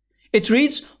it? It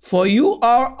reads, for you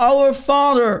are our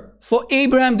Father, for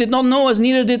Abraham did not know us,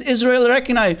 neither did Israel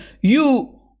recognize.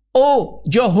 You, O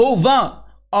Jehovah,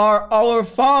 are our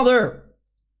Father.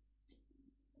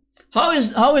 How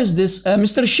is this,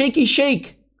 Mr. Shaky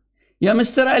Sheikh? Ya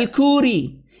Mr.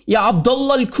 Al-Khoury, Ya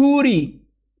Abdullah Al-Khoury,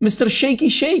 Mr. Shaky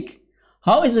Sheikh.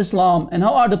 How is Islam and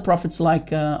how are the prophets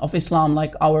of Islam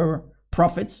like our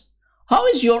prophets? How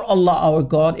is your Allah our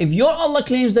God? If your Allah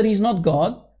claims that He's not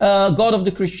God, God of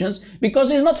the Christians,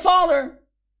 because He's not Father,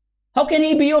 how can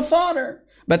He be your Father?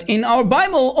 But in our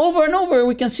Bible, over and over,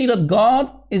 we can see that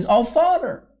God is our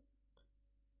Father.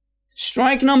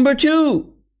 Strike number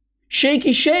 2.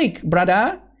 Shaky Sheikh,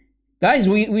 brother. Guys,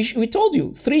 we told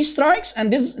you 3 strikes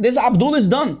and this Abdul is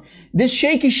done. This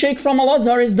Shaky Sheikh from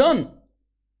Al-Azhar is done.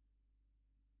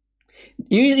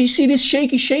 You see this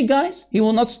Shaky Sheikh, guys? He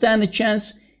will not stand a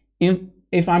chance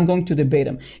if I'm going to debate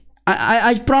him.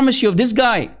 I promise you, if this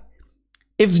guy,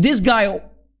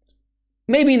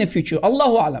 maybe in the future,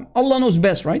 Allahu Alam, Allah knows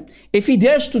best, right? If he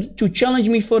dares to challenge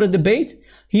me for a debate,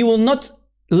 he will not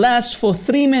last for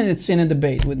 3 minutes in a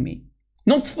debate with me.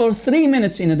 Not for 3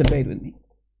 minutes in a debate with me.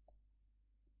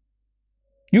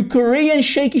 You Korean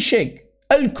Shaky Sheikh,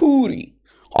 Al-Khoury,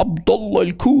 Abdullah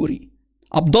Al-Khoury,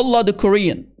 Abdullah the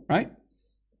Korean, right?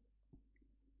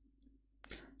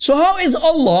 So how is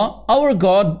Allah our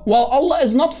God? Well, Allah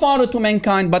is not Father to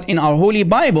mankind, but in our Holy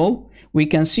Bible, we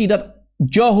can see that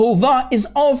Jehovah is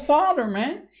our Father,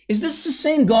 man. Is this the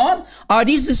same God? Are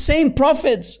these the same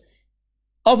prophets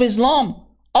of Islam?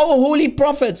 Our holy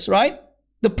prophets, right?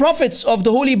 The prophets of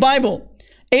the Holy Bible.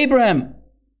 Abraham,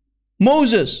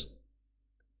 Moses,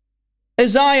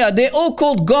 Isaiah, they all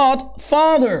called God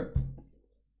Father.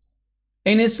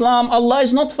 In Islam, Allah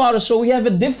is not Father, so we have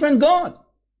a different God.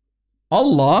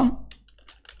 Allah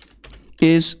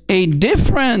is a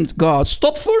different God.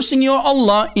 Stop forcing your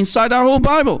Allah inside our whole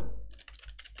Bible.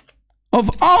 Of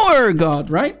our God,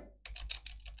 right?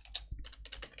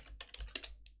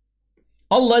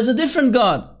 Allah is a different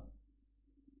God.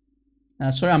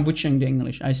 Sorry, I'm butchering the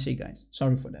English. I see, guys.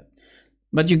 Sorry for that.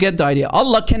 But you get the idea.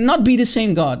 Allah cannot be the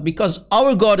same God because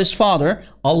our God is Father.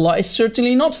 Allah is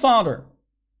certainly not Father.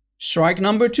 Strike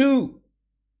number 2.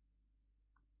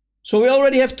 So we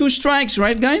already have 2 strikes,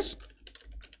 right, guys?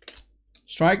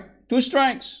 2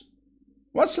 strikes.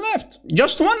 What's left?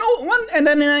 Just one, and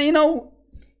then,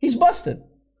 he's busted.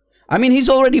 I mean, he's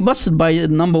already busted by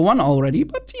number 1 already,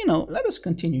 but, let us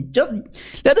continue. Just,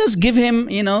 let us give him,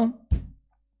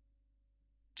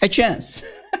 a chance.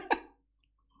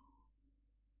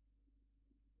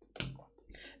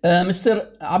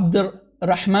 Mr.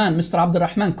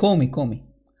 Abdurrahman, call me.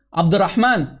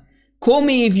 Abdurrahman, call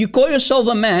me if you call yourself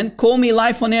a man, call me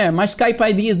live on air. My Skype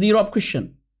ID is the Europe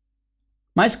Christian.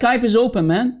 My Skype is open,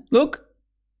 man. Look.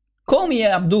 Call me,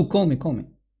 ya Abdul, call me.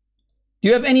 Do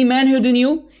you have any manhood in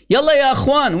you? Yalla ya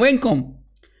akhwan, wenkom.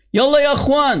 Yalla ya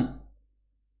akhwan.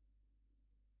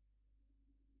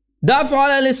 Dafu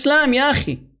ala al-Islam, ya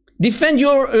akhi. Defend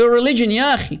your religion,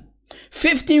 ya akhi.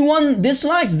 51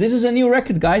 dislikes. This is a new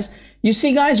record, guys. You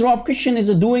see, guys, Rob Christian is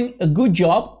doing a good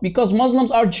job because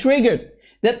Muslims are triggered.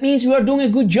 That means we are doing a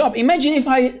good job. Imagine if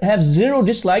I have 0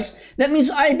 dislikes. That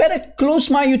means I better close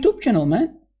my YouTube channel,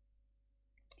 man.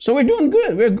 So we're doing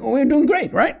good. We're doing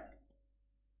great, right?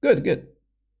 Good.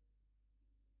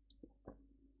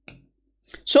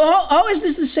 So how is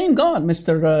this the same God,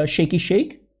 Mr. Shaky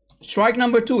Sheikh? Strike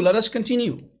number 2. Let us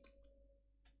continue.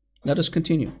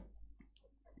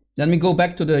 Let me go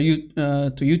back to the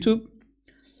to YouTube.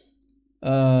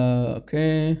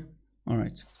 Okay. All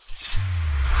right.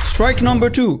 Strike number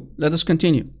 2. Let us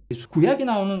continue. 구약에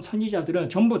나오는 선지자들은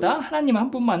전부 다 하나님 한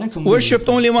분만을 worshipped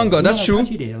only one God. That's true.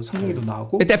 사실이에요. 성경에도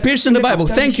나오고. It appears in the Bible.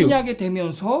 Thank you. 신약에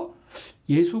되면서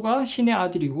예수가 신의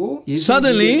아들이고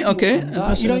Suddenly, okay.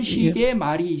 이런 식의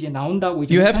말이 이제 나온다고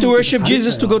이제 You have to worship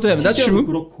Jesus to go to heaven. That's true.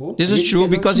 그렇고, This is true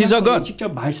because he's our God.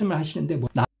 직접 말씀을 하시는데 뭐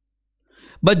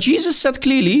But Jesus said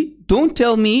clearly, don't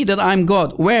tell me that I'm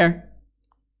God. Where?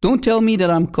 Don't tell me that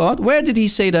I'm God. Where did he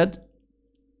say that?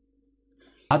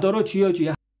 나더러 주여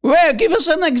주여. Where? Give us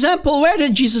an example. Where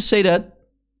did Jesus say that?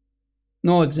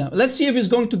 No example. Let's see if he's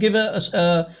going to give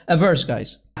a verse,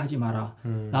 guys. 하지 마라.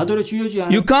 나더러 주여 주여.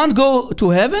 You can't go to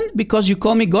heaven because you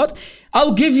call me God.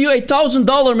 I'll give you $1,000,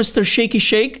 Mr. Shaky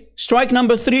Shake. Strike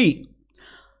number 3.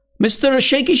 Mr.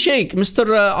 Shaky Shake,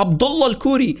 Mr. Abdullah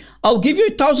Al-Khoury, I'll give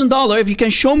you $1,000 if you can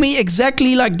show me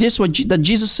exactly like this, that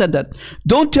Jesus said that.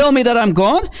 Don't tell me that I'm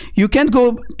God. You can't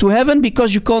go to heaven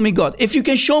because you call me God. If you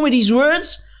can show me these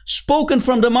words spoken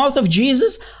from the mouth of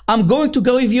Jesus, I'm going to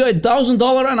give you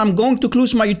 $1,000 and I'm going to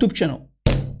close my YouTube channel.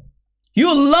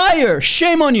 You liar!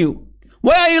 Shame on you!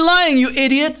 Why are you lying, you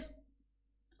idiot?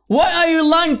 Why are you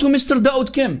lying to Mr.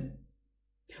 Daud Kim?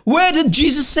 Where did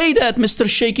Jesus say that, Mr.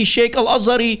 Shaky Shake,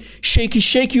 Al-Azhari, Shaky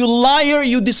Shake? You liar,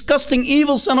 you disgusting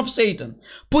evil son of Satan.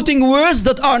 Putting words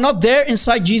that are not there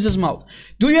inside Jesus' mouth.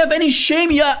 Do you have any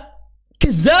shame, ya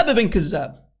Kazzab ibn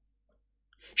Kazzab?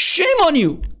 Shame on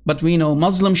you. But we know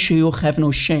Muslim shuyukh have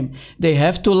no shame. They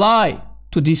have to lie,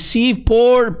 to deceive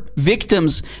poor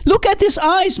victims. Look at his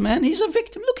eyes, man. He's a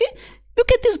victim.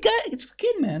 Look at this guy. It's a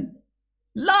kid, man.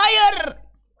 Liar.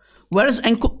 Where's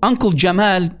Uncle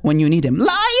Jamal when you need him?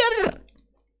 Liar!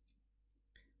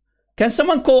 Can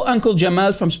someone call Uncle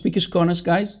Jamal from Speaker's Corners,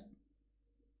 guys?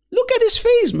 Look at his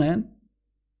face, man.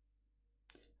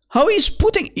 How he's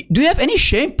putting... Do you have any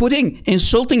shame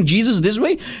insulting Jesus this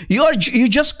way? You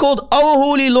just called our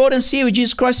holy Lord and Savior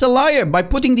Jesus Christ a liar by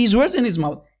putting these words in his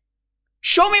mouth.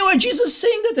 Show me where Jesus is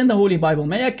saying that in the Holy Bible,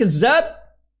 man. Ya kazzab.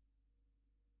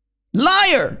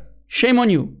 Liar! Shame on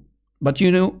you. But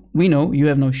we know you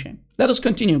have no shame. Let us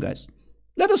continue, guys.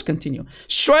 Let us continue.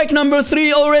 Strike number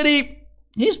 3 already.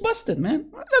 He's busted, man.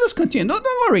 Let us continue. Don't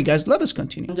worry, guys. Let us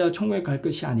continue. 자 천국에 갈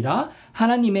것이 아니라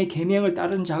하나님의 계명을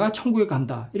따르는 자가 천국에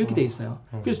간다. 이렇게 돼 있어요.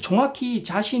 그래서 정확히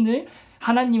자신을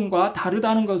하나님과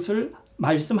다르다는 것을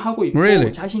말씀하고 있고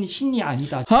Really? 자신이 신이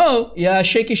아니다. How? Yeah,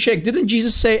 Shaky Shake. Didn't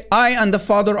Jesus say, I and the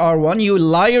Father are one? You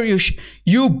liar,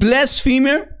 you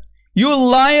blasphemer. You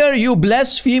liar, you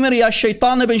blasphemer, ya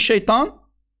shaitan ibn shaitan.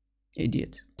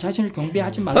 Idiot. 자신을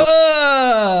경배하지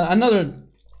말라. Another.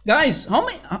 Guys, how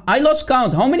many? I lost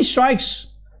count. How many strikes?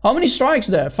 How many strikes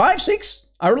there? 5, 6?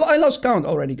 I lost count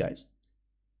already, guys.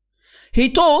 He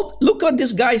told, look what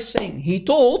this guy is saying. He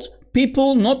told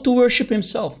people not to worship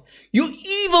himself. You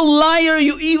evil liar,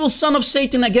 you evil son of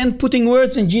Satan, again putting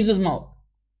words in Jesus' mouth.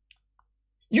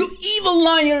 You evil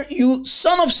liar, you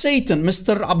son of Satan,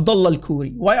 Mr. Abdullah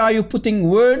Al-Khoury. Why are you putting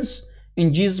words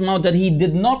in Jesus' mouth that he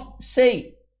did not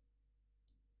say?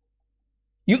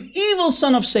 You evil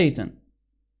son of Satan.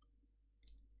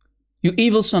 You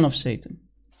evil son of Satan.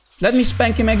 Let me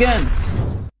spank him again.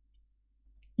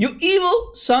 You evil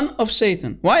son of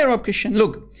Satan. Why, Rob Christian?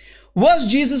 Look, was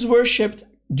Jesus worshipped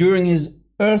during his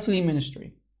earthly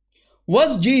ministry?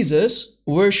 Was Jesus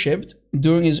worshipped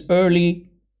during his earthly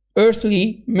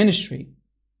ministry?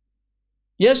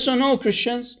 Yes or no,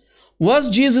 Christians? Was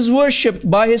Jesus worshipped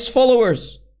by his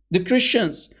followers, the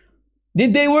Christians?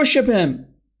 Did they worship him?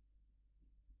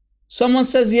 Someone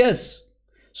says yes.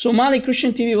 Somali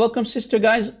Christian TV, welcome sister,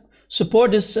 guys.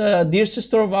 Support this dear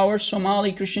sister of ours,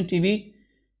 Somali Christian TV.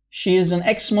 She is an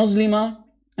ex-Muslima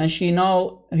and she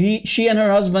and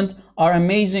her husband are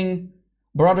amazing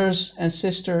brothers and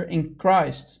sisters in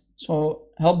Christ. So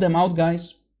help them out,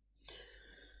 guys.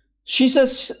 She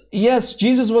says, yes,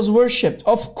 Jesus was worshipped.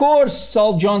 Of course,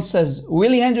 Saul John says.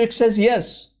 Willie Hendricks says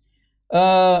yes.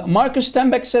 Marcus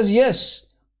Stembeck says yes.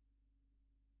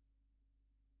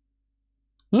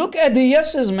 Look at the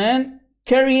yeses, man.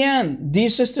 Carrie Ann, dear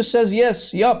sister, says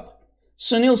yes. Yup.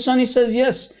 Sunil Sunny says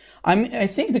yes. I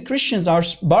think the Christians are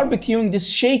barbecuing this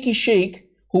Shaky Shake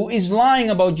who is lying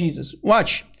about Jesus.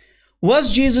 Watch.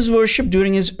 Was Jesus worshipped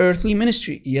during his earthly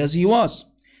ministry? Yes, he was.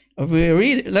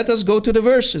 Let us go to the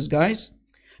verses, guys.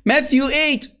 Matthew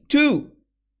 8:2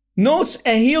 notes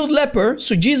a healed leper.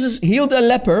 So Jesus healed a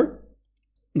leper.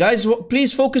 Guys,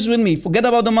 please focus with me. Forget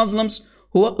about the Muslims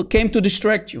who came to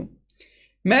distract you.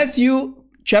 Matthew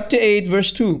chapter 8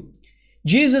 verse 2.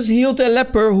 Jesus healed a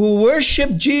leper who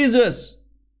worshipped Jesus.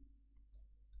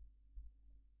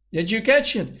 Did you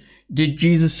catch it? Did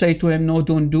Jesus say to him, no,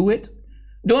 don't do it?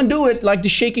 Don't do it like the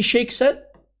Shaky Shake said?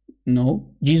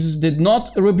 No, Jesus did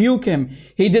not rebuke him.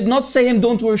 He did not say him,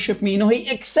 don't worship me. No, he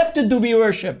accepted to be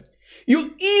worshipped.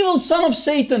 You evil son of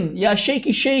Satan. Ya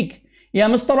shaky shake. Ya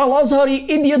Mr. Al-Azhar, you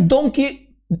idiot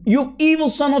donkey. You evil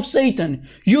son of Satan.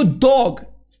 You dog.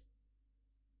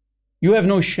 You have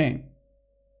no shame.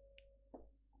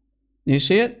 Do you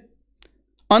see it?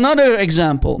 Another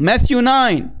example, Matthew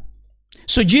 9.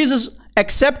 So Jesus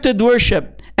accepted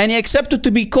worship and he accepted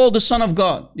to be called the Son of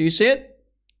God. Do you see it?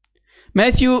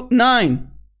 Matthew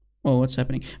 9. Oh, what's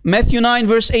happening? Matthew 9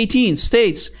 verse 18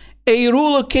 states, a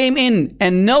ruler came in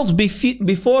and knelt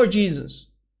before Jesus,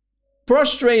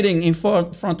 prostrating in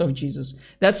front of Jesus.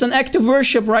 That's an act of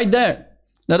worship right there.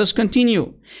 Let us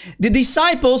continue. The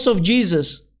disciples of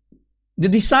Jesus, the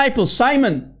disciples,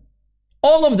 Simon,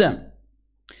 all of them,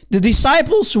 the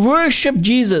disciples worshiped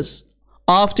Jesus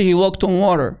after he walked on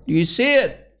water. Do you see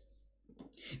it?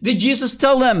 Did Jesus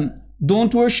tell them,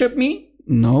 don't worship me?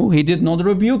 No, he did not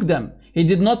rebuke them. He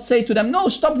did not say to them, no,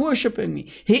 stop worshiping me.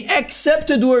 He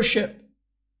accepted worship.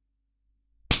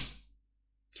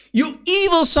 You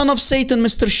evil son of Satan,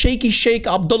 Mr. Shaky Sheikh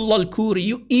Abdullah Al-Khoury,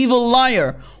 you evil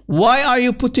liar. Why are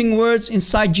you putting words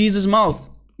inside Jesus' mouth?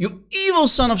 You evil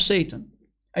son of Satan.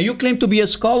 And you claim to be a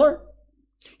scholar?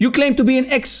 You claim to be an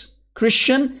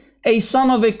ex-Christian, a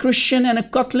son of a Christian and a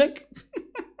Catholic?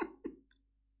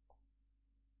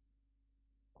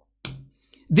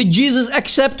 Did Jesus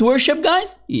accept worship,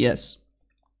 guys? Yes.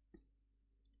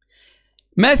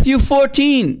 Matthew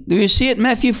 14, do you see it?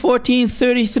 Matthew 14,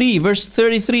 33, verse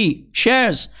 33,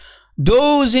 shares,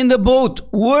 those in the boat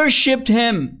worshipped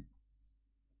him,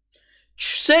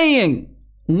 saying,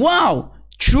 wow,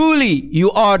 truly you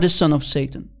are the son of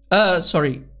Satan.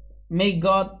 May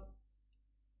God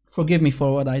forgive me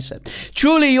for what I said.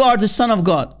 Truly you are the son of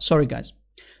God. Sorry, guys.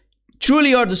 Truly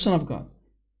you are the son of God.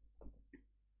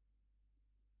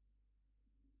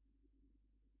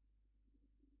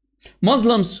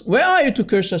 Muslims, where are you to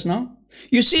curse us now?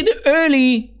 You see, the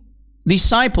early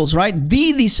disciples, right?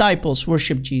 The disciples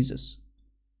worshiped Jesus.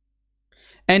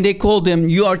 And they called him,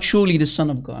 you are truly the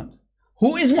son of God.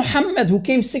 Who is Muhammad, who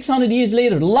came 600 years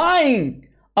later, lying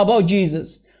about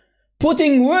Jesus,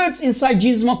 putting words inside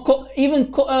Jesus,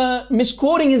 even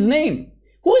misquoting his name?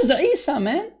 Who is Isa,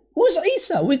 man? Who is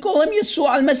Isa? We call him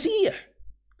Yeshua al-Masih.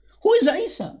 Who is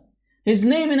Isa? His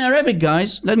name in Arabic,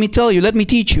 guys, let me tell you, let me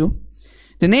teach you.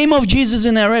 The name of Jesus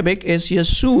in Arabic is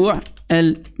Yeshua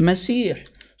al-Masih.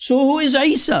 So who is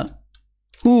Isa?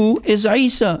 Who is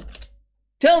Isa?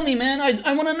 Tell me, man,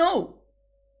 I want to know.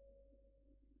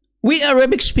 We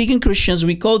Arabic-speaking Christians,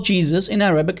 we call Jesus in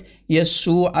Arabic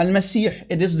Yeshua al-Masih.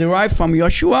 It is derived from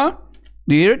Yeshua,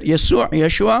 do you hear it?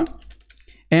 Yeshua,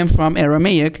 and from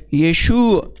Aramaic,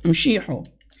 Yeshua Mshihu.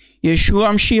 Yeshua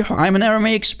Mshihu. I'm an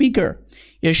Aramaic speaker.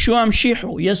 Yeshua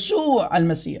Mshihu. Yeshua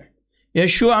al-Masih.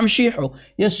 Yeshua Mshihu.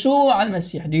 Yeshua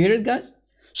al-Masih. Do you hear it, guys?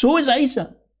 So who is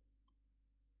Isa?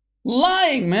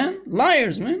 Lying, man.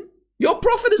 Liars, man. Your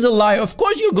prophet is a liar. Of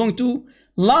course you're going to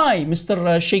lie,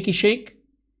 Mr. Shaky Sheikh.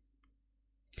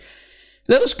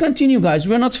 Let us continue, guys.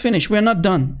 We're not finished. We're not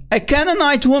done. A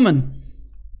Canaanite woman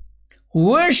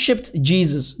worshipped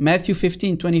Jesus. Matthew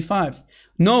 15:25.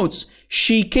 Notes,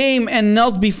 she came and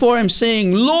knelt before him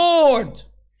saying, Lord,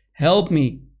 help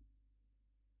me.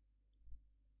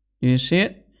 You see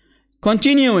it?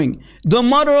 Continuing. The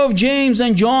mother of James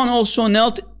and John also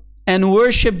knelt and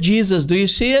worshipped Jesus. Do you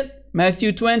see it?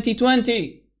 Matthew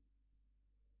 20:20.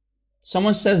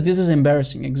 Someone says this is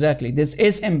embarrassing. Exactly. This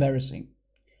is embarrassing.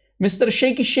 Mr.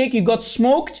 Shaky Sheikh, you got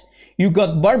smoked, you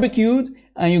got barbecued,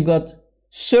 and you got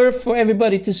served for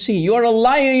everybody to see. You are a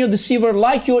liar, you're a deceiver,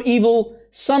 like your evil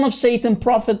son of Satan,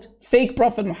 prophet, fake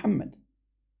prophet Muhammad.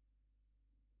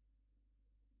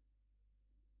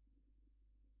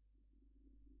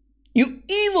 You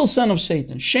evil son of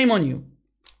Satan. Shame on you.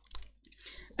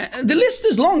 The list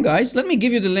is long, guys. Let me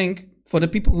give you the link for the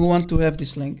people who want to have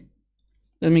this link.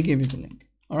 Let me give you the link.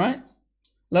 All right?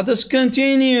 Let us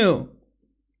continue.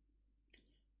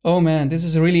 Oh man, this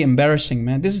is really embarrassing,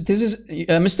 man. This is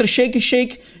Mr. Shaky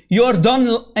Sheikh. You're done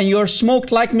and you're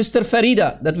smoked like Mr.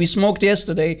 Farida that we smoked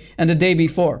yesterday and the day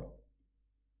before.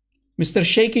 Mr.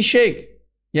 Shaky Sheikh.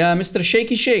 Yeah, Mr.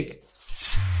 Shaky Sheikh.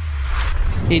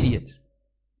 Idiot.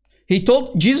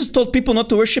 Jesus told people not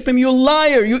to worship him. You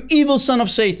liar, you evil son of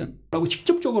Satan. 라고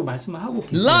직접적으로 말씀을 하고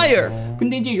계세요. Liar.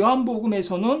 근데 이제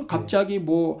요한복음에서는 갑자기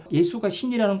뭐 예수가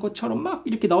신이라는 것처럼 막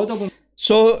이렇게 나오다 보면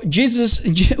So Jesus,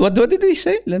 what did he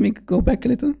say? Let me go back a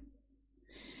little.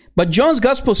 But John's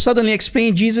gospel suddenly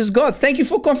explained Jesus God. Thank you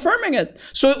for confirming it.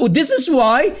 So this is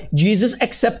why Jesus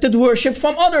accepted worship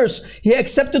from others. He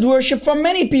accepted worship from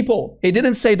many people. He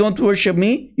didn't say, don't worship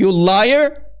me, you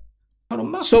liar.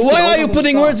 So why are you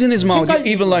putting words in his mouth, you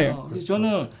evil liar? 그래서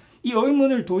저는 이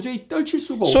의문을 도저히 떨칠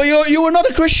수가 So you were not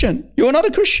a Christian. You were not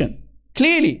a Christian.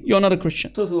 Clearly, you're not a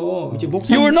Christian.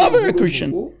 You were never a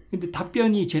Christian. 근데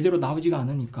답변이 제대로 나오지가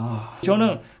않으니까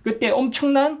저는 그때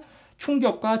엄청난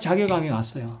충격과 자괴감이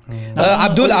왔어요.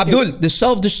 Abdul, the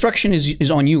self-destruction is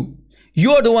on you.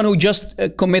 You are the one who just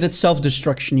committed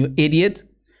self-destruction, you idiot.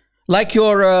 Like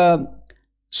your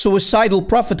suicidal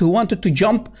prophet who wanted to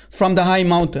jump from the high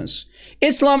mountains.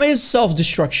 Islam is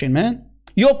self-destruction, man.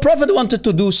 Your prophet wanted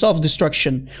to do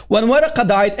self-destruction. When Waraqah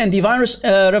died and divine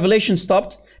revelation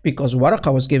stopped, because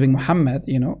Waraqah was giving Muhammad,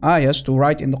 ayahs to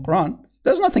write in the Quran.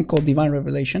 There's nothing called divine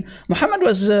revelation. Muhammad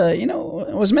was,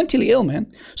 was mentally ill, man.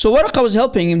 So Waraqah was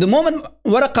helping him. The moment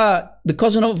Waraqah, the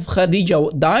cousin of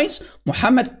Khadija, dies,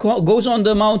 Muhammad goes on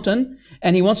the mountain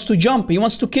and he wants to jump. He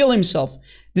wants to kill himself.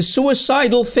 The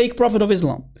suicidal fake prophet of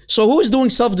Islam. So who is doing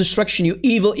self-destruction, you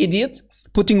evil idiot?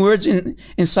 Putting words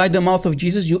inside the mouth of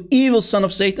Jesus, you evil son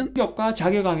of Satan. 충격과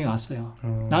자괴감이 왔어요.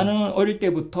 나는 어릴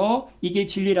때부터 이게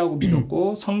진리라고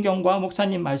믿었고 성경과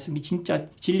목사님 말씀이 진짜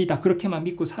진리다 그렇게만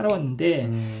믿고 살아왔는데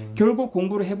결국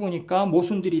공부를 해보니까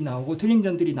모순들이 나오고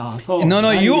틀림전들이 나와서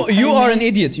No, you are an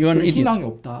idiot. You are an idiot. 희망이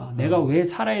없다. 내가 왜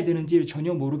살아야 되는지를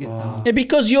전혀 모르겠다.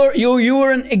 Because you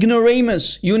were an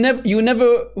ignoramus. You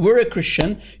never were a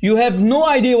Christian. You have no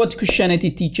idea what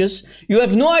Christianity teaches. You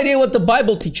have no idea what the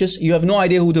Bible teaches. You have no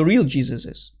idea who the real Jesus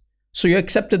is. So you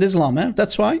accepted Islam, eh?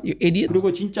 That's why, you idiot.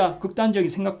 그리고 진짜 극단적인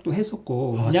생각도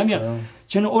했었고, 왜냐면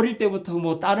저는 어릴 때부터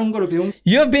뭐 다른 거를 배운.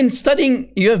 You have been studying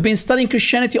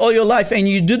Christianity all your life, and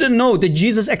you didn't know that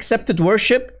Jesus accepted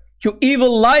worship. You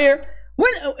evil liar.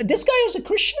 When this guy was a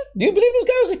Christian? Do you believe this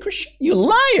guy was a Christian? You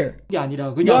liar.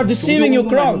 You are deceiving your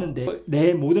crowd.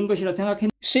 내 모든 것이라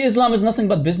생각했는데. See, Islam is nothing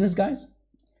but business, guys.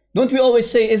 Don't we always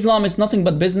say Islam is nothing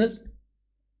but business?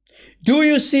 Do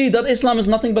you see that Islam is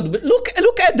nothing but look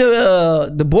at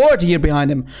the board here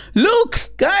behind him. Look,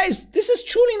 guys, this is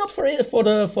truly not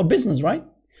for business, right?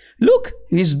 Look,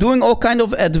 he's doing all kind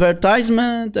of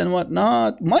advertisement and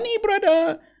whatnot. Money,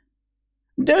 brother.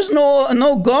 There's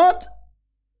no God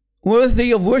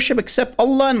worthy of worship except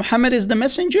Allah, and Muhammad is the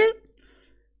messenger.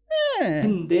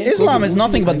 Islam is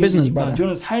nothing but business, brother.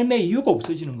 저는 삶의 이유가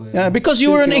없어지는 거예요. Yeah, because you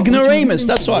were an ignoramus.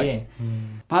 That's why.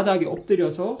 바닥에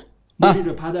엎드려서.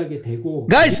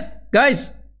 Guys,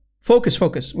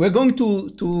 focus. We're going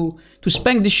to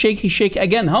spank the shaky shake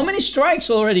again. How many strikes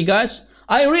already, guys?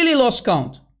 I really lost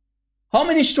count. How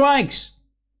many strikes?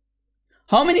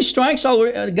 How many strikes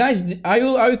already, guys?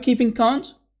 Are you keeping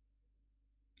count?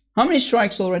 How many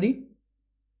strikes already?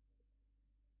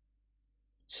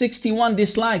 61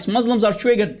 dislikes. Muslims are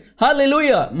triggered.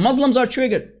 Hallelujah! Muslims are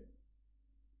triggered.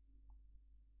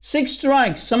 6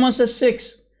 strikes. Someone says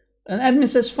 6. An admin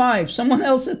says 5. Someone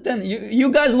else said 10. You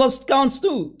guys lost counts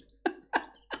too.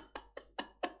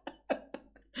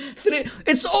 3.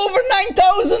 It's over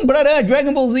 9,000, brother.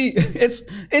 Dragon Ball Z.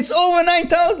 It's over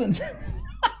 9,000.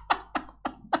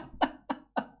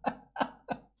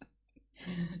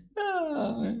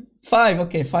 Oh, 5.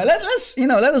 Okay, 5. Let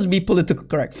us be politically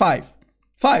correct. 5.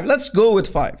 Let's go with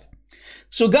 5.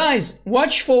 So guys,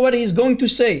 watch for what he's going to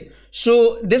say.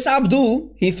 So this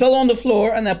Abdul, he fell on the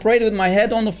floor and I prayed with my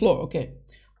head on the floor. Okay.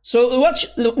 So watch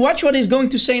what he's going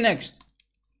to say next.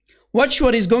 Watch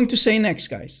what he's going to say next,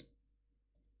 guys.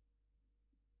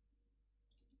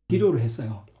 기도를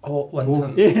했어요.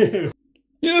 완전.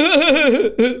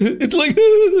 It's like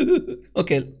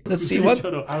okay, let's see what.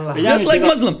 Just like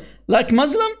Muslim. Like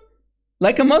Muslim?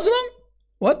 Like a Muslim?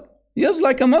 What? Yes,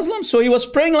 like a Muslim. So he was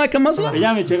praying like a Muslim?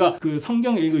 왜냐면 제가 그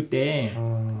성경 읽을 때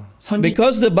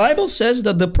Because the Bible says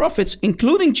that the prophets,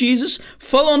 including Jesus,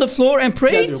 fell on the floor and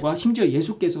prayed. 심지어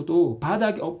예수께서도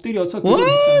바닥에 엎드려서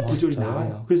기도했다는 구절이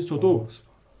나와요. 그래서 저도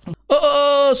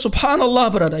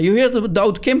Subhanallah, brother. You hear the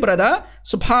Daud came, brother?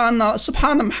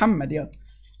 Subhanallah Muhammad, yeah.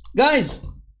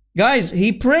 Guys,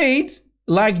 he prayed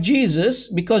like Jesus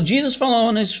because Jesus fell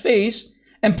on his face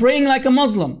and praying like a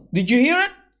Muslim. Did you hear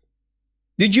it?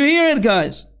 Did you hear it,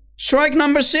 guys? Strike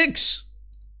number 6.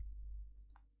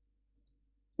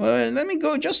 Let me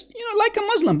go just, like a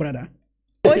Muslim, brother.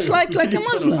 Oh, it's like a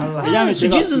Muslim. So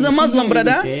Jesus is a Muslim,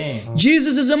 brother.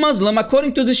 Jesus is a Muslim.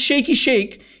 According to the shaky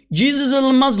shake, Jesus is a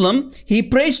Muslim. He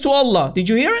prays to Allah. Did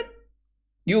you hear it?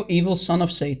 You evil son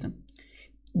of Satan.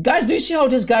 Guys, do you see how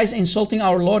this guy is insulting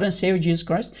our Lord and Savior Jesus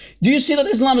Christ? Do you see that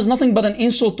Islam is nothing but an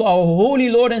insult to our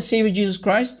holy Lord and Savior Jesus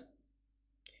Christ?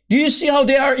 Do you see how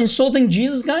they are insulting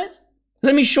Jesus, guys?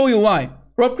 Let me show you why.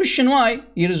 Rob Christian, why?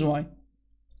 Here is why.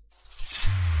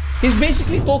 He's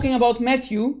basically talking about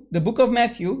Matthew, the book of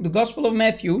Matthew, the Gospel of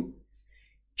Matthew,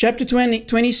 chapter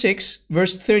 26,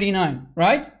 verse 39,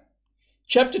 right?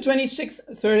 Chapter 26,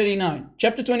 39.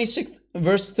 Chapter 26,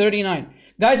 verse 39.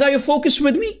 Guys, are you focused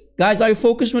with me? Guys, are you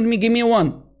focused with me? Give me a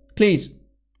 1, please.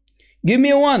 Give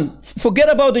me a 1.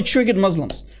 Forget about the triggered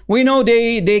Muslims. We know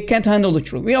they can't handle the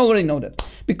truth. We already know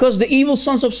that. Because the evil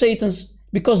sons of Satan,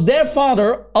 because their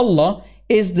father, Allah,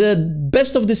 is the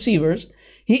best of deceivers.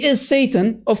 He is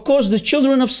Satan. Of course, the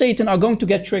children of Satan are going to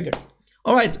get triggered.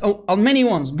 All right, many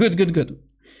ones. Good, good, good.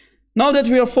 Now that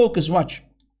we are focused, watch.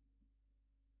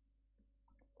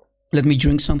 Let me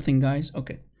drink something, guys.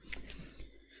 Okay.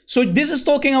 So this is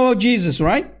talking about Jesus,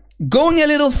 right? Going a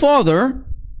little farther,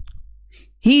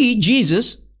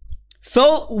 Jesus,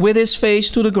 fell with his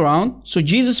face to the ground. So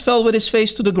Jesus fell with his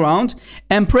face to the ground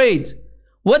and prayed.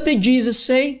 What did Jesus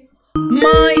say?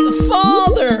 My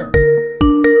Father.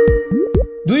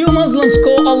 Do you Muslims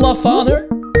call Allah Father?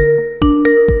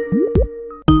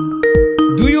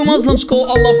 Do you Muslims call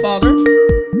Allah Father?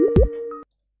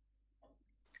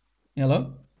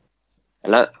 Hello?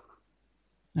 Hello?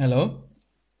 Hello?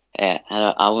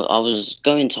 Hello. I was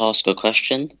going to ask a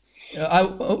question.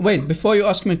 Wait, before you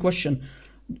ask me a question,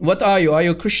 what are you? Are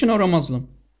you a Christian or a Muslim?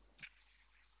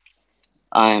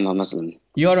 I am a Muslim.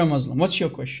 You're a Muslim. What's your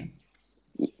question?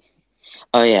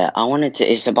 Oh yeah,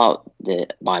 it's about the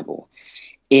Bible.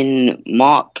 In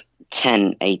Mark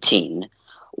 10:18,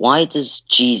 why does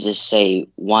Jesus say,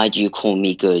 "Why do you call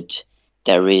me good?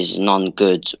 There is none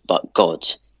good but God"?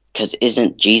 Because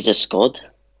isn't Jesus God?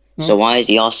 No. So why is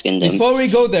he asking them? Before we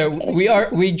go there,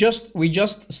 we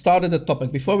just started the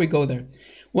topic. Before we go there,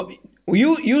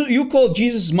 you call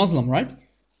Jesus Muslim, right?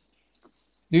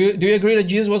 Do you agree that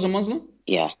Jesus was a Muslim?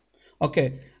 Yeah.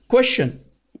 Okay. Question.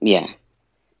 Yeah.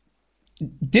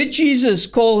 Did Jesus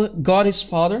call God his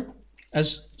Father,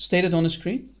 as stated on the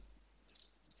screen?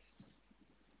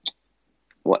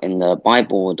 What, in the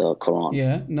Bible or the Quran?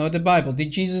 Yeah, no, the Bible.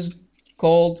 Did Jesus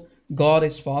call God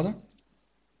his Father?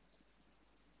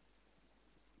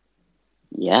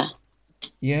 Yeah.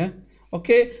 Yeah.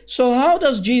 Okay. So how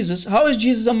is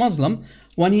Jesus a Muslim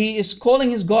when he is calling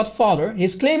his God Father?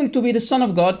 He's claiming to be the Son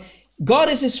of God. God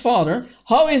is his Father.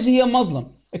 How is he a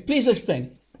Muslim? Please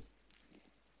explain.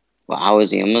 Well, how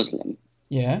is he a Muslim?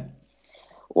 Yeah.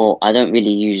 Well, I don't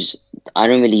really use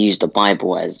the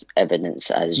Bible as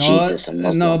evidence as Jesus a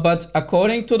Muslim. No, but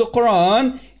according to the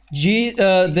Quran,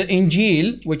 the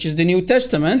Injil, which is the New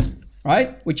Testament,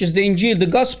 right? Which is the Injil, the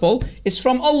Gospel, is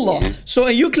from Allah. Yeah. So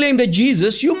you claim that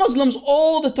Jesus, you Muslims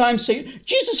all the time say,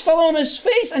 Jesus fell on his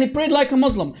face and he prayed like a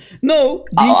Muslim. No,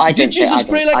 I don't say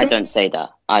that. I don't say that.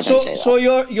 So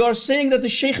you're saying that the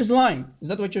Sheikh is lying. Is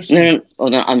that what you're saying?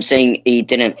 No, I'm saying he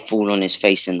didn't fall on his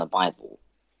face in the Bible.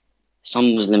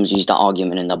 Some Muslims use that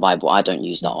argument in the Bible. I don't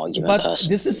use that argument. But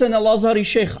personally. This is an Al-Azhari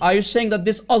Sheikh. Are you saying that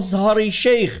this Azhari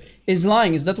Sheikh is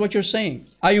lying? Is that what you're saying?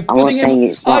 Are you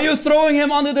Are you throwing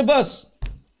him under the bus?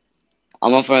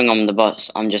 I'm not throwing him on the bus.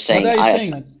 I'm just saying. What are you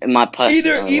saying? In my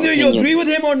personal either you agree with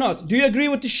him or not. Do you agree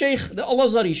with the Sheikh, the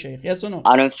Al-Azhari Sheikh? Yes or no?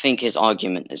 I don't think his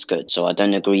argument is good, so I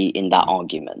don't agree in that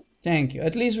argument. Thank you.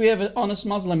 At least we have an honest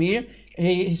Muslim here.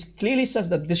 He clearly says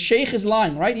that the Sheikh is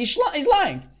lying, right? He's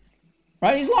lying.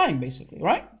 Right? He's lying, basically,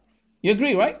 right? You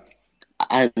agree, right?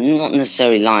 I'm not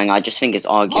necessarily lying. I just think his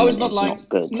argument is not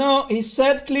good. No, he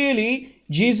said clearly,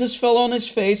 Jesus fell on his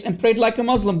face and prayed like a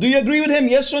Muslim. Do you agree with him?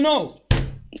 Yes or no?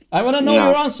 I want to know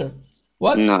your answer.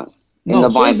 What? No. No,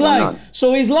 so he's lying. No.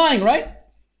 So he's lying, right?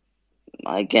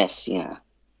 I guess, yeah.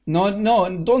 No,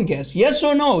 don't guess. Yes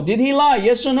or no? Did he lie?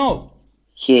 Yes or no?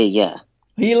 Yeah.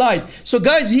 He lied. So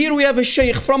guys, here we have a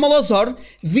Sheikh from Al-Azhar,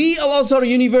 the Al-Azhar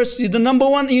University, the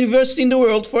 #1 university in the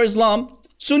world for Islam,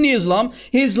 Sunni Islam.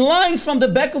 He's lying from the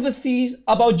back of the thesis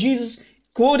about Jesus,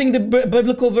 quoting the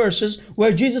biblical verses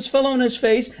where Jesus fell on his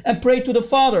face and prayed to the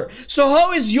Father. So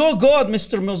how is your God,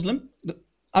 Mr. Muslim?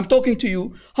 I'm talking to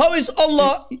you. How is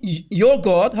Allah your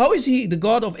God? How is he the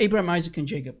God of Abraham, Isaac, and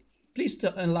Jacob? Please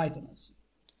enlighten us.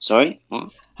 Sorry?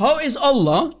 What? How is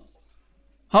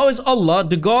Allah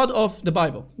the God of the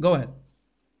Bible? Go ahead.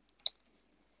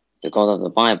 The God of the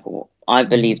Bible? I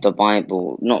believe the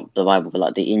Bible, not the Bible, but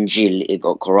like the Injil, it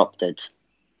got corrupted.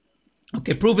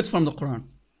 Okay, prove it from the Quran.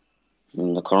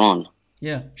 From the Quran?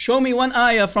 Yeah. Show me one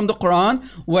ayah from the Quran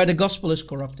where the gospel is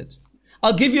corrupted.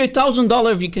 I'll give you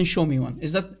 $1,000 if you can show me one.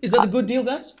 Is that a good deal,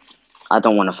 guys? I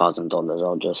don't want $1,000.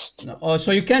 I'll just... No. Oh,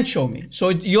 so you can't show me. So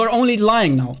you're only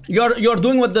lying now. You're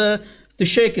doing what the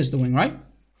Sheikh is doing, right?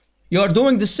 You're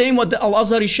doing the same what the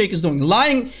Al-Azhari Sheikh is doing.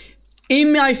 Lying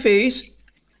in my face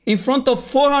in front of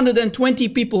 420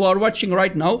 people who are watching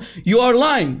right now. You are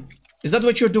lying. Is that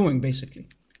what you're doing, basically?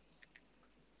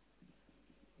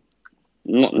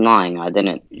 Not lying, I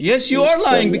didn't. Yes, you are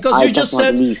lying because you just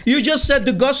said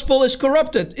the gospel is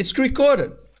corrupted. It's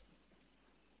recorded.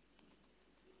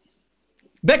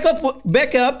 Back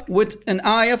up with an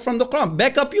ayah from the Quran.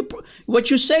 Back up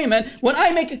what you say, man. When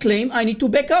I make a claim, I need to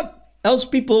back up. Else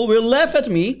people will laugh at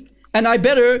me and I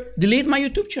better delete my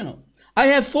YouTube channel. I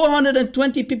have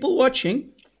 420 people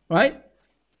watching, right?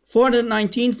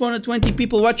 419, 420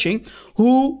 people watching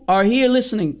who are here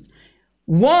listening.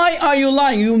 Why are you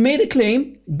lying? You made a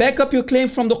claim. Back up your claim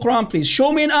from the Quran, please.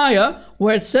 Show me an ayah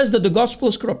where it says that the gospel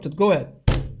is corrupted. Go ahead.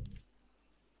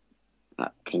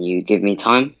 Can you give me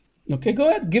time? Okay, go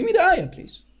ahead. Give me the ayah,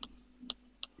 please.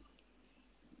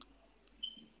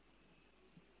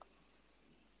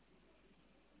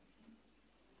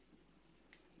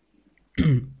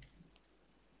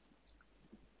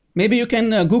 Maybe you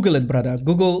can Google it, brother.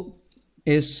 Google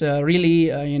is really,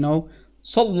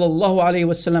 Sallallahu Alaihi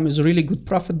Wasallam is a really good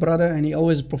prophet, brother, and he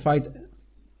always provide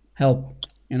help,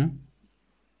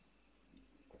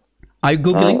 Are you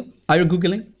Googling? Are you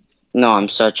Googling? No, I'm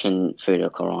searching through the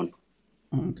Quran.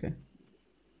 Oh, okay.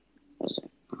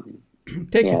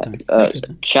 Take your time.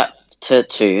 Chapter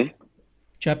 2.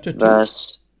 Chapter 2.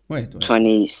 Verse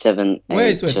 27.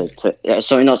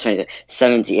 Sorry, not 27.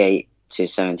 78 to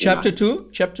 79. Chapter 2?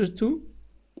 Chapter 2?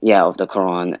 Yeah, of the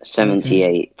Quran,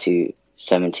 78 to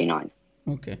 79.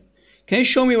 Okay. Can you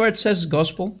show me where it says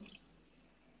gospel?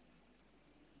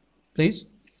 Please?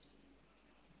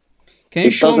 Can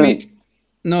you show me?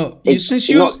 No,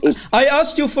 I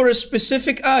asked you for a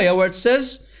specific ayah where it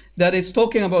says that it's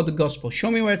talking about the gospel.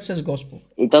 Show me where it says gospel.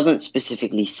 It doesn't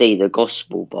specifically say the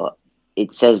gospel, but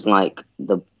it says like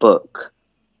the book.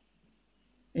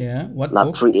 Yeah, what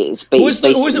like book?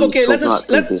 Okay, let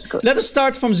us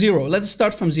start from zero. Let us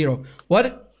start from zero.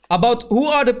 Who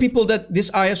are the people that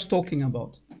this ayah is talking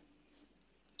about?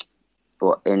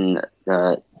 In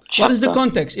the chapter. What is the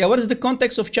context? Yeah, what is the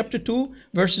context of chapter 2,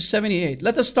 verses 78?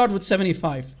 Let us start with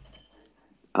 75.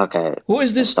 Okay. Who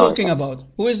is this talking about?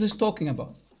 Who is this talking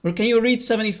about? Or can you read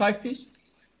 75, please?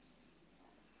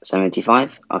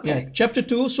 75? Okay. Yeah, chapter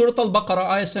 2, Surah Al-Baqarah,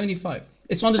 ayah 75.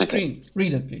 It's on the screen.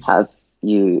 Read it, please. Have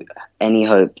you any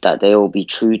hope that they will be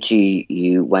true to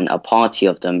you when a party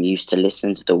of them used to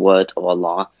listen to the word of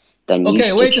Allah, then used to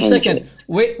change it? Okay, wait a second.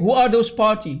 Wait, who are those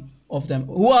party of them?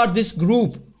 Who are this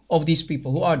group of these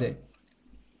people? Who are they?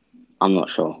 I'm not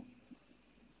sure.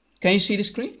 Can you see the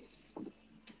screen?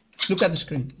 Look at the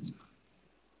screen.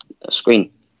 The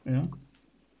screen? Yeah.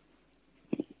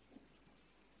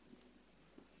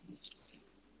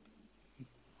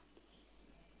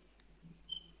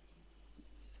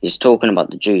 He's talking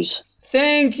about the Jews.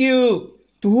 Thank you.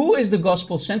 To who is the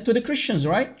gospel sent? To the Christians,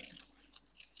 right?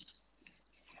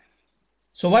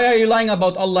 So why are you lying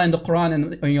about Allah and the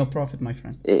Quran and your Prophet, my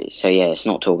friend? So yeah, it's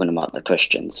not talking about the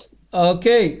Christians.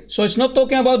 Okay, so it's not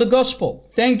talking about the gospel.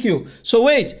 Thank you. So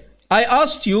wait, I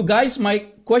asked you guys, my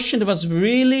question was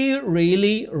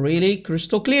really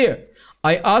crystal clear.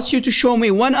 I asked you to show me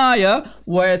one ayah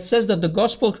where it says that the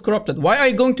gospel is corrupted. Why are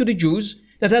you going to the Jews?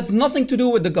 That has nothing to do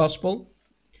with the gospel.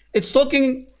 It's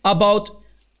talking about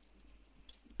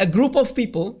a group of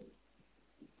people,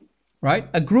 right?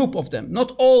 A group of them,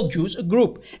 not all Jews, a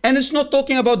group. And it's not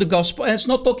talking about the gospel, and it's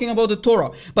not talking about the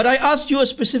Torah. But I asked you a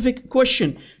specific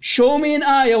question. Show me an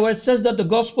ayah where it says that the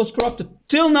gospel is corrupted.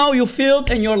 Till now you failed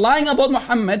and you're lying about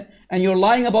Muhammad and you're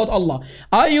lying about Allah.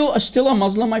 Are you still a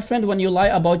Muslim, my friend, when you lie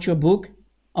about your book,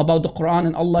 about the Quran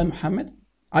and Allah and Muhammad?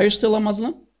 Are you still a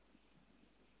Muslim?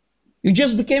 You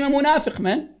just became a munafiq,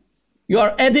 man. You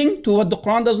are adding to what the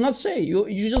Quran does not say.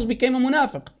 You just became a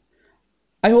munafiq.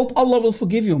 I hope Allah will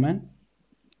forgive you, man.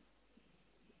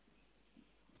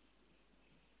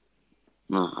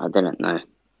 No, I didn't know.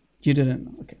 You didn't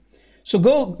know, okay. So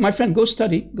go, my friend, go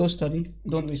study. Go study.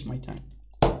 Don't waste my time.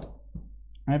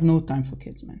 I have no time for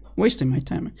kids, man. Wasting my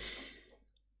time, man.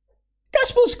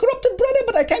 Gospel is corrupted, brother,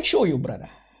 but I can't show you, brother.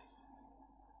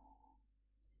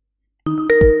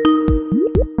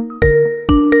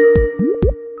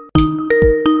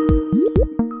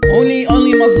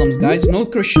 Only Muslims, guys. No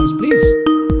Christians, please.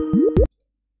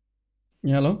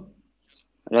 Yeah, hello?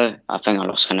 Hello? I think I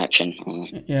lost connection.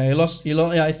 Yeah, you lost.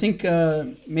 Yeah, I think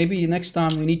maybe next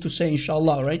time we need to say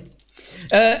inshallah, right?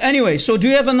 Anyway, so do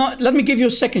you have let me give you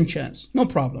a second chance. No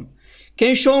problem. Can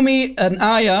you show me an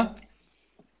ayah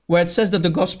where it says that the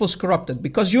gospel is corrupted?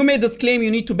 Because you made that claim,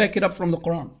 you need to back it up from the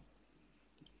Quran.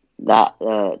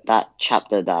 That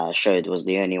chapter that I showed was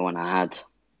the only one I had.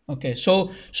 Okay,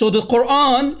 so the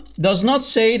Quran does not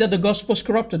say that the gospel is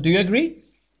corrupted. Do you agree?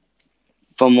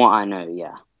 From what I know,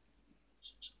 yeah.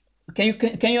 Can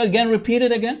you again repeat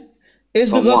it again?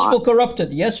 Is the gospel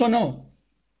corrupted? Yes or no?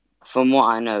 From what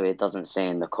I know, it doesn't say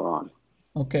in the Quran.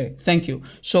 Okay, thank you.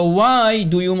 So why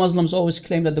do you Muslims always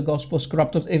claim that the gospel is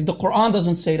corrupted if the Quran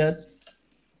doesn't say that?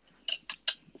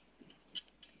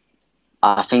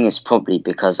 I think it's probably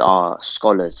because our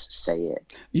scholars say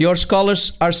it. Your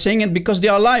scholars are saying it because they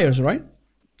are liars, right?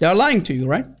 They are lying to you,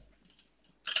 right?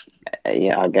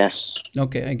 Yeah, I guess.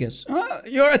 Okay, I guess.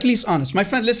 You're at least honest. My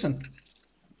friend, listen.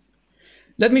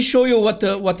 Let me show you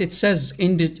what it says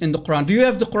in the Quran. Do you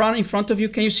have the Quran in front of you?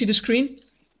 Can you see the screen?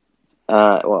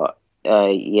 Yeah,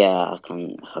 I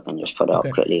can just put it up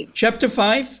quickly. Chapter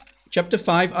 5,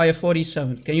 ayah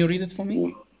 47. Can you read it for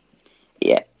me?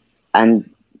 Yeah.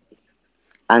 And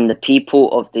the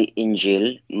people of the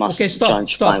Injil must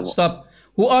judge by stop.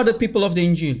 Who are the people of the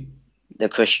Injil? The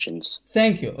Christians.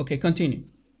 Thank you. Okay, continue.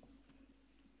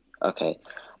 Okay.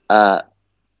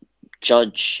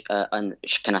 Judge, and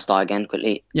can I start again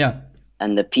quickly? Yeah.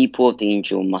 And the people of the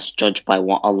Injil must judge by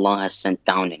what Allah has sent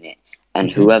down in it.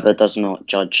 And whoever does not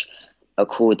judge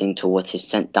according to what is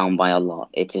sent down by Allah,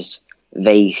 it is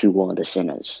they who are the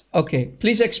sinners. Okay,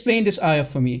 please explain this ayah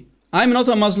for me. I'm not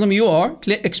a Muslim, you are.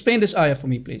 Explain this ayah for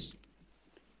me, please.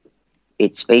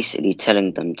 It's basically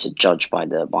telling them to judge by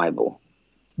the Bible.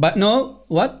 But no,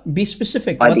 what? Be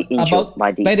specific. By the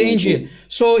Injil.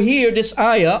 So here, this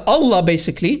ayah, Allah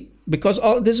basically, because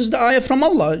this is the ayah from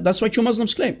Allah. That's what you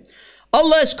Muslims claim.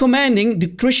 Allah is commanding the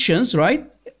Christians, right?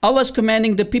 Allah is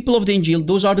commanding the people of the Injil.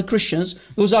 Those are the Christians.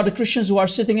 Those are the Christians who are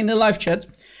sitting in the live chat.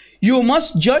 You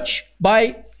must judge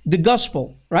by the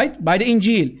gospel, right? By the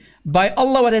Injil. By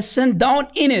Allah, what has sent down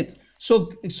in it.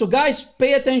 So guys,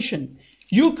 pay attention.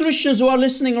 You Christians who are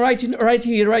listening right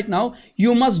here, right now,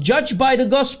 you must judge by the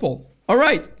gospel. All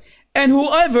right. And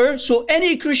so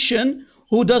any Christian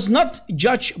who does not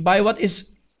judge by what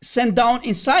is sent down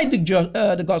inside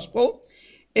the gospel,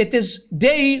 it is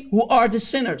they who are the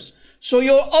sinners. So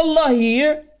your Allah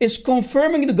here is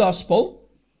confirming the gospel.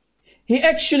 He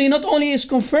actually not only is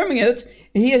confirming it,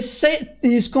 he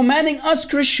is commanding us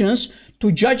Christians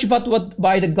to judge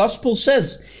by the gospel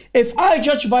says. If I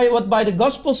judge by what the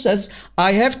gospel says,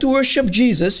 I have to worship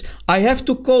Jesus. I have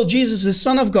to call Jesus the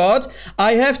Son of God.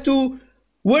 I have to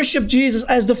worship Jesus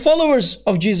as the followers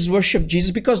of Jesus worship Jesus,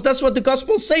 because that's what the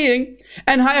gospel is saying.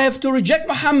 And I have to reject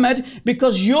Muhammad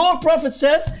because your prophet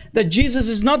said that Jesus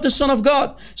is not the Son of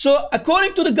God. So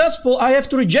according to the gospel, I have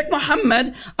to reject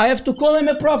Muhammad. I have to call him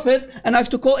a prophet, and I have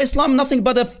to call Islam nothing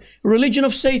but a religion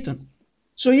of Satan.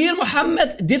 So here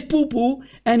Muhammad did poo-poo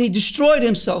and he destroyed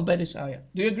himself by this ayah.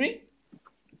 Do you agree?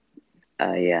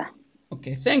 Yeah.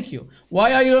 Okay, thank you.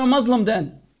 Why are you a Muslim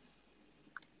then?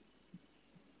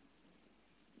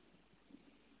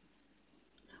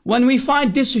 When we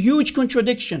find this huge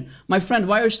contradiction, my friend,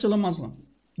 why are you still a Muslim?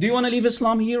 Do you want to leave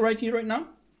Islam here, right now?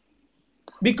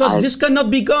 Because this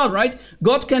cannot be God, right?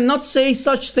 God cannot say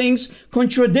such things,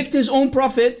 contradict his own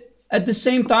prophet at the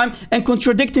same time and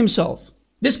contradict himself.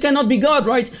 This cannot be God,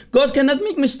 right? God cannot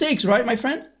make mistakes, right, my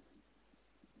friend?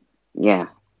 Yeah.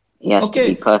 He has to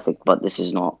be perfect, but this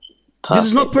is not perfect. This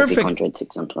is not perfect.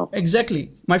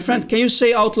 Exactly. My friend, can you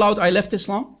say out loud, I left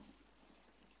Islam?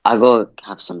 I gotta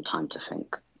have some time to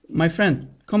think. My friend,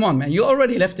 come on, man. You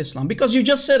already left Islam because you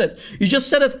just said it. You just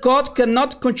said that God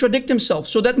cannot contradict himself.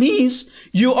 So that means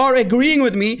you are agreeing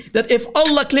with me that if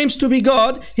Allah claims to be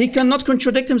God, he cannot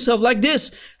contradict himself like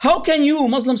this. How can you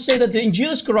Muslims say that the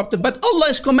Injil is corrupted, but Allah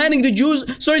is commanding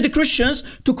the Christians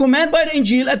to command by the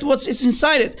Injil at what is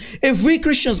inside it? If we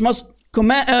Christians must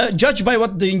judge by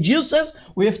what the Injil says,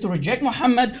 we have to reject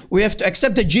Muhammad. We have to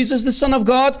accept that Jesus is the Son of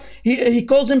God. He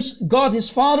calls him God his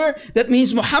Father. That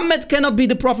means Muhammad cannot be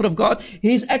the prophet of God.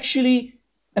 He's actually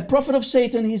a prophet of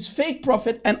Satan. He's a fake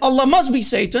prophet, and Allah must be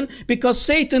Satan, because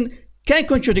Satan can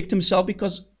contradict himself,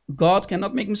 because God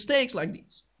cannot make mistakes like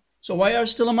these. So why are you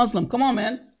still a Muslim? Come on,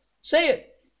 man. Say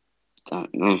it.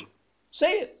 Don't know.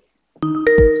 Say it.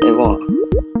 Say what?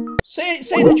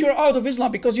 Say that you're out of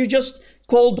Islam because you just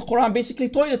called the Quran basically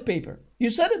toilet paper. You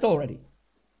said it already.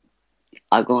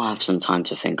 I gotta have some time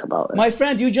to think about it. My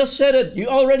friend, you just said it. You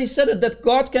already said it, that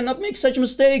God cannot make such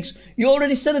mistakes. You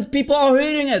already said it. People are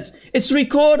hearing it. It's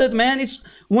recorded, man. There's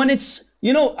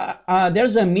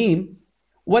a meme.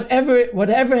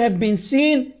 Whatever have been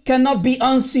seen cannot be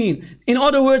unseen. In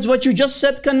other words, what you just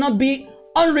said cannot be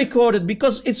unrecorded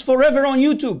because it's forever on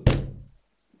YouTube.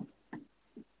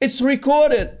 It's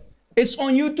recorded. It's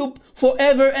on YouTube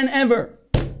forever and ever.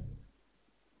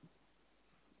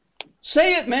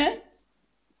 Say it, man.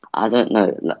 I don't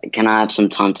know. Can I have some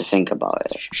time to think about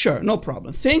it? Sure, no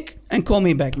problem. Think and call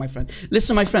me back, my friend.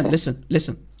 Listen, my friend, listen.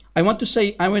 I want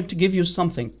to give you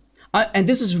something. And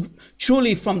this is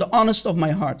truly from the honest of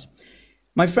my heart.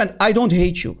 My friend, I don't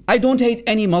hate you. I don't hate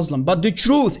any Muslim. But the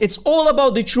truth, it's all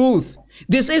about the truth.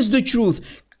 This is the truth.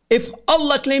 If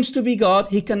Allah claims to be God,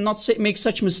 He cannot make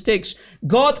such mistakes.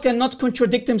 God cannot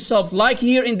contradict Himself. Like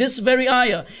here in this very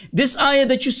ayah. This ayah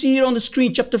that you see here on the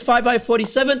screen, chapter 5, ayah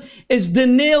 47, is the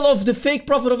nail of the fake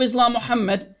prophet of Islam,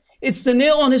 Muhammad. It's the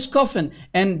nail on his coffin.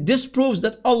 And this proves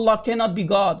that Allah cannot be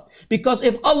God. Because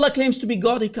if Allah claims to be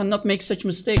God, He cannot make such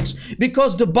mistakes.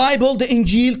 Because the Bible, the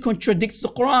Injil, contradicts the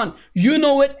Quran. You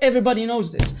know it, everybody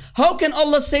knows this. How can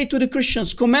Allah say to the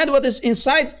Christians, command what is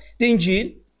inside the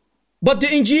Injil, but the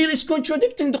Injil is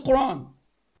contradicting the Quran?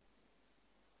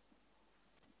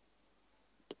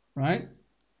 Right?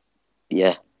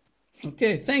 Yeah.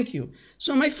 Okay, thank you.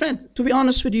 So my friend, to be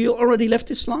honest with you, you already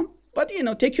left Islam. But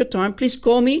take your time. Please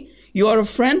call me. You are a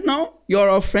friend now. You are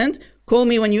our friend. Call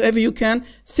me whenever you can.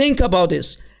 Think about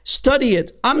this. Study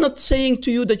it. I'm not saying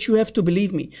to you that you have to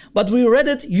believe me. But we read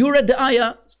it. You read the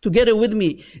ayah together with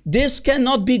me. This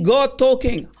cannot be God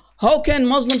talking. How can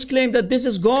Muslims claim that this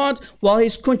is God while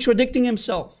He's contradicting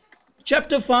Himself?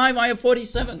 Chapter 5, ayah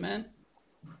 47, man.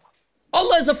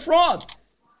 Allah is a fraud.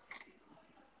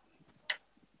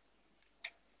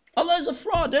 Allah is a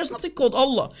fraud. There's nothing called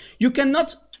Allah. You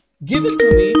cannot give it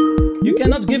to me. You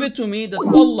cannot give it to me that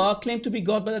Allah claimed to be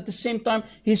God, but at the same time,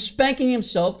 He's spanking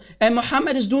Himself. And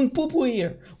Muhammad is doing poo-poo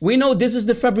here. We know this is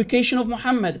the fabrication of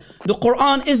Muhammad. The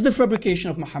Quran is the fabrication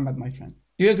of Muhammad, my friend.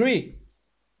 Do you agree?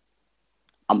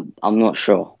 I'm not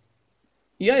sure.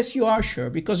 Yes, you are sure,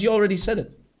 because you already said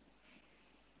it.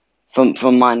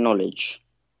 From my knowledge,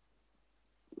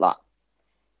 like,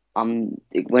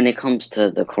 when it comes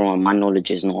to the Quran, my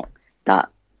knowledge is not that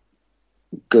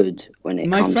good when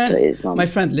it comes to Islam. My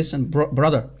friend, listen,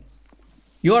 brother.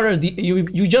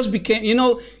 You just became,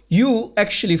 you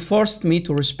actually forced me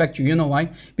to respect you. You know why?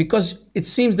 Because it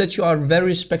seems that you are a very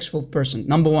respectful person,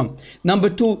 number one. Number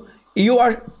two, you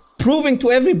are proving to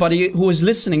everybody who is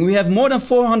listening, we have more than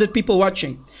 400 people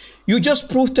watching. You just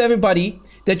proved to everybody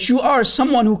that you are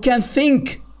someone who can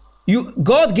think.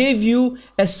 God gave you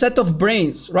a set of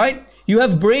brains, right? You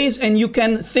have brains and you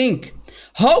can think.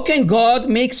 How can God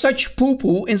make such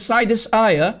poo-poo inside this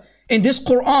ayah, in this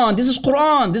Quran? This is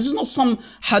Quran. This is not some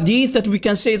hadith that we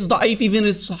can say it's da'if even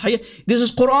if it's sahih. This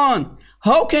is Quran.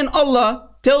 How can Allah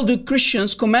tell the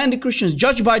Christians, command the Christians,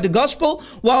 judge by the gospel,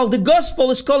 while the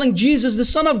gospel is calling Jesus the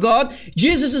Son of God?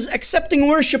 Jesus is accepting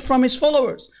worship from His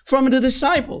followers, from the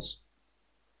disciples.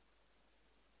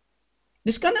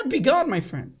 This cannot be God, my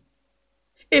friend.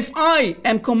 If I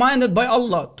am commanded by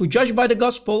Allah to judge by the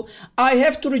gospel, I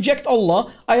have to reject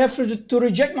Allah, I have to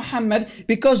reject Muhammad,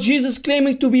 because Jesus is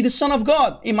claiming to be the Son of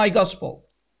God in my gospel.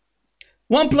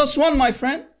 1 + 1, my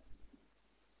friend.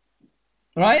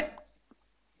 Right?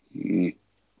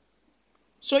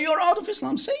 So you're out of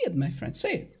Islam. Say it, my friend.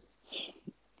 Say it.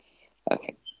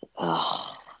 Okay.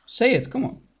 Say it. Come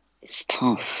on. It's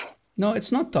tough. No,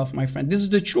 it's not tough, my friend. This is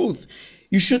the truth.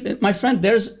 You should, my friend,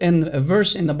 there's a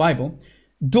verse in the Bible.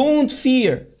 Don't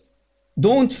fear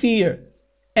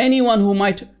anyone who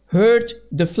might hurt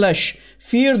the flesh.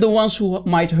 Fear the ones who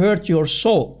might hurt your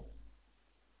soul.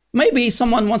 Maybe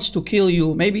someone wants to kill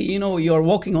you. Maybe, you're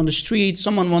walking on the street.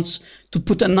 Someone wants to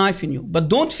put a knife in you. But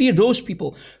don't fear those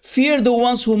people. Fear the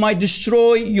ones who might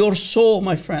destroy your soul,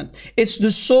 my friend. It's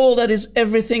the soul that is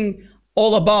everything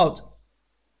all about.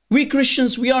 We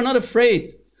Christians, we are not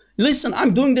afraid. Listen,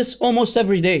 I'm doing this almost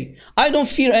every day. I don't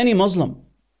fear any Muslim.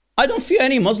 I don't fear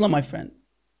any Muslim, my friend.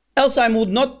 Else I would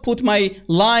not put my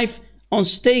life on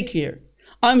stake here.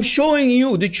 I'm showing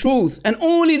you the truth, and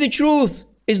only the truth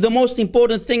is the most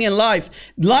important thing in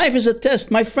life. Life is a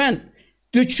test, my friend.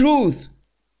 The truth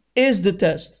is the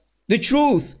test. The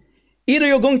truth. Either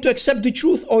you're going to accept the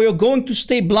truth or you're going to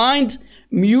stay blind,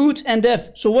 mute, and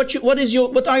deaf. So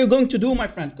what are you going to do, my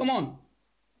friend? Come on.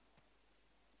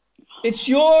 It's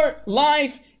your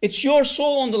life, it's your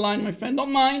soul on the line, my friend, not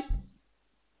mine.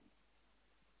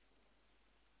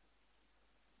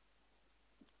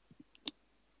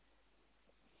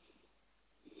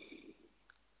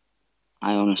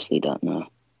 I honestly don't know.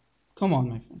 Come on,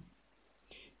 my friend.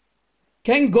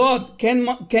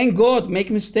 Can God make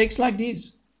mistakes like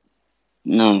these?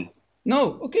 No.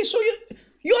 No. Okay, so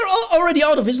you're already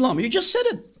out of Islam. You just said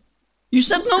it. You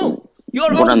said no.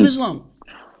 You're out of Islam.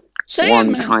 Say it,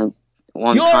 man.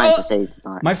 What I'm trying to say is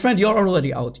that, my friend, you're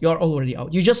already out. You're already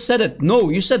out. You just said it.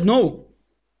 No, you said no.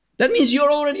 That means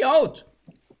you're already out.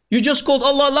 You just called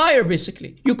Allah a liar,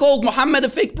 basically. You called Muhammad a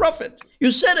fake prophet. You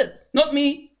said it, not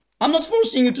me. I'm not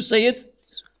forcing you to say it.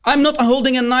 I'm not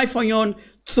holding a knife on your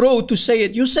throat to say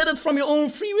it. You said it from your own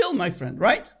free will, my friend,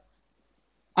 right?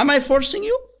 Am I forcing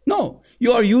you? No.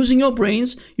 You are using your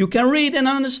brains. You can read and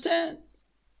understand.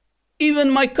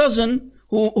 Even my cousin,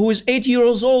 who is 8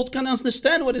 years old, can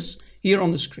understand what is here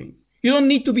on the screen. You don't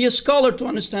need to be a scholar to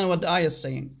understand what the ayah is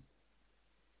saying.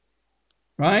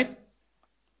 Right?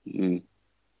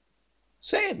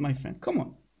 Say it, my friend. Come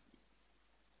on.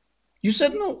 You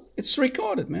said no. It's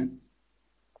recorded, man.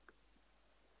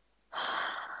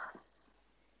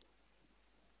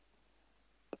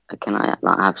 Can I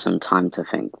have some time to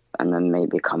think and then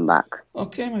maybe come back?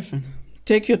 Okay, my friend.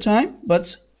 Take your time,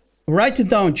 but write it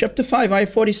down. Chapter 5, ayah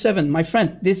 47. My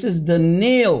friend, this is the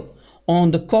nail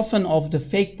on the coffin of the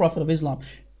fake prophet of Islam.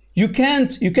 You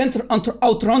can't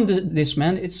outrun this,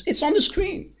 man. It's on the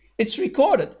screen. It's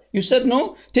recorded. You said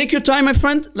no. Take your time, my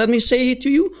friend. Let me say it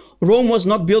to you. Rome was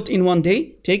not built in one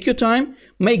day. Take your time.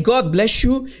 May God bless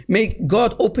you. May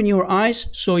God open your eyes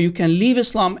so you can leave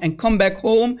Islam and come back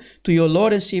home to your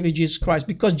Lord and Savior Jesus Christ.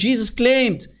 Because Jesus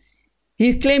claimed,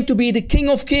 he claimed to be the King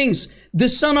of Kings, the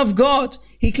Son of God.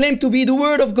 He claimed to be the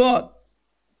Word of God.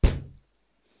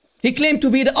 He claimed to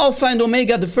be the Alpha and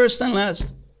Omega, the first and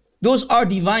last. Those are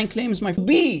divine claims, my friend.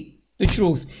 Be the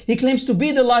truth. He claims to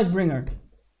be the life bringer.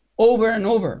 Over and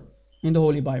over in the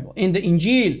Holy Bible, in the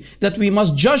Injil, that we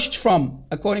must judge from,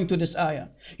 according to this ayah.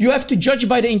 You have to judge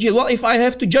by the Injil. Well, if I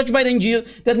have to judge by the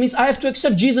Injil, that means I have to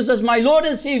accept Jesus as my Lord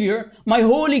and Savior, my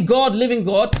holy God, living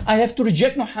God. I have to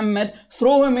reject Muhammad,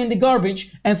 throw him in the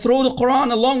garbage, and throw the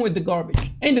Quran along with the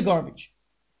garbage, in the garbage.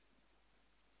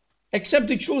 Accept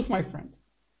the truth, my friend.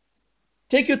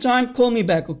 Take your time, call me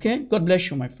back, okay? God bless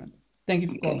you, my friend. Thank you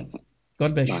for calling.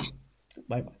 God bless you.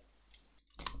 Bye-bye.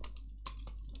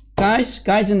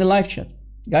 Guys in the live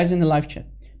chat,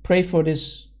 pray for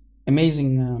this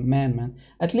amazing man.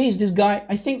 At least this guy,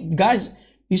 I think, guys,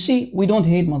 you see, we don't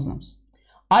hate Muslims.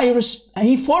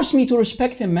 He forced me to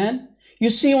respect him, man. You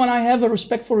see, when I have a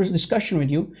respectful discussion with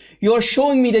you, you're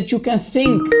showing me that you can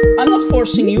think. I'm not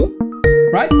forcing you,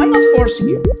 right? I'm not forcing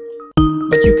you,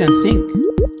 but you can think.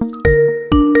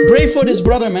 Pray for this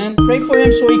brother, man. Pray for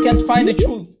him so he can find the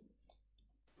truth.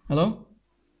 Hello?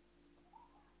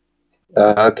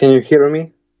 Can you hear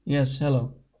me? Yes,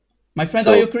 hello. My friend,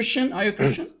 are you Christian? Are you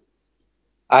Christian?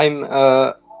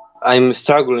 I'm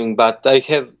struggling, but I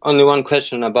have only one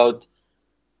question about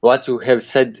what you have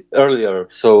said earlier.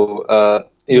 So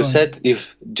you said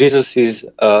if Jesus is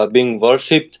being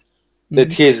worshipped,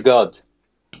 that he is God.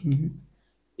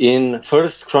 In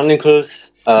First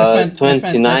Chronicles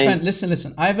 29. My friend,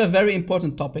 listen. I have a very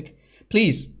important topic.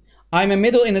 Please, I'm in the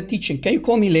middle in a teaching. Can you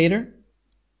call me later?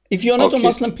 If you're not a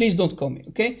Muslim, please don't call me,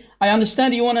 okay? I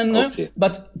understand you want to know,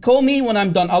 but call me when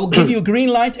I'm done. I will give you a green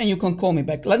light and you can call me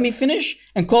back. Let me finish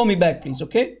and call me back, please,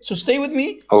 okay? So stay with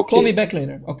me, call me back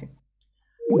later, okay?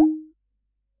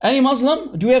 Any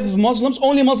Muslim? Do you have Muslims?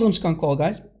 Only Muslims can call,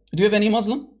 guys. Do you have any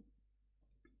Muslim?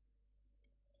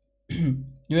 Do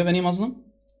you have any Muslim?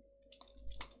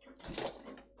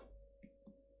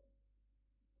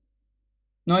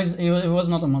 No, he was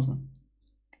not a Muslim.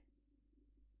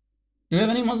 Do you have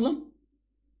any Muslim?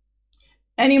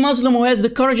 Any Muslim who has the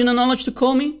courage and the knowledge to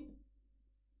call me?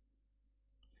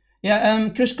 Yeah,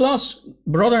 Chris Klaus,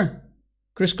 brother.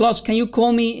 Chris Klaus, can you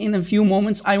call me in a few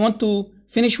moments? I want to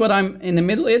finish what I'm in the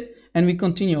middle of and we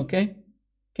continue, okay?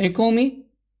 Can you call me?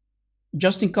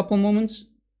 Just in a couple moments,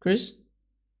 Chris?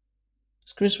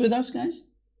 Is Chris with us, guys?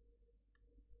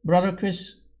 Brother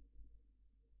Chris,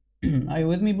 are you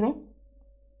with me, bro?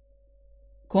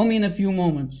 Call me in a few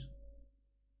moments.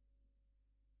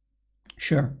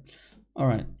 Sure. All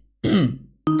right.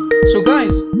 So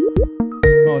guys,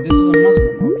 oh, this is a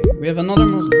Muslim. Okay, we have another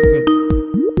Muslim. Good.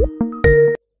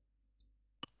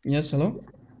 Yes, hello?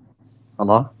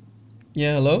 Hello?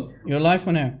 Yeah, hello? You're live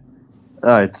on air.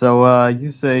 Alright, so you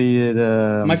say...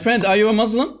 My friend, are you a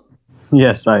Muslim?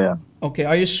 Yes, I am. Okay,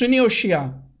 are you Sunni or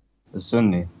Shia? A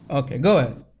Sunni. Okay, go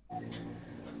ahead.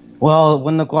 Well,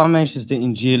 when the Quran mentions the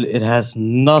Injil, it has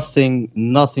nothing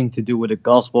to do with the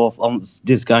Gospel of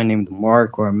this guy named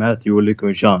Mark or Matthew or Luke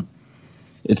or John.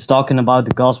 It's talking about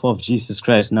the Gospel of Jesus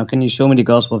Christ. Now, can you show me the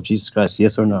Gospel of Jesus Christ,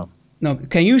 yes or no? No,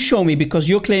 can you show me? Because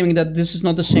you're claiming that this is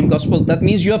not the same Gospel. That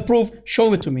means you have proof.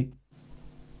 Show it to me.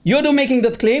 You're making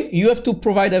that claim. You have to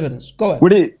provide evidence. Go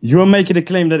ahead. You're making the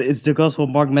claim that it's the Gospel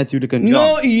of Mark, Matthew, Luke, and John.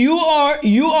 No, you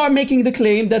are making the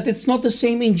claim that it's not the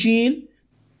same Injil.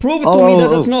 Prove it to me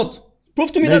that it's not.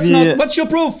 Prove to me that's not. What's your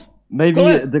proof? Maybe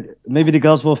the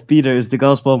Gospel of Peter is the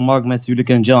Gospel of Mark, Matthew,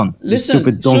 Luke, and John. Listen, you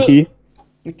stupid donkey.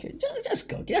 Okay, just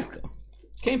go.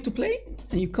 Came to play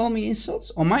and you call me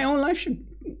insults on my own live show.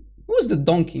 Who's the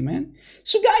donkey, man?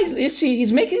 So guys, you see,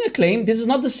 he's making a claim. This is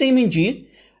not the same Injil.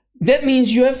 That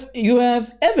means you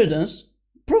have evidence.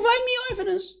 Provide me your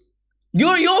evidence.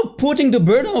 You're putting the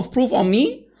burden of proof on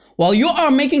me while you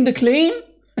are making the claim.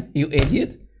 You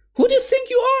idiot. Who do you think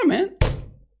you are, man?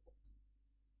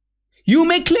 You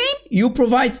make claim, you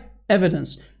provide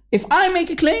evidence. If I make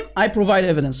a claim, I provide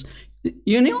evidence.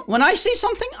 You know, when I say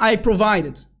something, I provide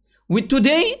it. With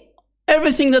today,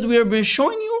 everything that we have been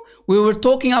showing you, we were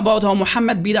talking about how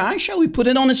Muhammad beat Aisha, we put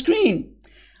it on the screen.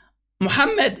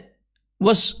 Muhammad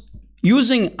was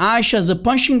using Aisha as a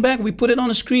punching bag, we put it on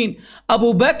the screen.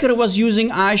 Abu Bakr was using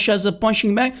Aisha as a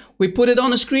punching bag, we put it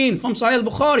on the screen from Sahih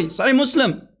al-Bukhari, Sahih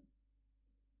Muslim.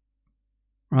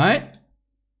 Right?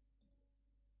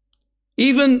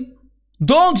 Even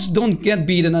dogs don't get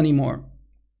beaten anymore.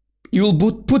 You'll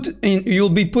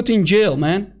be put in jail,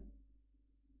 man.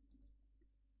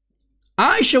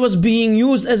 Aisha was being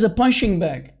used as a punching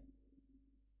bag.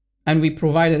 And we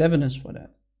provided evidence for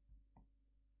that.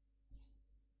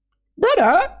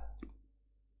 Brother,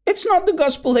 it's not the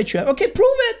gospel that you have. Okay,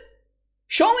 prove it.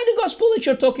 Show me the gospel that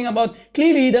you're talking about.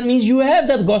 Clearly, that means you have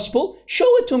that gospel. Show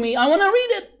it to me. I want to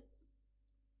read it.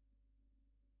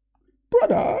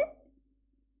 Brother.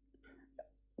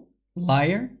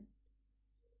 Liar.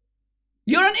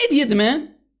 You're an idiot,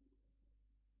 man.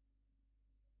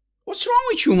 What's wrong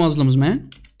with you Muslims,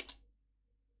 man?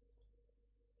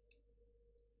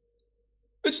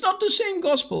 It's not the same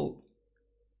gospel.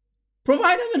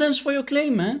 Provide evidence for your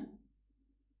claim, man.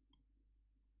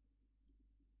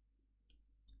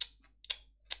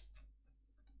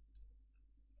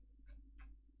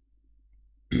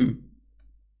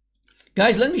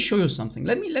 Guys, let me show you something.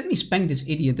 Let me spank this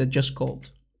idiot that just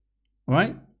called. All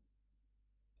right?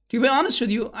 To be honest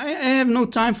with you, I have no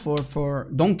time for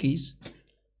donkeys.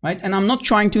 Right? And I'm not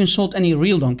trying to insult any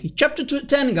real donkey. Chapter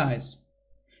 10, guys.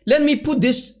 Let me put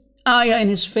this ayah in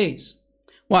his face.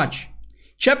 Watch.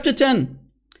 Chapter 10,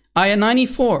 ayah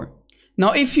 94.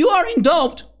 Now, if you are in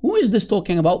doubt, who is this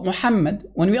talking about? Muhammad.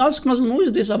 When we ask Muslim, who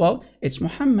is this about? It's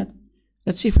Muhammad.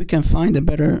 Let's see if we can find a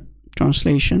better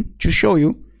translation to show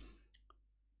you,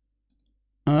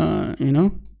 you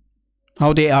know,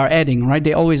 how they are adding, right?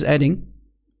 They're always adding.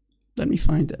 Let me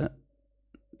find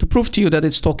to prove to you that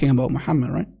it's talking about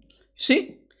Muhammad, right?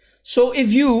 See? So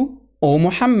if you, oh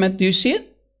Muhammad, do you see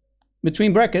it?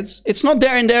 Between brackets. It's not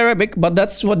there in the Arabic, but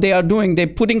that's what they are doing. They're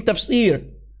putting tafsir,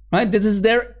 right? This is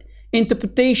their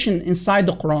interpretation inside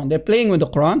the Quran. They're playing with the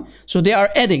Quran, so they are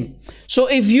adding. So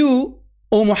if you,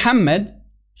 oh Muhammad,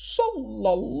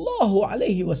 sallallahu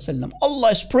alayhi wasallam, Allah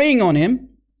is praying on him.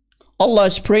 Allah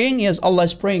is praying, yes, Allah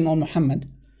is praying on Muhammad.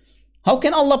 How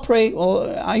can Allah pray?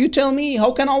 Well, you tell me,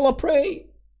 how can Allah pray?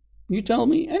 You tell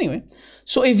me. Anyway,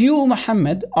 so if you,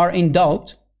 Muhammad, are in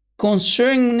doubt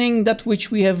concerning that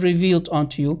which we have revealed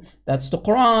unto you, that's the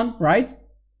Quran, right?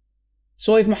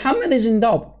 So if Muhammad is in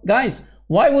doubt, guys,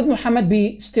 why would Muhammad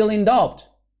be still in doubt?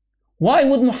 Why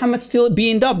would Muhammad still be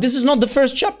in doubt? This is not the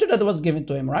first chapter that was given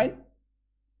to him, right?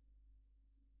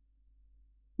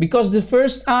 Because the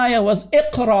first ayah was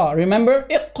Iqra. Remember?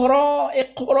 Iqra,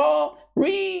 Iqra.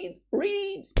 Read,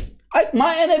 read. Ma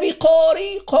ana bi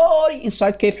qari, qari.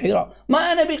 Inside Cave Hira. Ma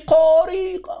ana bi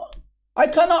qari. I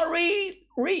cannot read,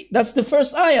 read. That's the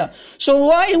first ayah. So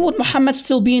why would Muhammad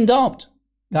still be in doubt?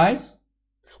 Guys?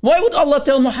 Why would Allah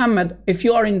tell Muhammad if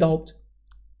you are in doubt?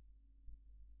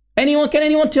 Can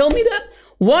anyone tell me that?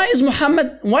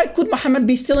 Why could Muhammad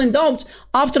be still in doubt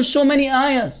after so many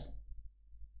ayahs?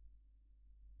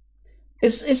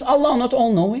 Is Allah not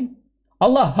all-knowing?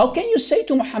 Allah, how can you say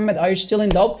to Muhammad, are you still in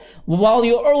doubt, while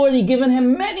you already given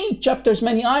him many chapters,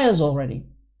 many ayahs already?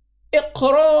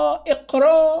 Iqra,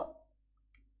 Iqra.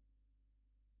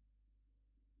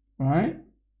 Right?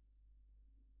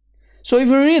 So if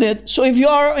you read it, so if you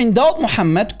are in doubt,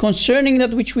 Muhammad, concerning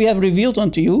that which we have revealed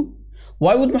unto you,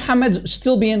 why would Muhammad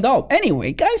still be in doubt?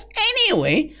 Anyway, guys,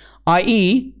 anyway,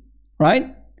 i.e.,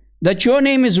 right, that your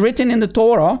name is written in the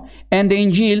Torah and the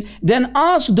Injil, then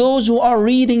ask those who are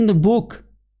reading the book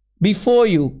before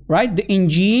you, right, the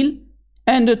Injil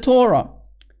and the Torah.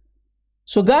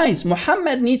 So guys,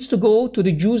 Muhammad needs to go to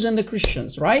the Jews and the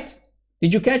Christians, right?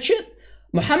 Did you catch it?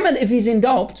 Muhammad, if he's in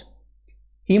doubt,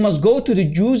 he must go to the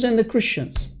Jews and the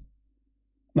Christians.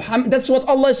 Muhammad, that's what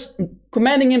Allah is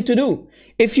commanding him to do.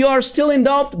 If you are still in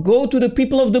doubt, go to the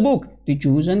people of the book, the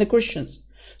Jews and the Christians.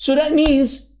 So that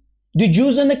means the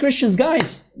Jews and the Christians,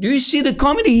 guys, do you see the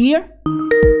comedy here?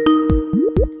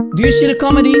 Do you see the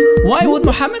comedy? Why would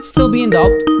Muhammad still be in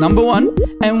doubt? Number one.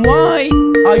 And why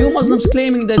are you Muslims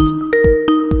claiming that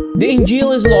the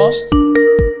Injil is lost?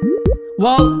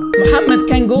 Well, Muhammad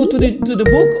can go to the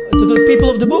book, to the people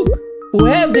of the book who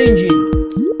have the Injil.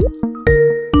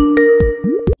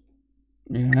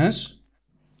 Yes.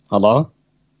 Hello?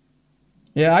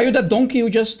 Yeah, are you that donkey who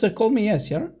just called me? Yes,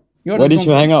 yeah? Why did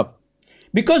you hang up?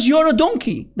 Because you're a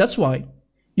donkey. That's why.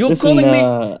 You're calling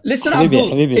me. Listen, Habibi, Abdul.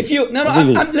 Habibi, if you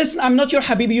listen, I'm not your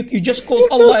Habibi. You just called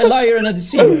Allah a liar and a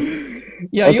deceiver.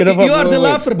 Yeah, Okay, you are the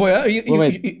laugher boy. Huh?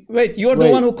 Wait, you're the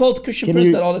one who called Christian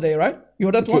Prince that other day, right?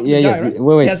 You're that one, the guy, right?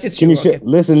 Wait. Yes, it's can you. you Okay.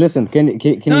 Listen. Can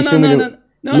you show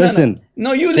me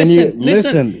No, you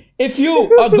listen. If you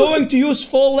are going to use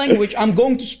foul language, I'm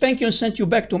going to spank you and send you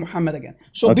back to Muhammad again.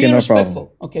 So be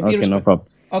respectful. Okay, be respectful. No problem.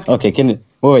 Okay.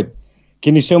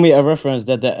 Can you show me a reference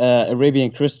that the Arabian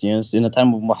Christians in the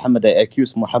time of Muhammad, they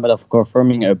accused Muhammad of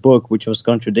confirming a book which was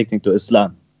contradicting to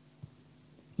Islam?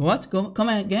 What? Come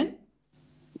again?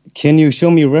 Can you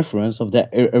show me reference of the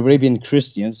Arabian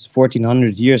Christians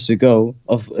 1400 years ago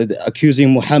of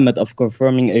accusing Muhammad of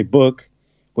confirming a book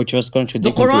which was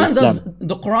contradicting to Islam?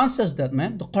 The Quran says that,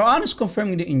 man. The Quran is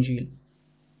confirming the Injil.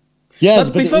 Yes,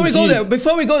 but before we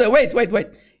go there, wait.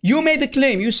 You made a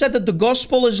claim. You said that the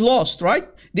gospel is lost, right?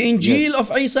 The Injil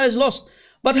of Isa is lost.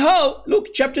 But how?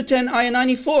 Look, chapter 10, ayah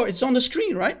 94. It's on the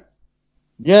screen, right?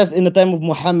 Yes, in the time of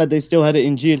Muhammad, they still had an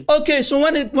Injil. Okay, so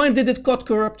when did it got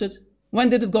corrupted? When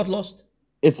did it got lost?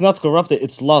 It's not corrupted,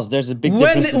 it's lost. There's a big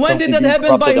difference. When did that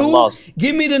happen? By who?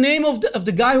 Give me the name of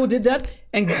the guy who did that.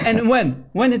 And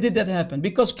when did that happen?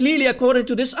 Because clearly, according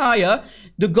to this ayah,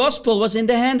 the gospel was in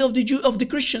the hand of the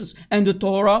Christians, and the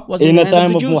Torah was in the hand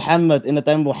of the Jews. In the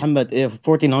time of Muhammad,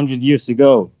 1400 years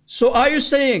ago. So are you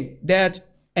saying that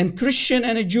a Christian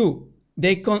and a Jew,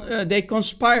 they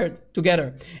conspired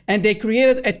together and they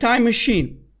created a time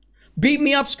machine? Beat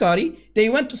me up, Scotty. They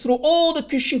went through all the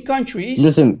Christian countries.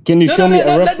 Listen, can you show me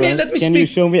a reference? Let me speak. Can you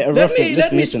show me a reference?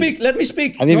 Let me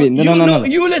speak. Habibi, no.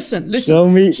 You listen. Show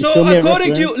me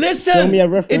according to you, listen. Show me a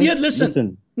reference. Idiot,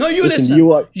 listen. No, you listen.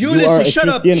 You listen. Shut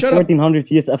up. 1400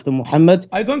 years after Muhammad.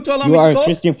 Are you going to allow me to call? You are a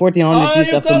Christian 1400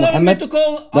 years after Muhammad.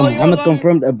 Muhammad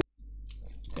confirmed a...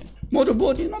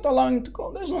 Motorboat, you're not allowing me to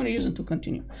call. There's no reason to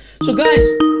continue. So guys,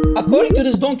 according to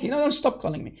this donkey, no, stop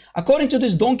calling me. According to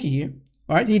this donkey here,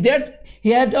 right? He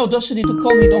had the audacity to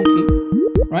call me donkey,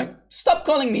 right? Stop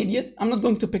calling me idiot. I'm not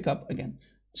going to pick up again.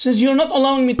 Since you're not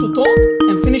allowing me to talk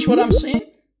and finish what I'm saying,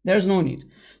 there's no need.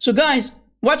 So guys,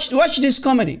 watch this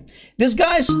comedy. This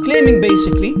guy is claiming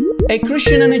basically a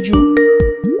Christian and a Jew.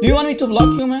 Do you want me to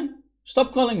block you, man?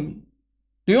 Stop calling me.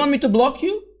 Do you want me to block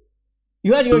you?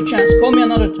 You had your chance. Call me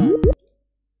another time.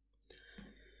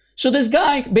 So this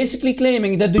guy basically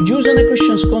claiming that the Jews and the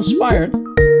Christians conspired.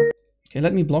 Okay,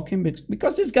 let me block him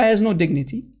because this guy has no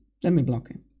dignity. Let me block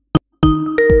him.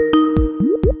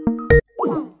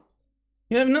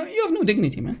 You have no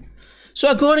dignity, man.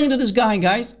 So according to this guy,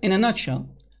 guys, in a nutshell,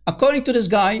 according to this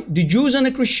guy, the Jews and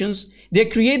the Christians, they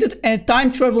created a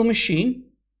time travel machine,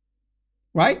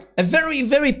 right? A very,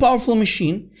 very powerful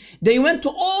machine. They went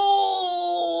to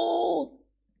all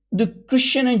the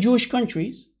Christian and Jewish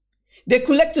countries. They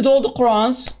collected all the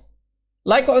Qurans,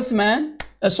 like Uthman.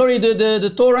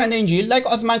 The Torah and the Injil, like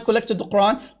Uthman collected the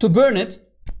Quran to burn it.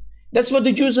 That's what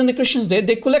the Jews and the Christians did.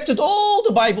 They collected all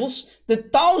the Bibles, the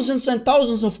thousands and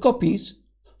thousands of copies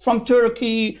from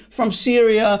Turkey, from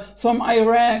Syria, from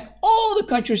Iraq, all the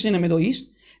countries in the Middle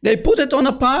East. They put it on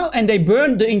a pile and they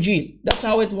burned the Injil. That's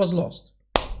how it was lost.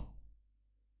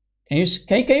 Can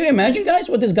you imagine, guys,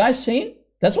 what this guy's saying?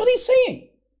 That's what he's saying.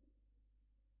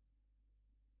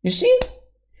 You see?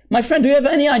 My friend, do you have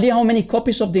any idea how many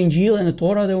copies of the Injil and the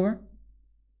Torah there were?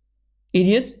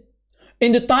 Idiot.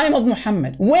 In the time of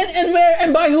Muhammad. When and where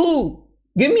and by who?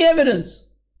 Give me evidence.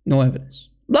 No evidence.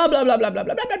 Blah, blah, blah, blah, blah,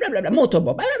 blah, blah, blah, blah, blah,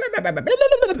 motorboat.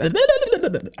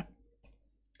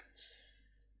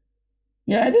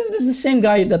 Yeah, this is the same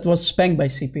guy that was spanked by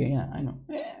CP. Yeah, I know.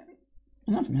 Yeah.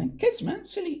 Enough, man. Kids, man.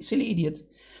 Silly idiot.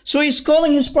 So he's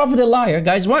calling his prophet a liar.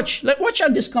 Guys, watch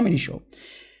out this comedy show.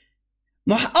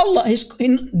 Allah,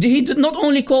 he did not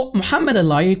only call Muhammad a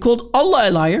liar, he called Allah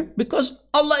a liar, because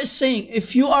Allah is saying,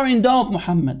 if you are in doubt,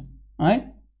 Muhammad, right?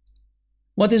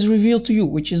 What is revealed to you,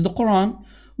 which is the Quran,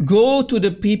 go to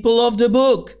the people of the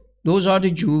book. Those are the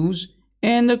Jews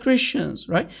and the Christians,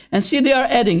 right? And see, they are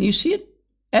adding, you see it?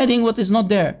 Adding what is not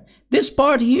there. This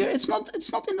part here, it's not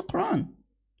in the Quran.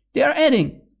 They are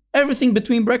adding. Everything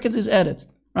between brackets is added,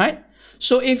 right?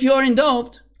 So if you are in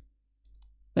doubt,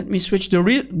 let me switch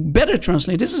the better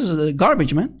translate. This is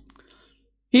garbage, man.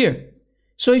 Here.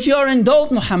 So if you are in doubt,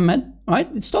 Muhammad, right?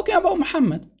 It's talking about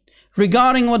Muhammad.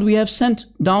 Regarding what we have sent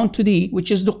down to thee,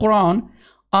 which is the Quran,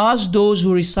 ask those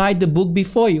who recite the book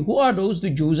before you. Who are those? The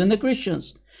Jews and the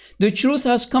Christians. The truth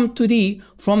has come to thee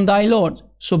from thy Lord.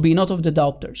 So be not of the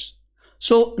doubters.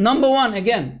 So number one,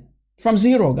 again, from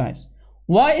zero, guys.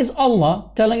 Why is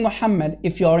Allah telling Muhammad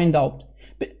if you are in doubt?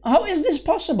 How is this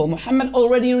possible? Muhammad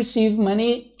already received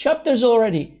many chapters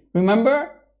already.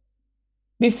 Remember?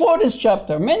 Before this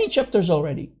chapter, many chapters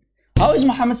already. How is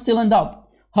Muhammad still in doubt?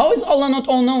 How is Allah not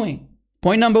all-knowing?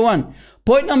 Point number one.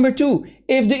 Point number two,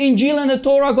 if the Injil and the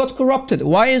Torah got corrupted,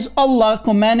 why is Allah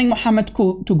commanding Muhammad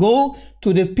to go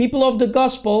to the people of the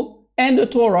gospel and the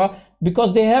Torah,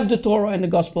 because they have the Torah and the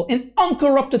gospel in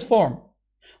uncorrupted form?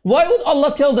 Why would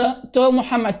Allah tell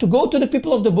Muhammad to go to the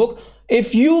people of the book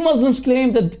if you Muslims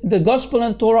claim that the gospel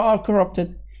and Torah are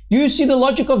corrupted? Do you see the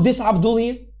logic of this, Abdul,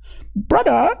 here?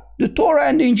 Brother, the Torah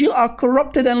and the Injil are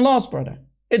corrupted and lost, brother.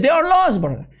 They are lost,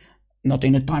 brother. Not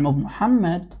in the time of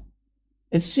Muhammad.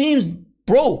 It seems,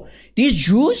 bro, these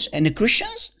Jews and the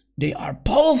Christians, they are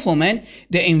powerful, man.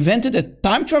 They invented a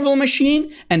time travel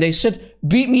machine and they said,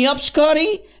 beat me up,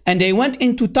 Scotty. And they went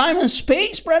into time and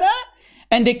space, brother.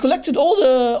 And they collected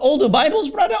all the Bibles,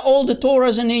 brother, all the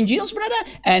Torahs and the Injils, brother.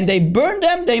 And they burned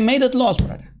them. They made it lost,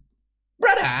 brother.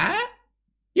 Brother,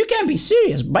 you can't be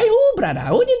serious. By who, brother?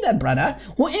 Who did that, brother?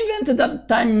 Who invented that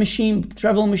time machine,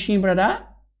 travel machine, brother?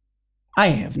 I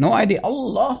have no idea.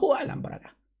 Allahu alam, brother.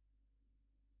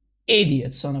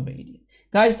 Idiot, son of an idiot.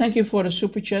 Guys, thank you for the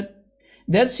super chat.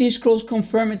 Dead Sea Scrolls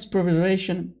confirm its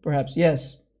preservation, perhaps.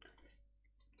 Yes.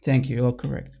 Thank you, you're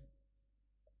correct.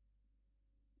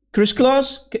 Chris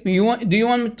Claus, do you want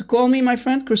me to call me, my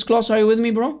friend? Chris Claus, are you with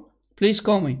me, bro? Please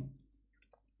call me.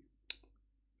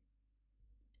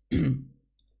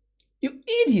 You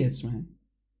idiots, man.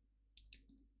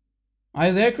 Are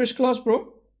you there, Chris Claus,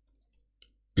 bro?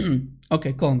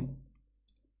 Okay, call me.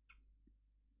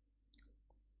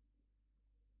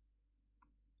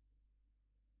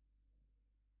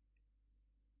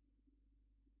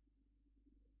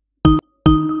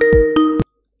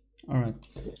 All right.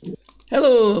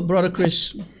 Hello, brother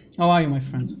Chris. How are you, my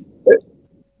friend?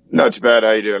 Not too bad.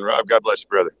 How you doing, Rob? God bless you,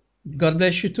 brother. God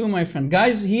bless you too, my friend.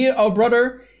 Guys, here our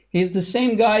brother, he's the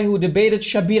same guy who debated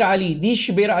Shabir Ali, the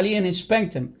Shabir Ali, and he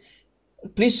spanked him.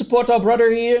 Please support our brother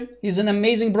here. He's an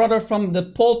amazing brother from the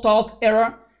Paul Talk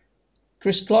era.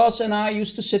 Chris Claus and I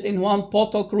used to sit in one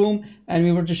Paul Talk room and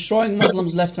we were destroying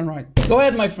Muslims left and right. Go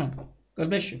ahead, my friend. God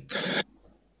bless you.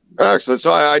 Excellent.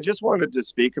 So I just wanted to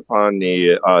speak upon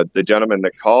the gentleman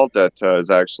that called that is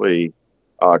actually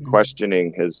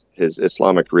questioning his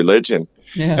Islamic religion.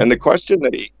 Yeah. And the question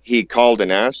that he called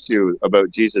and asked you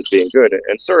about Jesus being good.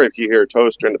 And sorry if you hear a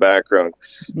toaster in the background.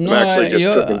 No, I'm actually just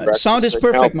cooking breakfast sound is right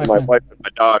now perfect, for my my friend. wife and my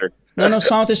daughter. No,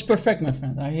 sound is perfect, my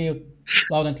friend. I hear you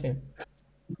loud and clear.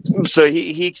 So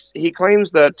he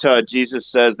claims that Jesus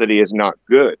says that he is not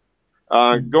good.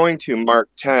 Going to Mark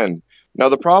 10. Now,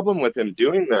 the problem with him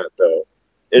doing that, though,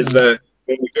 is that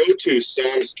when we go to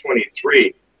Psalms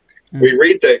 23, we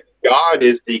read that God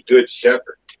is the good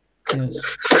shepherd.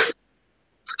 Yes.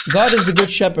 God is the good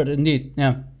shepherd, indeed.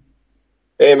 Yeah.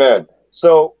 Amen.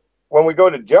 So when we go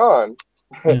to John,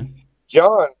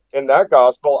 John in that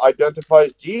gospel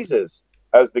identifies Jesus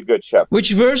as the good shepherd.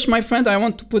 Which verse, my friend? I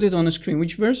want to put it on the screen.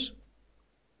 Which verse?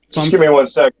 Just give me 1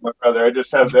 second, my brother. I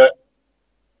just have that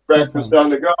breakfast on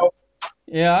the go.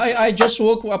 Yeah, I just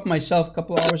woke up myself a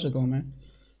couple hours ago, man.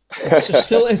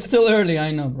 It's still early,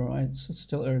 I know, bro. It's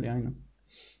still early, I know.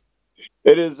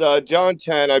 It is John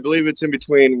 10. I believe it's in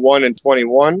between 1 and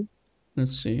 21.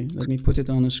 Let's see. Let me put it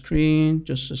on the screen.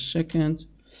 Just a second.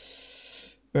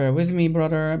 Bear with me,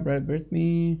 brother. Bear with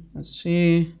me. Let's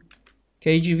see.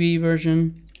 KJV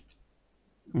version.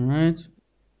 All right.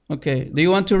 Okay. Do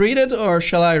you want to read it or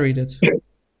shall I read it?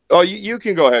 Oh, you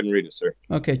can go ahead and read it, sir.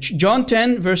 Okay. John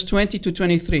 10, verse 20 to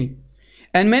 23.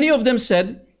 And many of them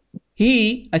said,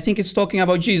 I think it's talking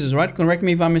about Jesus, right? Correct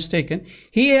me if I'm mistaken.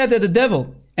 He had the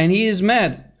devil and he is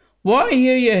mad. Why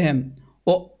hear ye him?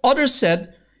 Or others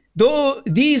said, though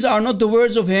these are not the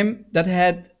words of him that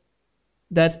had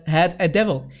a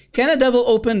devil. Can a devil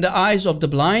open the eyes of the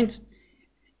blind?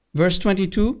 Verse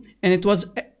 22. And it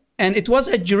was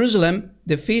at Jerusalem,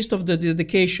 the feast of the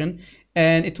dedication,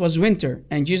 and it was winter,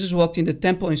 and Jesus walked in the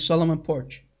temple in Solomon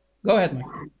porch. Go ahead, my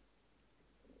friend.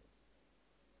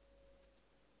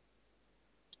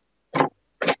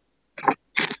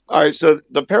 All right, so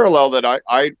the parallel that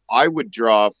I would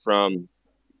draw from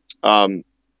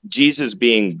Jesus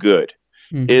being good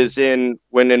is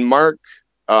when in Mark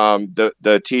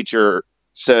the teacher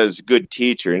says good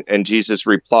teacher, and Jesus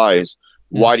replies,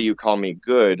 why do you call me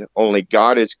good? Only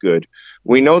God is good.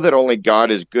 We know that only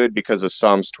God is good because of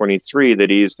Psalms 23, that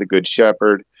he is the good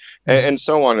shepherd, and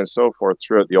so on and so forth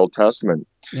throughout the Old Testament.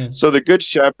 Yes. So the good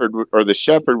shepherd, or the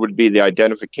shepherd, would be the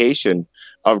identification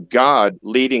of God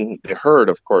leading the herd,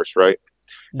 of course, right?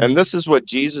 Yeah. And this is what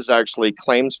Jesus actually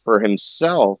claims for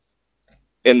himself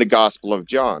in the Gospel of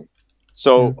John.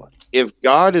 So if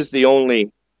God is the only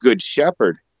good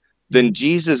shepherd, then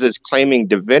Jesus is claiming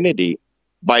divinity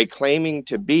by claiming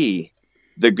to be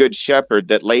the good shepherd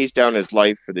that lays down his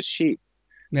life for the sheep,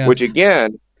 which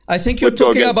again I think you're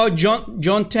talking about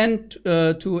John 10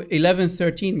 to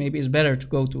 11:13. Maybe it's better to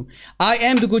go to. I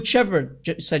am the good shepherd,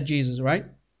 said Jesus, right?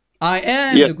 I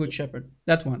am the good shepherd.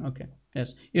 That one, okay.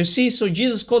 Yes. You see, so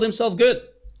Jesus called himself good.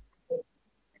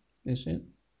 You see it?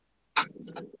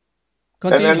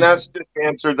 Continue. And that's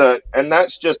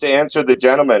just to answer the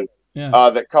gentleman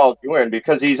that called you in,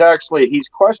 because he's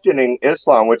questioning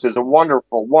Islam, which is a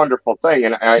wonderful, wonderful thing.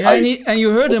 And and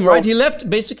you heard him, right? He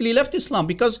basically left Islam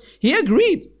because he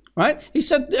agreed, right? He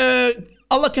said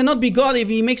Allah cannot be God if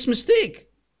he makes mistake,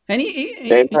 and he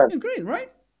agreed,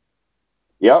 right?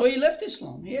 Yeah. So he left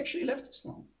Islam. He actually left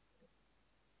Islam.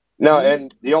 No,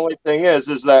 and the only thing is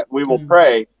that we will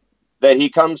pray that he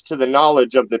comes to the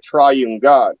knowledge of the triune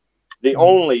God, the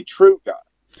only true God.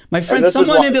 My friend,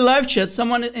 someone in the live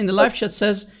chat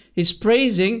says he's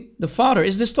praising the Father.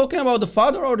 Is this talking about the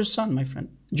Father or the Son, my friend?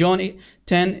 John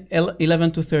 10,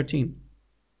 11 to 13.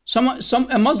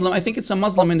 A Muslim, I think it's a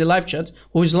Muslim in the live chat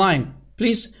who is lying.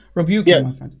 Please rebuke him,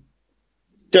 my friend.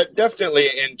 Definitely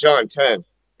in John 10.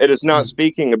 It is not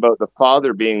speaking about the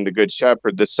Father being the good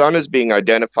shepherd. The Son is being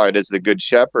identified as the good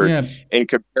shepherd in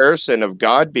comparison of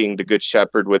God being the good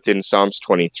shepherd within Psalms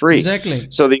 23. Exactly.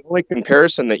 So the only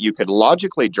comparison that you could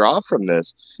logically draw from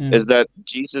this is that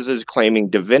Jesus is claiming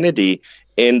divinity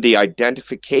in the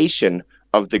identification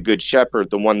of the good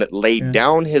shepherd, the one that laid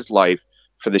down his life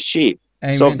for the sheep.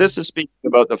 Amen. So if this is speaking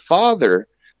about the Father,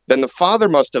 then the Father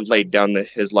must have laid down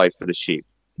his life for the sheep.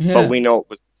 Yeah. But we know it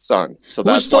was the Son. So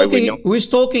that's why we know. Who is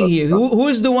talking here? Who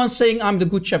is the one saying, I'm the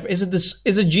good shepherd? Is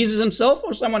it Jesus himself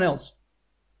or someone else?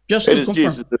 Just to confirm.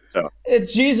 Jesus himself.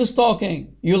 It's Jesus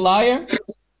talking. You liar.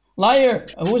 Liar.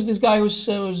 Who is this guy who's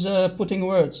putting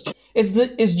words?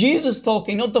 It's Jesus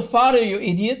talking, not the Father, you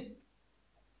idiot.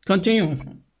 Continue, my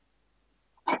friend.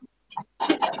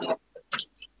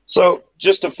 So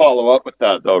just to follow up with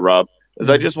that, though, Rob, is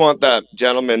I just want that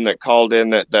gentleman that called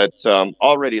in that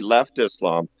already left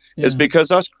Islam, is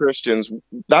because us Christians,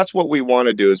 that's what we want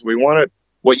to do. Is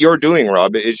what you're doing,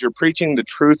 Rob, is you're preaching the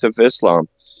truth of Islam.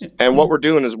 And what we're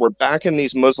doing is we're backing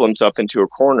these Muslims up into a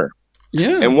corner.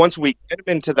 Yeah. And once we get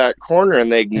them into that corner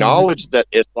and they acknowledge that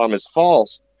Islam is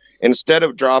false, instead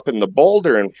of dropping the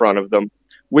boulder in front of them,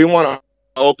 we want to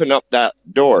open up that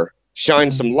door,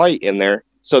 shine some light in there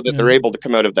so that they're able to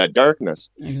come out of that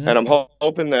darkness. Exactly.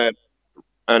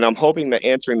 And I'm hoping that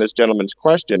answering this gentleman's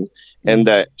question and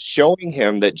that showing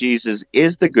him that Jesus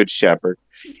is the good shepherd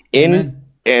and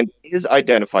is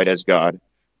identified as God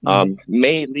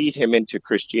may lead him into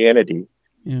Christianity,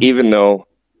 even though,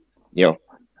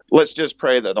 let's just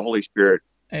pray that the Holy Spirit,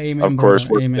 of course,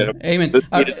 works in him. Amen. The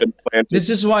seed has been planted. This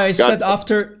is why I said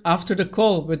after the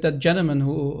call with that gentleman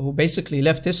who basically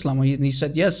left Islam, he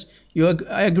said, yes,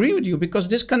 I agree with you, because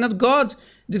this cannot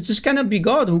be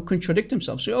God who contradict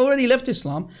himself. So he already left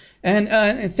Islam. And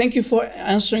thank you for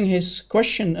answering his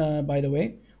question, by the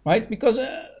way, right? Because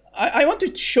I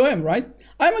wanted to show him, right?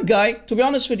 I'm a guy, to be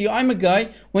honest with you,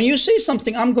 when you say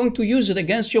something, I'm going to use it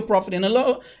against your prophet in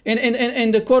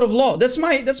the court of law. That's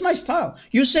my style.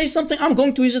 You say something, I'm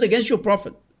going to use it against your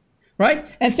prophet. Right?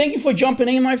 And thank you for jumping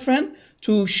in, my friend,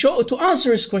 to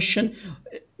answer his question.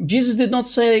 Jesus did not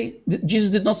say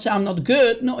I'm not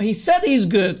good. No, he said he's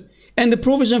good. And the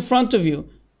proof is in front of you.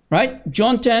 Right?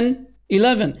 John 10,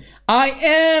 11. I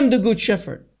am the good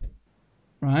shepherd.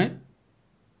 Right?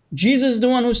 Jesus is the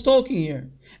one who's talking here.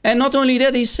 And not only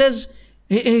that, he says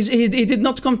he did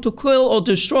not come to kill or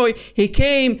destroy. He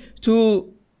came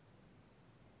to,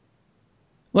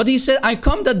 what he said, I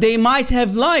come that they might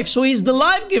have life. So he's the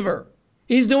life giver.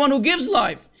 He's the one who gives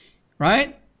life,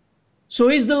 right? So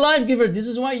he's the life giver. This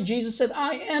is why Jesus said,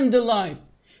 I am the life.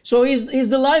 So he's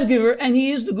the life giver, and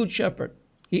he is the good shepherd.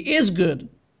 He is good,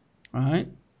 right?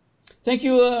 Thank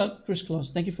you, Chris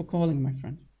Claus. Thank you for calling, my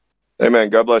friend. Amen.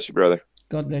 God bless you, brother.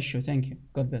 God bless you. Thank you.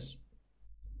 God bless.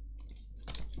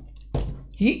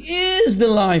 He is the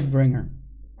life bringer.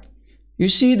 You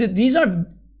see that these are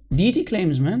deity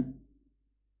claims, man.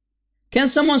 Can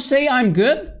someone say I'm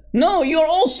good? No, you're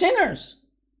all sinners.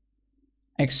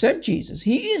 Except Jesus.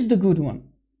 He is the good one.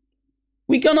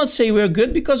 We cannot say we're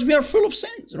good because we are full of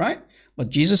sins, right? But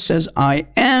Jesus says, I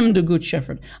am the good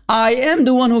shepherd. I am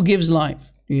the one who gives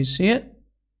life. Do you see it?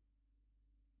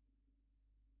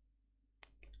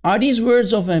 Are these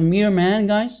words of a mere man,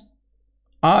 guys?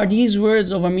 Are these words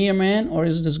of a mere man, or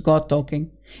is this God talking?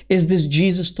 Is this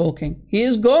Jesus talking? He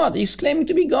is God. He's claiming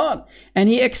to be God. And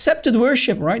he accepted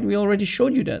worship, right? We already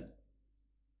showed you that.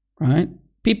 Right?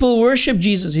 People worship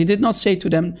Jesus. He did not say to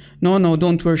them, no,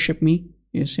 don't worship me.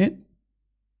 You see it?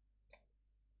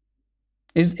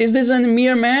 Is this a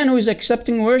mere man who is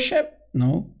accepting worship?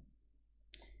 No.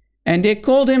 And they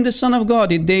called him the Son of God.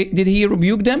 Did he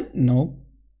rebuke them? No.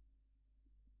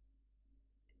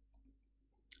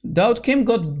 Daud Kim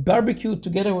got barbecued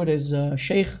together with his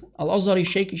Sheikh, Al-Azhari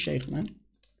shaky Sheikh, man.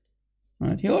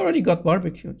 Right? He already got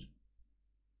barbecued.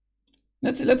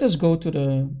 Let us go to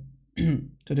the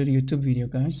to the YouTube video,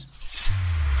 guys.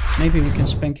 Maybe we can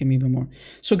spank him even more.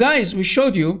 So guys, we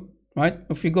showed you, right?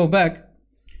 If we go back,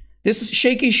 this is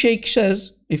shaky Sheikh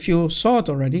says, if you saw it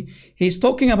already, he's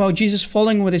talking about Jesus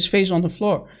falling with his face on the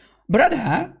floor.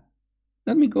 Brother,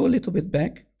 let me go a little bit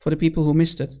back for the people who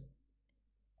missed it.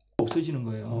 없어지는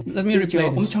거예요. Let me replay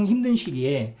this. 엄청 힘든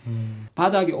시기에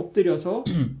바닥에 엎드려서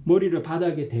머리를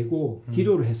바닥에 대고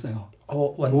기도를 했어요.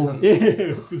 완전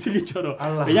무슬림처럼.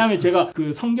 왜냐하면 제가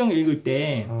그 성경 읽을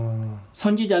때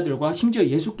선지자들과 심지어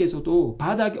예수께서도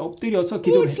바닥에 엎드려서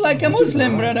기도를 했어요. It's like a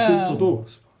Muslim, brother. 그래서 저도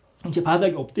이제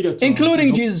바닥에 엎드렸죠.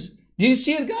 Including Jesus. Do you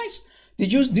see it, guys? Do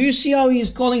you see how he's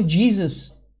calling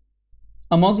Jesus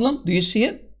a Muslim? Do you see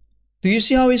it? Do you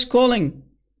see how he's calling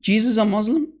Jesus a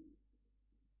Muslim?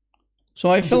 So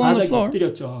I fell on the floor.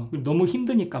 엎드렸죠. 너무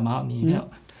힘드니까 마음이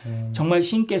정말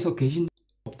신께서 계신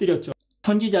엎드렸죠.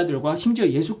 선지자들과 심지어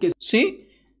예수께서. See,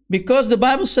 because the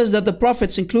Bible says that the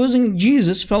prophets, including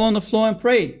Jesus, fell on the floor and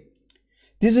prayed.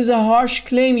 This is a harsh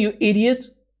claim, you idiot.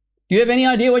 Do you have any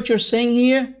idea what you're saying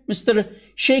here, Mr.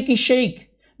 Shaky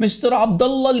Sheikh, Mr.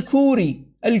 Abdullah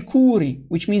Al-Kuri,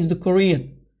 which means the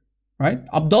Korean, right?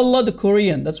 Abdullah the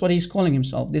Korean. That's what he's calling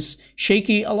himself. This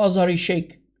Shaky Al-Azhari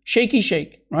Sheikh, Shaky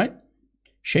Sheikh, right?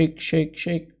 Shake.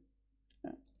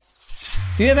 Do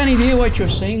you have any idea what you're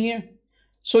saying here?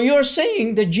 So you're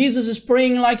saying that Jesus is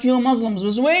praying like you Muslims.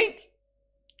 But wait,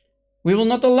 we will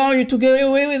not allow you to get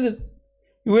away with it.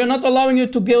 We are not allowing you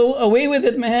to go away with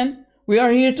it, man. We are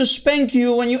here to spank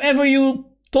you. Whenever you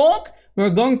talk,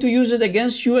 we're going to use it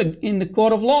against you in the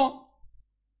court of law.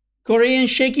 Korean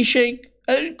Shaky Sheikh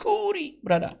Al-Kuri,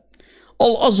 brother.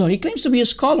 Al-Azhar, he claims to be a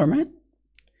scholar, man.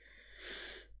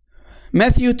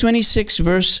 Matthew 26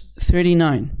 verse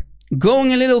 39.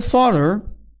 Going a little farther,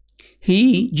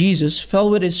 he, Jesus, fell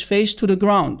with his face to the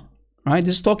ground. Right?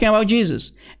 This is talking about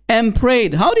Jesus. And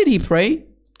prayed. How did he pray?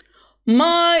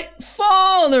 My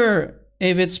Father,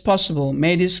 if it's possible,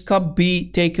 may this cup be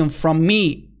taken from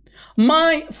me.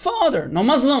 My Father. Now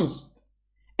Muslims,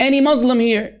 any Muslim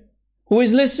here who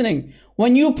is listening,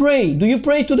 when you pray, do you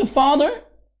pray to the Father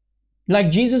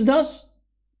like Jesus does?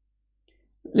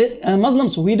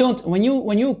 Muslims, we don't, when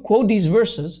you quote these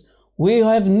verses, we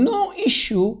have no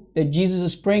issue that Jesus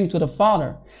is praying to the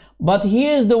Father. But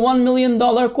here's the $1 million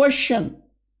question.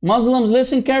 Muslims,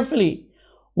 listen carefully.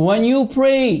 When you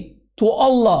pray to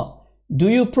Allah, do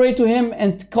you pray to Him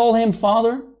and call Him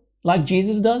Father like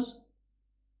Jesus does?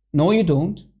 No, you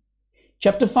don't.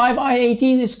 Chapter 5, ayah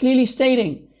 18 is clearly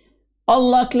stating,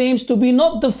 Allah claims to be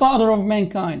not the Father of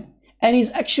mankind. And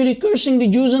He's actually cursing the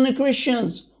Jews and the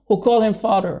Christians who call Him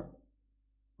Father.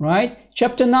 Right?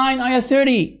 Chapter 9, ayah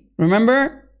 30.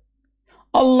 Remember?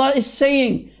 Allah is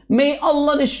saying, may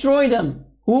Allah destroy them.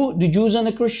 Who? The Jews and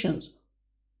the Christians.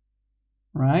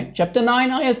 Right? Chapter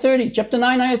 9, ayah 30. Chapter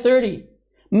 9, ayah 30.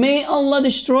 May Allah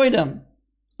destroy them.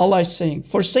 Allah is saying,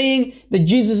 for saying that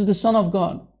Jesus is the Son of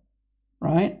God.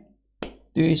 Right?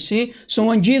 Do you see? So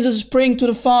when Jesus is praying to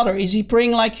the Father, is He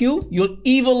praying like you? You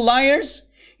evil liars.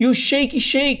 You shaky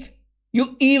Sheikh.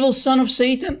 You evil son of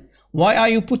Satan. Why are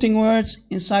you putting words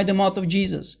inside the mouth of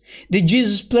Jesus? Did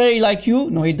Jesus pray like you?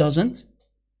 No, He doesn't.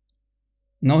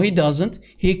 No, He doesn't.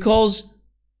 He calls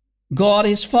God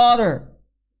His Father.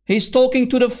 He's talking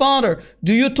to the Father.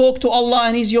 Do you talk to Allah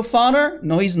and He's your Father?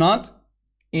 No, He's not.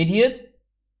 Idiot.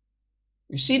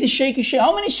 You see the shaky Sheikh.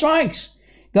 How many strikes?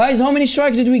 Guys, how many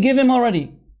strikes did we give him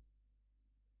already?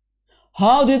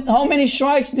 How many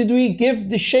strikes did we give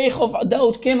the Sheikh of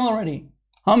Daud Kim already?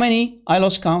 How many? I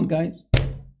lost count, guys.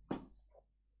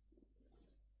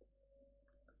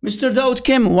 Mr. Daud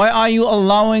Kim, why are you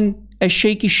allowing a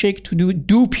shaky Sheikh to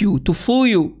dupe you, to fool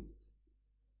you?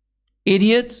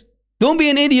 Idiot. Don't be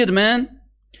an idiot, man.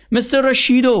 Mr.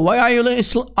 Rasheed, why are you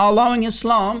allowing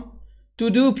Islam to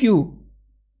dupe you?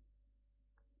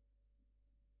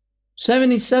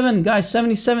 77, guys,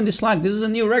 77 dislikes. This is a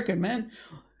new record, man.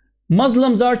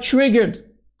 Muslims are triggered.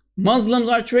 Muslims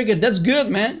are triggered. That's good,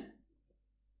 man.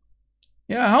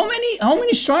 Yeah, how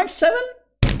many strikes? 7?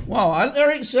 Wow,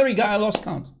 sorry, guy, I lost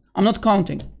count. I'm not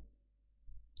counting.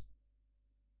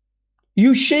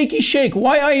 You shaky Sheikh,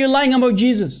 why are you lying about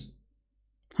Jesus?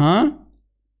 Huh?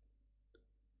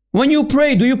 When you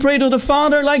pray, do you pray to the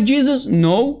Father like Jesus?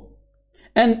 No.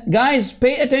 And guys,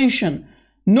 pay attention.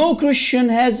 No Christian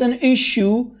has an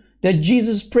issue that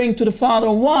Jesus is praying to the Father.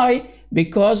 Why?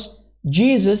 Because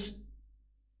Jesus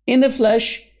in the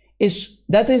flesh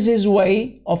that is his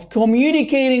way of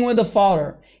communicating with the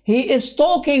Father. He is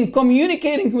talking,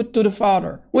 communicating to the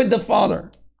Father, with the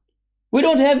Father. We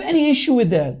don't have any issue with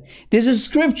that. This is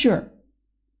scripture.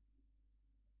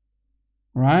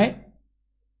 Right?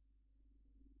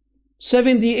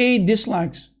 78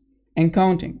 dislikes and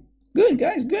counting. Good,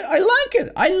 guys, good. I like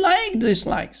it. I like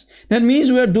dislikes. That means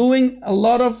we are doing a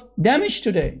lot of damage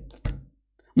today.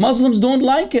 Muslims don't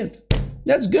like it.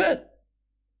 That's good.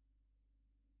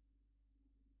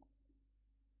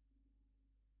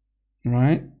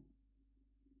 Right?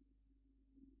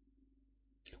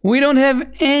 We don't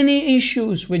have any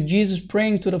issues with Jesus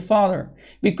praying to the Father,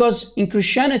 because in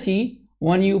Christianity,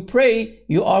 when you pray,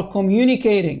 you are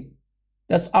communicating.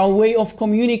 That's our way of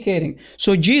communicating.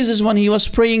 So Jesus, when he was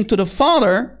praying to the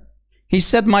Father, he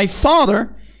said, my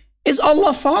Father, is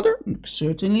Allah Father?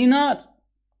 Certainly not.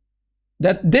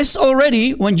 That this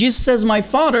already, when Jesus says my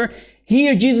Father,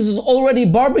 here Jesus is already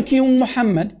barbecuing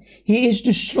Muhammad. He is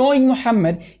destroying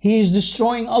Muhammad. He is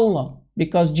destroying Allah.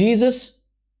 Because Jesus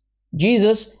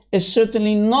is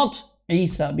certainly not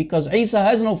Isa, because Isa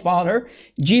has no father.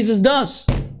 Jesus does.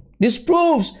 This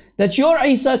proves that your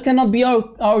Isa cannot be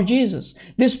our Jesus.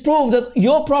 This proves that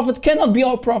your prophet cannot be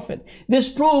our prophet. This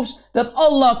proves that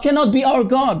Allah cannot be our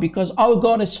God, because our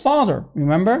God is Father.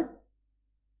 Remember?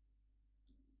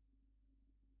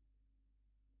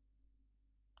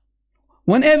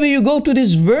 Whenever you go to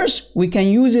this verse, we can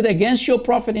use it against your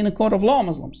prophet in a court of law,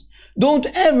 Muslims. Don't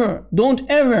ever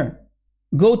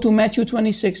go to Matthew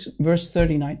 26, verse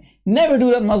 39. Never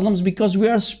do that, Muslims, because we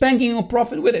are spanking your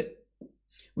prophet with it.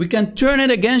 We can turn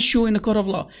it against you in the court of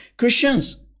law.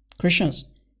 Christians,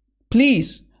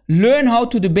 please learn how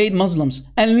to debate Muslims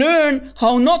and learn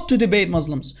how not to debate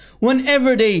Muslims.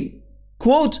 Whenever they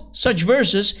quote such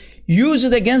verses, use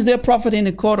it against their prophet in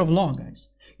the court of law, guys.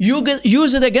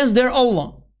 Use it against their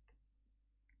Allah.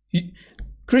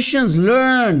 Christians,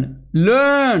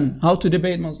 learn how to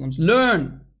debate Muslims.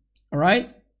 Learn. All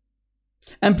right?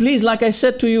 And please, like I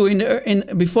said to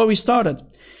you before we started,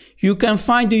 you can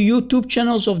find the YouTube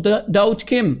channels of Daud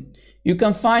Kim. You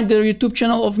can find the YouTube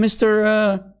channel of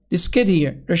this kid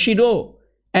here, Rasheed,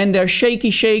 and their shaky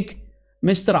sheikh,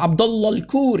 Mr. Abdullah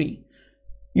Al-Khoury.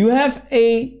 You have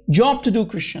a job to do,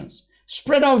 Christians.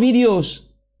 Spread our videos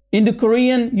in the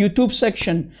Korean YouTube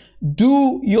section.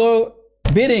 Do your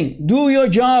bidding. Do your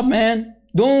job, man.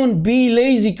 Don't be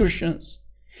lazy, Christians.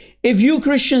 If we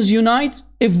Christians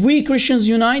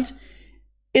unite,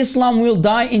 Islam will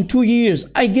die in 2 years.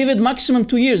 I give it maximum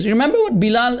 2 years. Remember what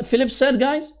Bilal Phillips said,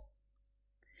 guys?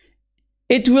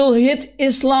 It will hit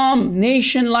Islam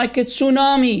nation like a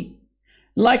tsunami,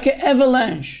 like an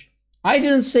avalanche. I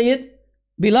didn't say it.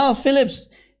 Bilal Phillips,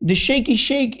 the shaky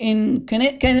sheikh in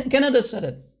Canada said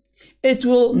it. It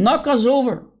will knock us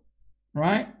over,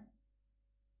 right?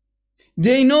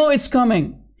 They know it's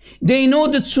coming. They know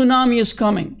that tsunami is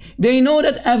coming. They know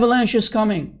that avalanche is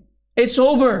coming. It's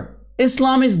over.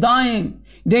 Islam is dying.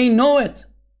 They know it.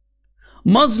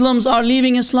 Muslims are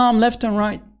leaving Islam left and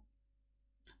right.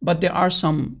 But there are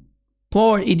some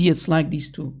poor idiots like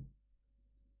these two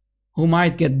who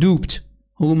might get duped,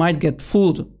 who might get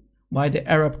fooled by the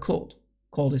Arab code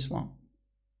called Islam.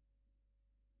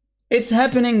 It's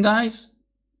happening, guys.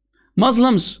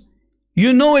 Muslims,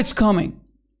 you know it's coming.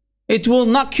 It will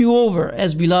knock you over,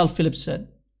 as Bilal Phillips said.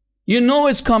 You know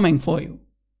it's coming for you.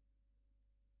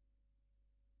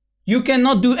 You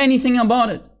cannot do anything about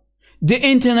it. The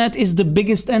internet is the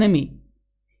biggest enemy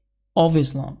of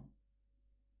Islam.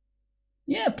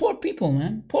 Yeah, poor people,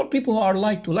 man. Poor people are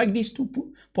like these two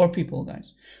poor people,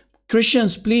 guys.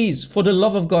 Christians, please, for the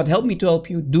love of God, help me to help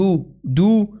you.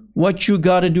 Do what you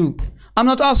gotta do. I'm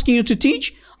not asking you to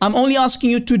teach. I'm only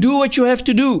asking you to do what you have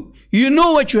to do. You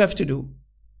know what you have to do.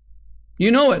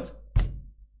 You know it.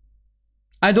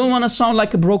 I don't want to sound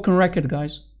like a broken record,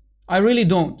 guys. I really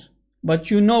don't. But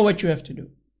you know what you have to do.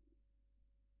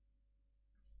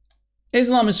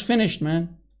 Islam is finished,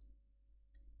 man.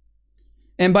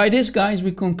 And by this, guys,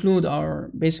 we conclude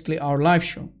basically our live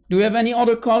show. Do we have any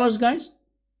other callers, guys?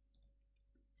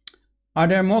 Are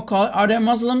there more callers? Are there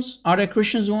Muslims? Are there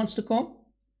Christians who wants to call?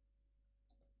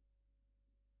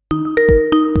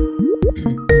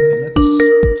 Okay, let us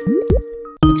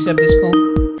accept this call.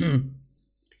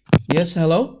 Yes,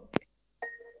 hello?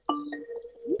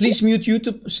 Please mute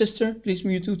YouTube, sister. Please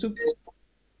mute YouTube.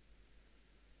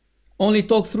 Only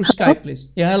talk through Skype,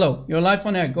 please. Yeah, hello. You're live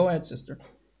on air. Go ahead, sister.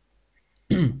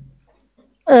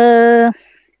 I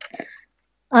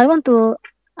want to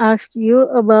ask you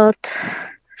about...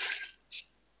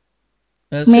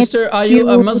 sister, are you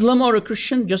a Muslim or a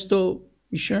Christian? Just to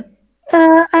be sure.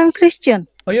 I'm Christian.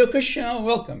 Oh, you're a Christian? Oh,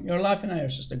 welcome. You're live on air,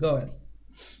 sister. Go ahead.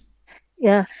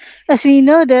 Yeah, as we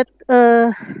know that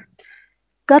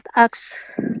God asks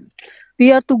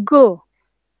we are to go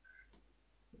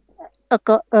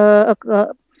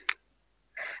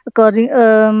according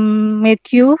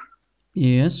Matthew.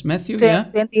 Yes, Matthew. Yeah.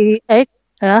 28.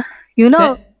 Yeah, you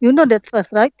know that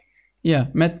verse, right? Yeah,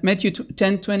 Matthew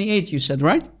 10:28. You said,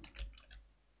 right?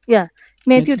 Yeah,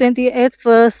 Matthew 28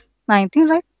 verse 19,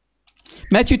 right?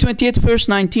 Matthew 28 verse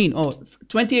 19. Oh,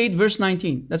 28 verse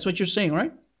 19. That's what you're saying,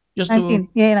 right? Just 19.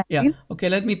 Yeah, 19. Okay,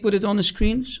 let me put it on the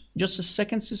screen. Just a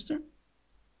second, sister.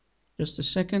 Just a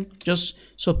second. Just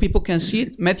so people can see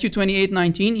it. Matthew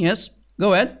 28:19. Yes.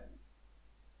 Go ahead.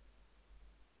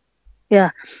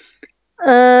 Yeah.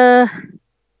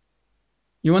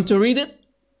 You want to read it?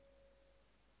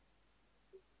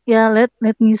 Yeah,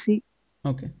 let me see.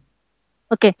 Okay.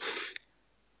 Okay.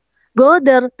 Go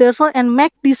therefore and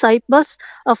make disciples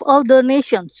of all the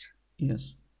nations.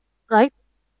 Yes. Right?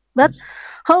 But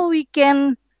how we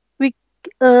can reach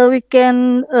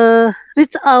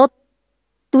out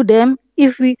to them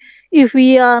if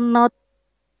we are not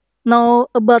know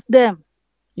about them?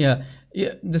 Yeah.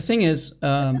 The thing is,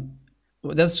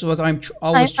 that's what I'm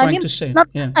always trying to say. Not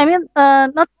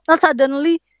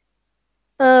suddenly.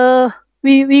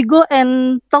 We go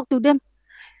and talk to them.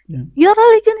 Yeah. Your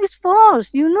religion is false.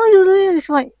 You know your religion is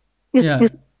right.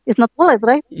 It's not polite,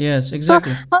 right? Yes,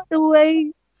 exactly. So how the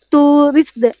way to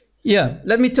reach them? Yeah,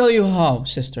 let me tell you how,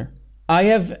 sister. I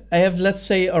have let's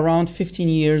say around 15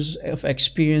 years of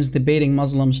experience debating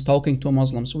Muslims, talking to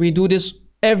Muslims. We do this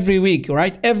every week,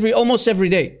 right? Almost every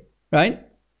day, right?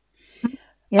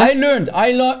 Yeah.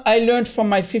 I learned from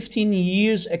my 15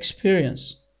 years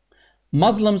experience.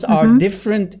 Muslims are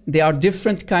different. They are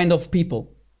different kind of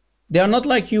people. They are not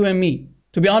like you and me,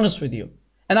 to be honest with you.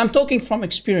 And I'm talking from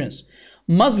experience.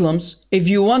 Muslims, if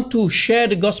you want to share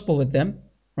the gospel with them,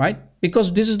 right?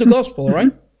 Because this is the gospel,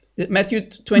 right? Matthew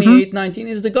 28:19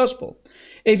 is the gospel.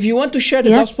 If you want to share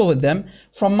the gospel with them,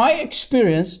 from my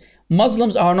experience, most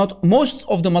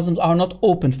of the Muslims are not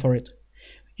open for it.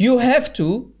 You have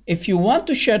to, if you want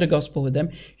to share the gospel with them,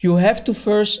 you have to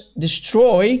first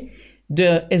destroy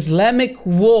the Islamic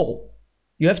wall.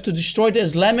 You have to destroy the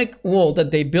Islamic wall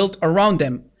that they built around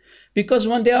them. Because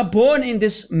when they are born in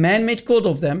this man-made code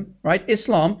of them, right,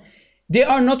 Islam, they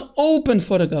are not open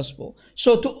for the gospel.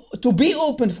 So to be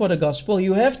open for the gospel,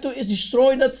 you have to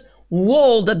destroy that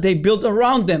wall that they built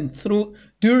around them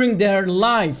during their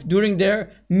life, during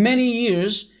their many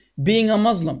years being a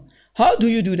Muslim. How do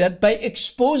you do that? By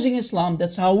exposing Islam.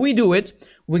 That's how we do it.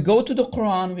 We go to the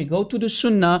Quran, we go to the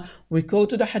Sunnah, we go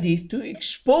to the Hadith to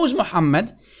expose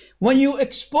Muhammad. When you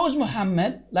expose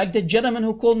Muhammad, like the gentleman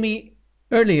who called me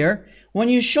earlier, when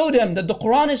you show them that the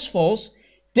Quran is false,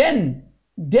 then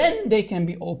they can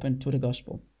be open to the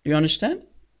gospel. Do you understand?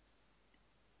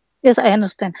 Yes, I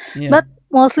understand. Yeah. But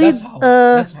mostly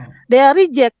they are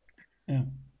reject. Yeah.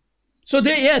 So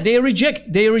they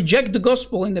reject the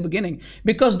gospel in the beginning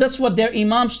because that's what their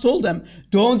imams told them.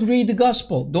 Don't read the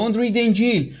gospel. Don't read the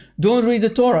Injil. Don't read the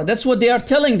Torah. That's what they are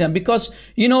telling them because,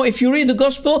 you know, if you read the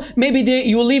gospel, maybe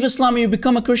you will leave Islam and you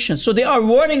become a Christian. So they are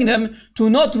warning them to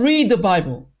not read the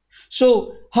Bible.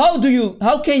 So how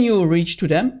can you reach to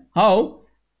them? How?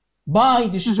 By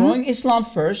destroying Islam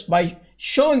first, by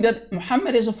showing that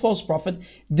Muhammad is a false prophet,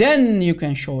 then you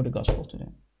can show the gospel to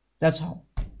them. That's how.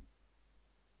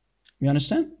 You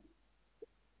understand?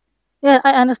 Yeah,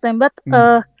 I understand. But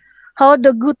how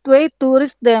the good way to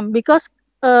reach them? Because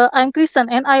I'm Christian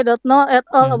and I don't know at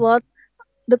all about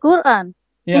the Quran.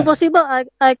 Yeah. Impossible.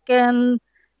 I can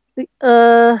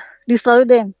destroy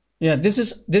them. Yeah, this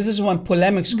is when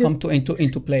polemics come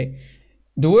into play.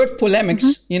 The word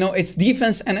polemics, you know, it's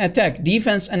defense and attack.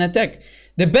 Defense and attack.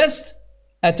 The best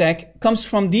attack comes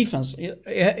from defense.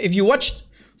 If you watched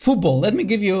football, let me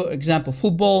give you an example.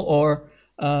 Football or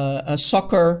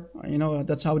soccer, you know,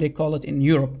 that's how they call it in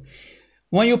Europe.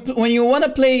 When you want to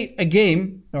play a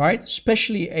game, right,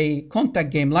 especially a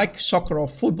contact game like soccer or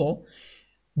football,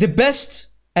 the best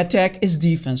attack is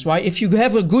defense, right? If you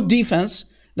have a good defense,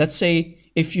 let's say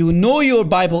if you know your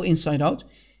Bible inside out,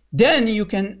 then you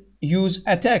can use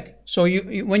attack. So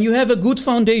when you have a good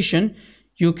foundation,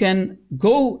 you can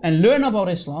go and learn about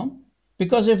Islam,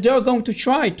 because if they're going to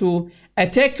try to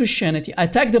attack Christianity,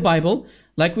 attack the Bible,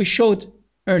 like we showed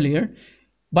earlier,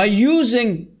 by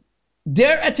using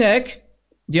their attack,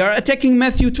 they are attacking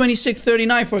Matthew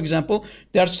 26:39, for example.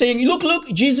 They are saying, look,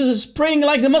 Jesus is praying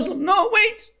like the Muslim. No,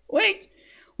 wait.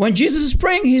 When Jesus is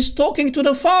praying, he's talking to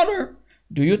the Father.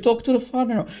 Do you talk to the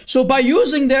Father? No. So by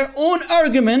using their own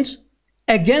argument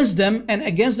against them and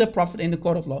against the Prophet in the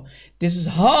court of law, this is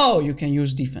how you can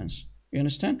use defense. You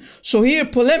understand? So here,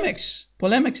 polemics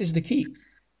is the key.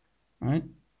 Right?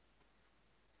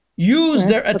 Use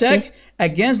their attack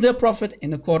against their prophet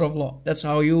in the court of law. That's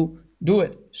how you do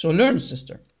it. So learn,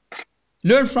 sister.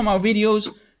 Learn from our videos.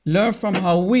 Learn from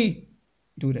how we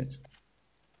do that.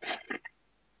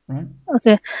 Right?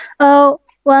 Okay.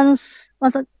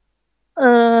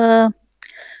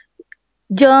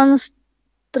 John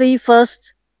 3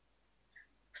 verse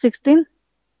 16.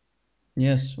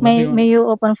 Yes. May you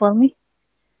open for me?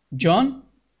 John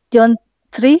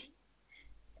 3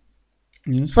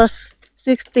 yes. verse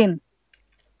 16.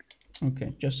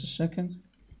 Okay, just a second.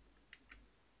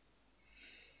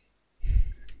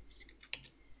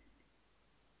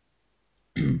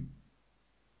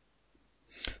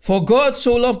 For God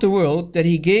so loved the world that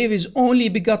he gave his only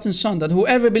begotten Son, that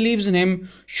whoever believes in him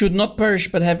should not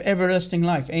perish but have everlasting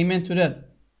life. Amen to that.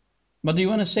 What do you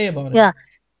want to say about it? Yeah.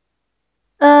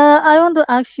 I want to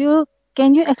ask you,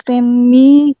 can you explain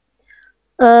me?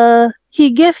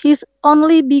 He gave his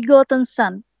only begotten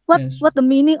Son. What the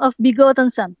meaning of begotten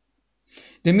Son?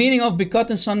 The meaning of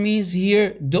begotten Son means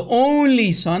here the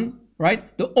only Son,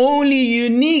 right? The only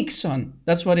unique Son.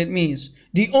 That's what it means.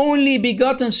 The only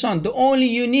begotten Son, the only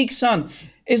unique Son.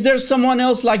 Is there someone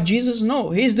else like Jesus?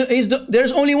 No.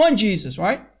 There's only one Jesus,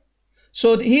 right?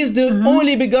 So he is the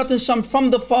only begotten Son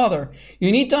from the Father.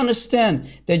 You need to understand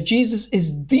that Jesus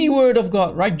is the Word of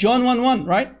God, right? John 1:1,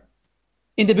 right?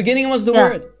 In the beginning was the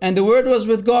Word, and the Word was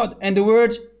with God, and the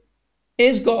Word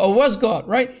is God, or was God,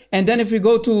 right? And then if we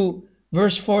go to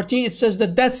verse 14, it says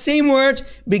that same Word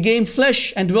became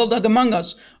flesh and dwelt among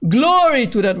us. Glory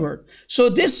to that Word. So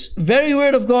this very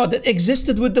Word of God that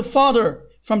existed with the Father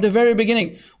from the very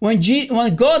beginning, when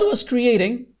God was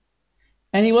creating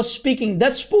and he was speaking,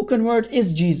 that spoken word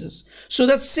is Jesus. So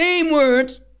that same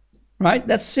Word, right?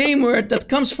 That same Word that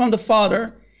comes from the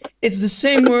Father, it's the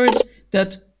same Word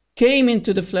that came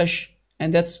into the flesh,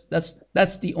 and that's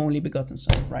the only begotten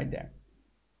Son right there.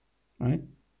 Right?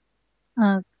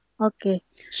 Okay.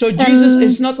 So Jesus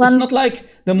is not, it's not like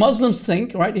the Muslims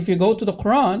think, right? If we go to the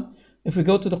Quran,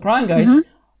 guys,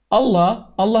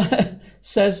 Allah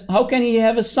says, how can he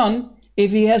have a son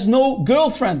if he has no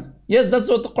girlfriend? Yes, that's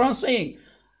what the Quran is saying.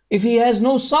 If he has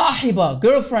no sahiba,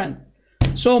 girlfriend.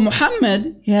 So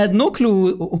Muhammad, he had no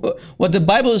clue what the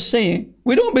Bible is saying.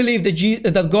 We don't believe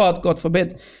that God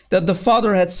forbid, that the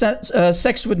Father had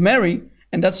sex with Mary,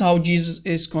 and that's how Jesus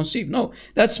is conceived. No,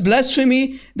 that's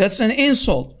blasphemy. That's an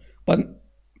insult. But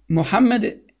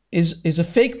Muhammad is a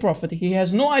fake prophet. He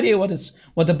has no idea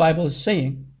what the Bible is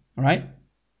saying. All right.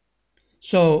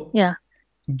 So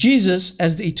Jesus,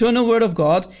 as the eternal Word of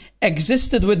God,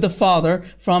 existed with the Father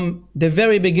from the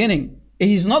very beginning.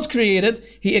 He's not created.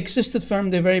 He existed from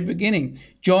the very beginning.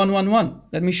 John 1:1.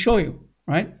 Let me show you.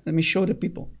 Right. Let me show the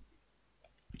people.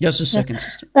 Just a second,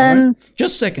 sister. Right?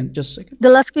 Just a second. The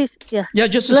last question. Yeah. Yeah,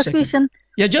 just a second. Question.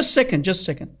 Yeah, just a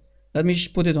second. Let me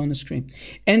put it on the screen.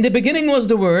 In the beginning was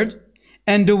the Word,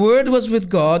 and the Word was with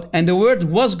God, and the Word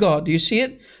was God. Do you see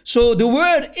it? So the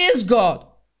Word is God.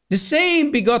 The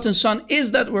same begotten Son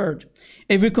is that Word.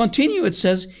 If we continue, it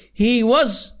says, he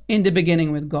was in the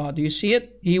beginning with God. Do you see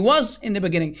it? He was in the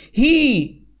beginning.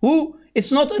 He, who?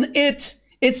 It's not an it.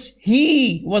 It's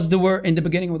he was the Word in the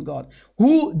beginning with God.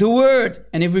 Who? The Word.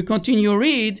 And if we continue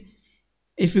read,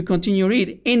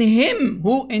 in him,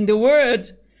 who in the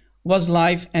Word was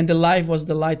life, and the life was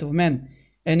the light of men.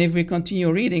 And if we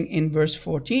continue reading in verse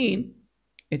 14,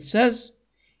 it says,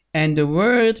 and the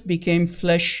Word became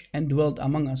flesh and dwelt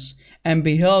among us, and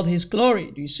beheld his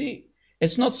glory. Do you see?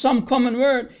 It's not some common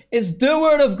word. It's the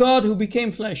Word of God who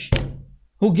became flesh,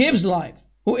 who gives life,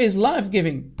 who is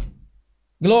life-giving.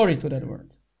 Glory to that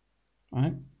Word. All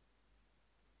right?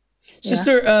 Yeah.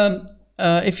 Sister,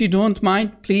 if you don't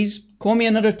mind, please call me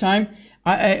another time.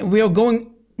 We are going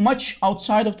much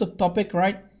outside of the topic,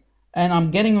 right? And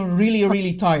I'm getting really,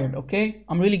 really tired, okay?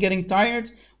 I'm really getting tired.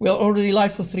 We are already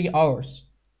live for 3 hours.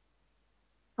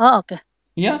 Oh, okay.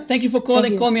 Yeah, thank you for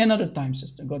calling. Call me another time,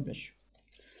 sister. God bless you.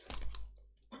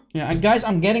 Yeah, and guys,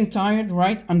 I'm getting tired,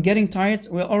 right? I'm getting tired.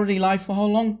 We're already live for how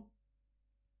long?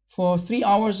 For 3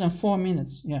 hours and 4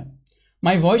 minutes. Yeah.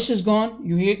 My voice is gone.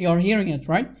 You're hearing it,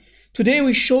 right? Today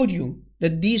we showed you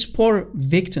that these poor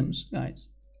victims, guys,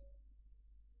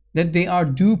 that they are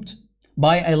duped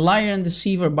by a liar and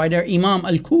deceiver, by their Imam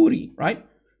Al-Khoury, right?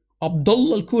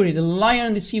 Abdullah Al-Khoury, the liar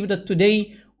and deceiver that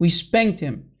today we spanked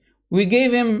him. We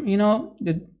gave him,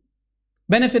 the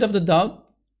benefit of the doubt.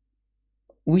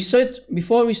 We said,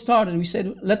 before we started, we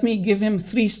said, let me give him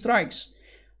 3 strikes,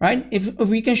 right? If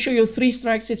we can show you 3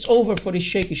 strikes, it's over for this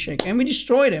shaky shake. And we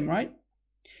destroyed him, right?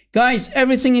 Guys,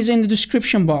 everything is in the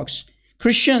description box.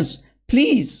 Christians,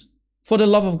 please, for the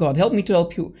love of God, help me to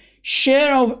help you.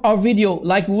 Share our video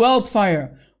like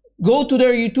wildfire. Go to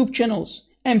their YouTube channels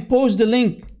and post the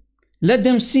link. Let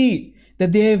them see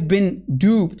that they have been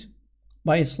duped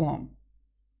by Islam,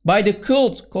 by the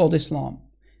cult called Islam,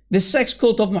 the sex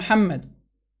cult of Muhammad,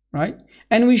 right?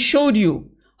 And we showed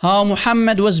you how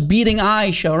Muhammad was beating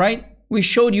Aisha, right? We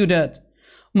showed you that.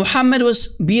 Muhammad was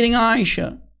beating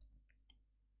Aisha.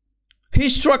 He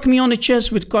struck me on the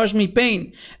chest, which caused me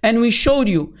pain. And we showed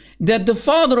you that the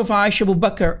father of Aisha, Abu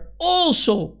Bakr,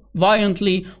 also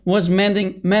violently was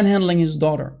manhandling his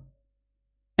daughter.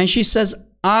 And she says,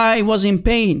 I was in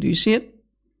pain. Do you see it?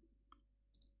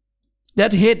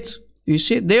 That hit. Do you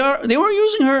see it? They were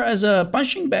using her as a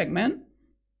punching bag, man.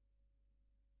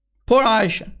 Poor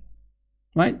Aisha.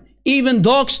 Right? Even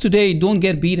dogs today don't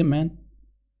get beaten, man.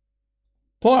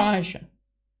 Poor Aisha.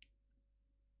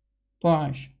 Poor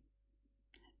Aisha.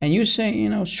 And you say, you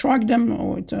know, struck them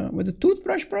with a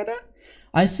toothbrush, brother?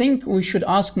 I think we should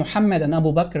ask Muhammad and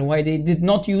Abu Bakr why they did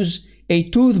not use a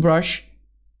toothbrush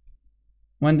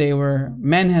when they were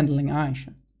manhandling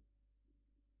Aisha.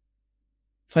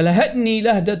 فلهدني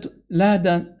لهدة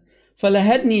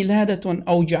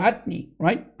أوجعتني,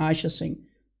 right? Aisha saying,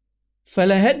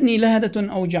 فلهدني لهدة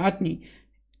أوجعتني.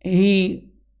 He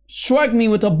struck me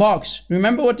with a box.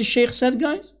 Remember what the Sheikh said,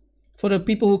 guys? For the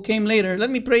people who came later, let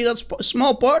me pray that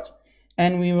small part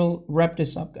and we will wrap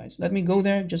this up, guys. Let me go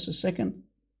there just a second.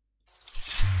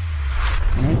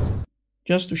 All right?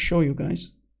 Just to show you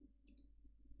guys.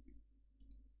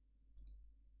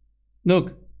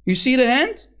 Look, you see the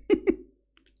hand?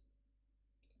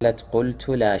 قلت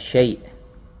لا شيء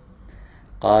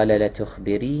قال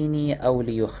لتخبريني أو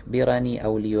ليخبرني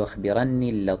أو ليخبرني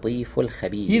اللطيف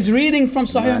الخبير. He's reading from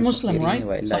Sahih Muslim,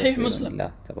 right? Sahih Muslim.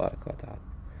 الله تبارك وتعالى.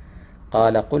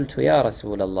 قال قلت يا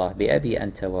رسول الله بأبي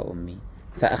أنت وأمي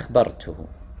فأخبرته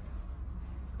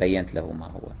بينت له ما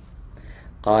هو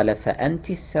قال فأنت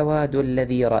السواد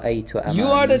الذي رأيت أمامي. You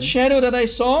are the shadow that I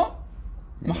saw.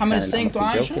 Muhammad is saying to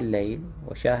Aisha. في الليل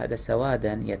وشاهد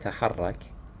سوادا يتحرك.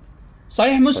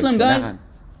 Sahih Muslim, guys. نعم.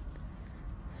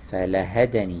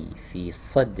 فلهدني في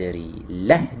صدري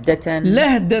لهدة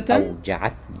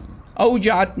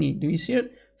أوجعتني. Do you see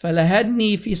it?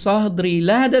 فلهدني في صدري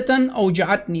لهدة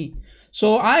أوجعتني.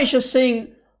 So Aisha is saying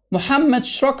Muhammad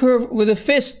struck her with a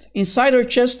fist inside her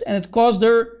chest and it caused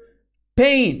her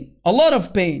pain, a lot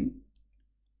of pain.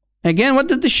 Again, what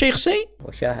did the Sheikh say?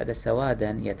 وشاهد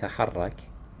سوادا يتحرك.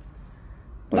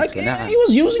 Like he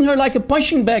was using her like a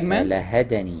punching bag, man.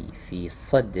 لهدني في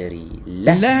صدري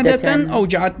لهدة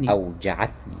أوجعتني.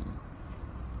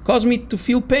 Caused me to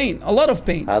feel pain, a lot of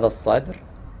pain. هذا الصدر.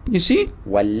 You see?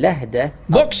 واللهدة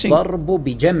الضرب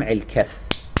بجمع الكف.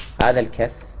 هذا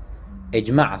الكف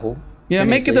اجمعه. Yeah,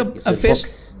 make it a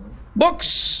fist.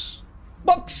 Box,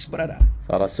 brother.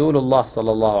 فرسول الله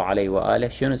صلى الله عليه وآله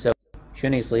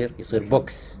شنو يصير؟ يصير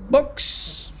بوكس.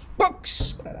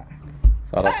 Box, brother.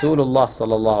 فرسول الله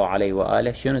صلى الله عليه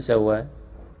وآله شنو سوى؟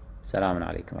 السلام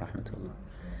عليكم ورحمة الله.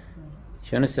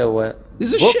 شنو سوى؟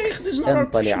 بوكس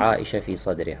انطلع عائشة في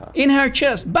صدرها. In her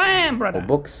chest, bam, brother.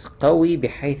 بوكس قوي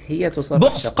بحيث هي تصرح.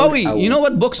 Box قوي. You know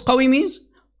what box قوي means?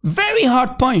 Very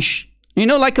hard punch. You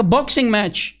know, like a boxing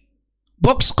match.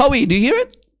 Box قوي. Do you hear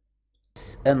it?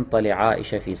 انطلع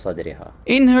عائشة في صدرها.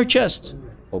 In her chest.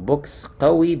 وبوكس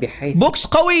قوي بحيث. Box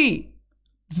قوي.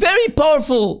 Very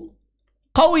powerful.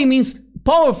 قوي means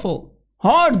powerful.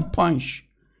 Hard punch.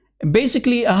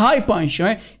 Basically a high punch,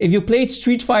 right? If you played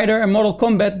Street Fighter and Mortal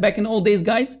Kombat back in the old days,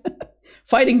 guys,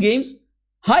 fighting games,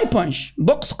 high punch.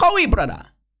 Box قوي, brother.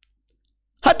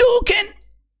 Hadouken.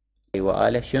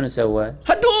 وآله شنو سوى؟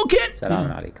 Hadouken.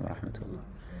 السلام عليكم ورحمة الله.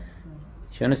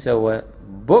 شنو سوى؟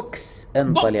 بوكس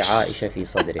انطلع عائشة في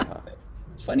صدرها.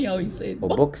 Funny how you say it.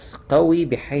 وبوكس قوي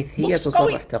بحيث هي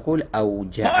تصرح تقول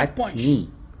أوجعتني.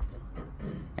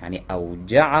 يعني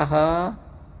أوجعها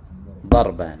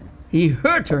ضربا. He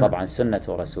hurt her. طبعا سنة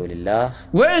رسول الله.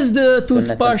 Where's the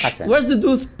toothbrush? Where's the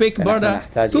toothpick, brother?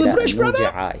 Toothbrush, brother?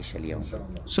 عائشة اليوم.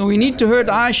 So we need to hurt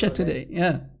Aisha today,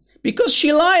 yeah. Because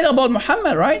she lied about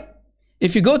Muhammad, right?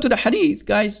 If you go to the hadith,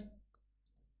 guys,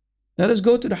 let us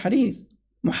go to the hadith.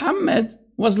 Muhammad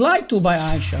was lied to by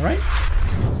Aisha, right?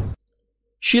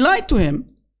 She lied to him,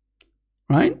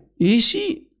 right? You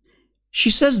see, she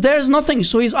says there's nothing.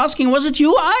 So he's asking, was it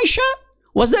you, Aisha?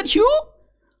 Was that you?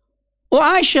 Oh,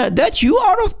 Aisha, that you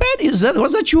out of bed?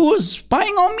 Was that you who was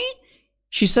spying on me?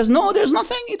 She says, no, there's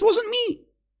nothing. It wasn't me.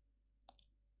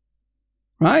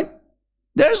 Right?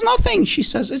 There's nothing. She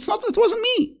says, it wasn't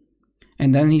me.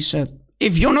 And then he said,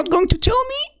 if you're not going to tell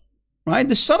me, right,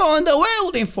 the subtle and the aware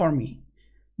will inform me.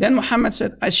 Then Muhammad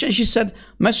said, she said,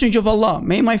 Messenger of Allah,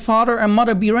 may my father and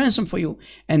mother be ransom for you.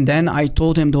 And then I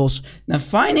told him those. Now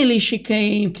finally she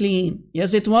came clean.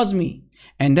 Yes, it was me.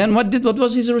 And then what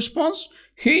was his response?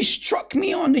 He struck me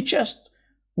on the chest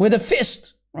with a fist,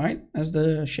 right? As the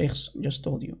sheikhs just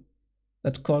told you.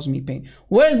 That caused me pain.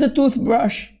 Where is the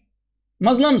toothbrush?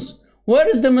 Muslims, where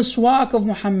is the miswak of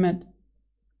Muhammad?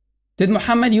 Did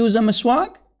Muhammad use a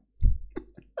miswak?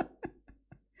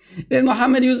 Did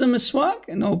Muhammad use a miswak?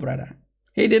 No, brother.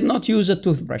 He did not use a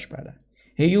toothbrush, brother.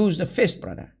 He used a fist,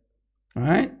 brother. All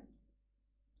right?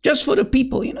 Just for the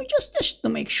people, just to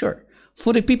make sure.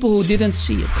 For the people who didn't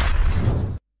see it.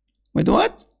 Wait,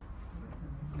 what?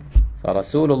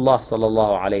 فرسول الله صلى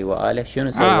الله عليه وآله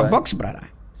شنو سوى؟ بوكس brother.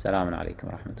 السلام عليكم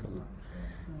ورحمة الله.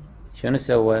 شنو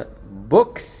سوى؟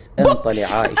 بوكس انطلي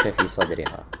عائشة في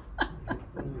صدرها.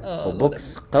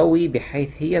 وبوكس قوي بحيث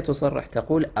هي تصرح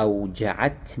تقول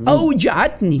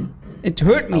أوجعتني. It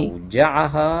hurt me.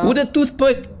 أوجعها. Would a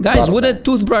toothpick, guys, would a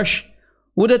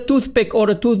toothpick or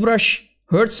a toothbrush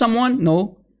hurt someone?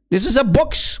 No. This is a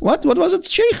box. What was it,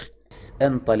 Sheikh?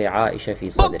 انطلي عائشة في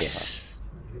صدرها.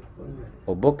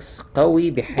 وبوكس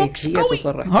قوي بحيث هي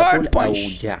تصرح تقول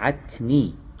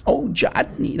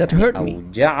أوجعتني. That hurt me.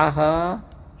 أوجعها.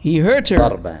 He hurt her.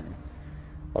 ضربا.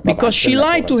 Because she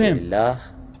lied to him.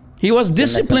 He was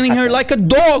disciplining her like a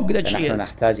dog that she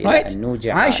is. Right?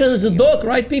 Aisha is a dog,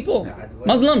 right, people?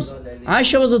 Muslims.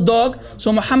 Aisha was a dog,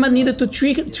 so Muhammad needed to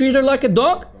treat her like a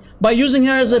dog by using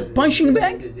her as a punching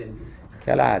bag.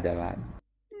 كالعادة بعد.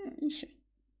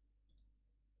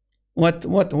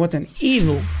 What an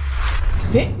evil.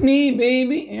 Hit me,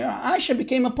 baby. Aisha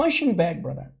became a punching bag,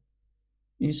 brother.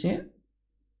 You see it?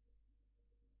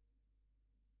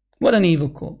 What an evil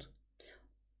cult.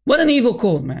 What an evil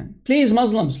cult, man. Please,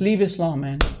 Muslims, leave Islam,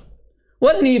 man.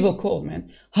 What an evil cult,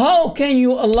 man. How can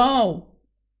you allow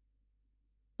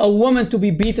a woman to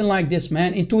be beaten like this,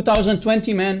 man, in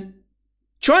 2020, man?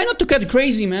 Try not to get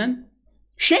crazy, man.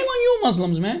 Shame on you,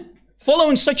 Muslims, man.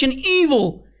 Following such an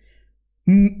evil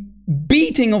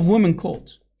beating of women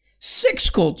cult. Sex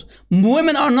cult.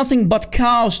 Women are nothing but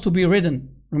cows to be ridden.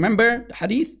 Remember the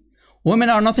hadith? Women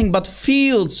are nothing but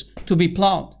fields to be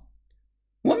plowed.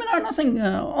 Women are nothing,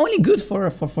 only good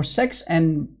for sex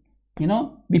and,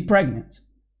 be pregnant.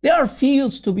 They are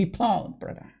fields to be plowed,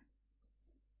 brother.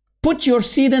 Put your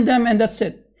seed in them and that's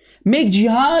it. Make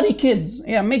jihadi kids.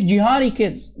 Yeah, make jihadi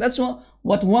kids. That's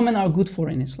what women are good for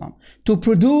in Islam. To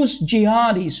produce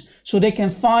jihadis so they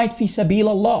can fight fi sabil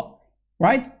Allah.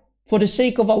 Right? For the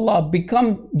sake of Allah.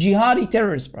 Become jihadi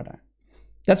terrorists, brother.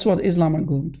 That's what Islam are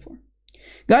good for.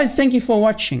 Guys, thank you for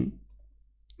watching.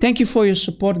 Thank you for your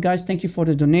support, guys. Thank you for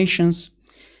the donations.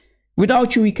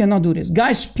 Without you, we cannot do this.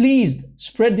 Guys, please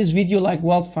spread this video like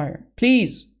wildfire.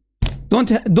 Please.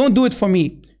 Don't do it for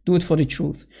me. Do it for the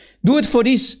truth. Do it for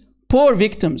these poor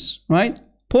victims, right?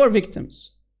 Poor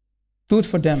victims. Do it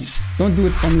for them. Don't do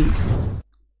it for me.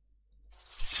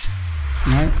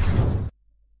 Right?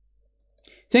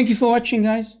 Thank you for watching,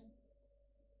 guys.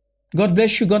 God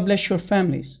bless you. God bless your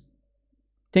families.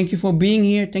 Thank you for being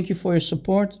here. Thank you for your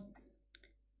support.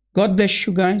 God bless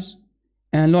you guys.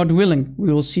 And Lord willing,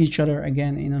 we will see each other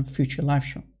again in a future live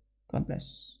show. God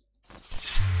bless.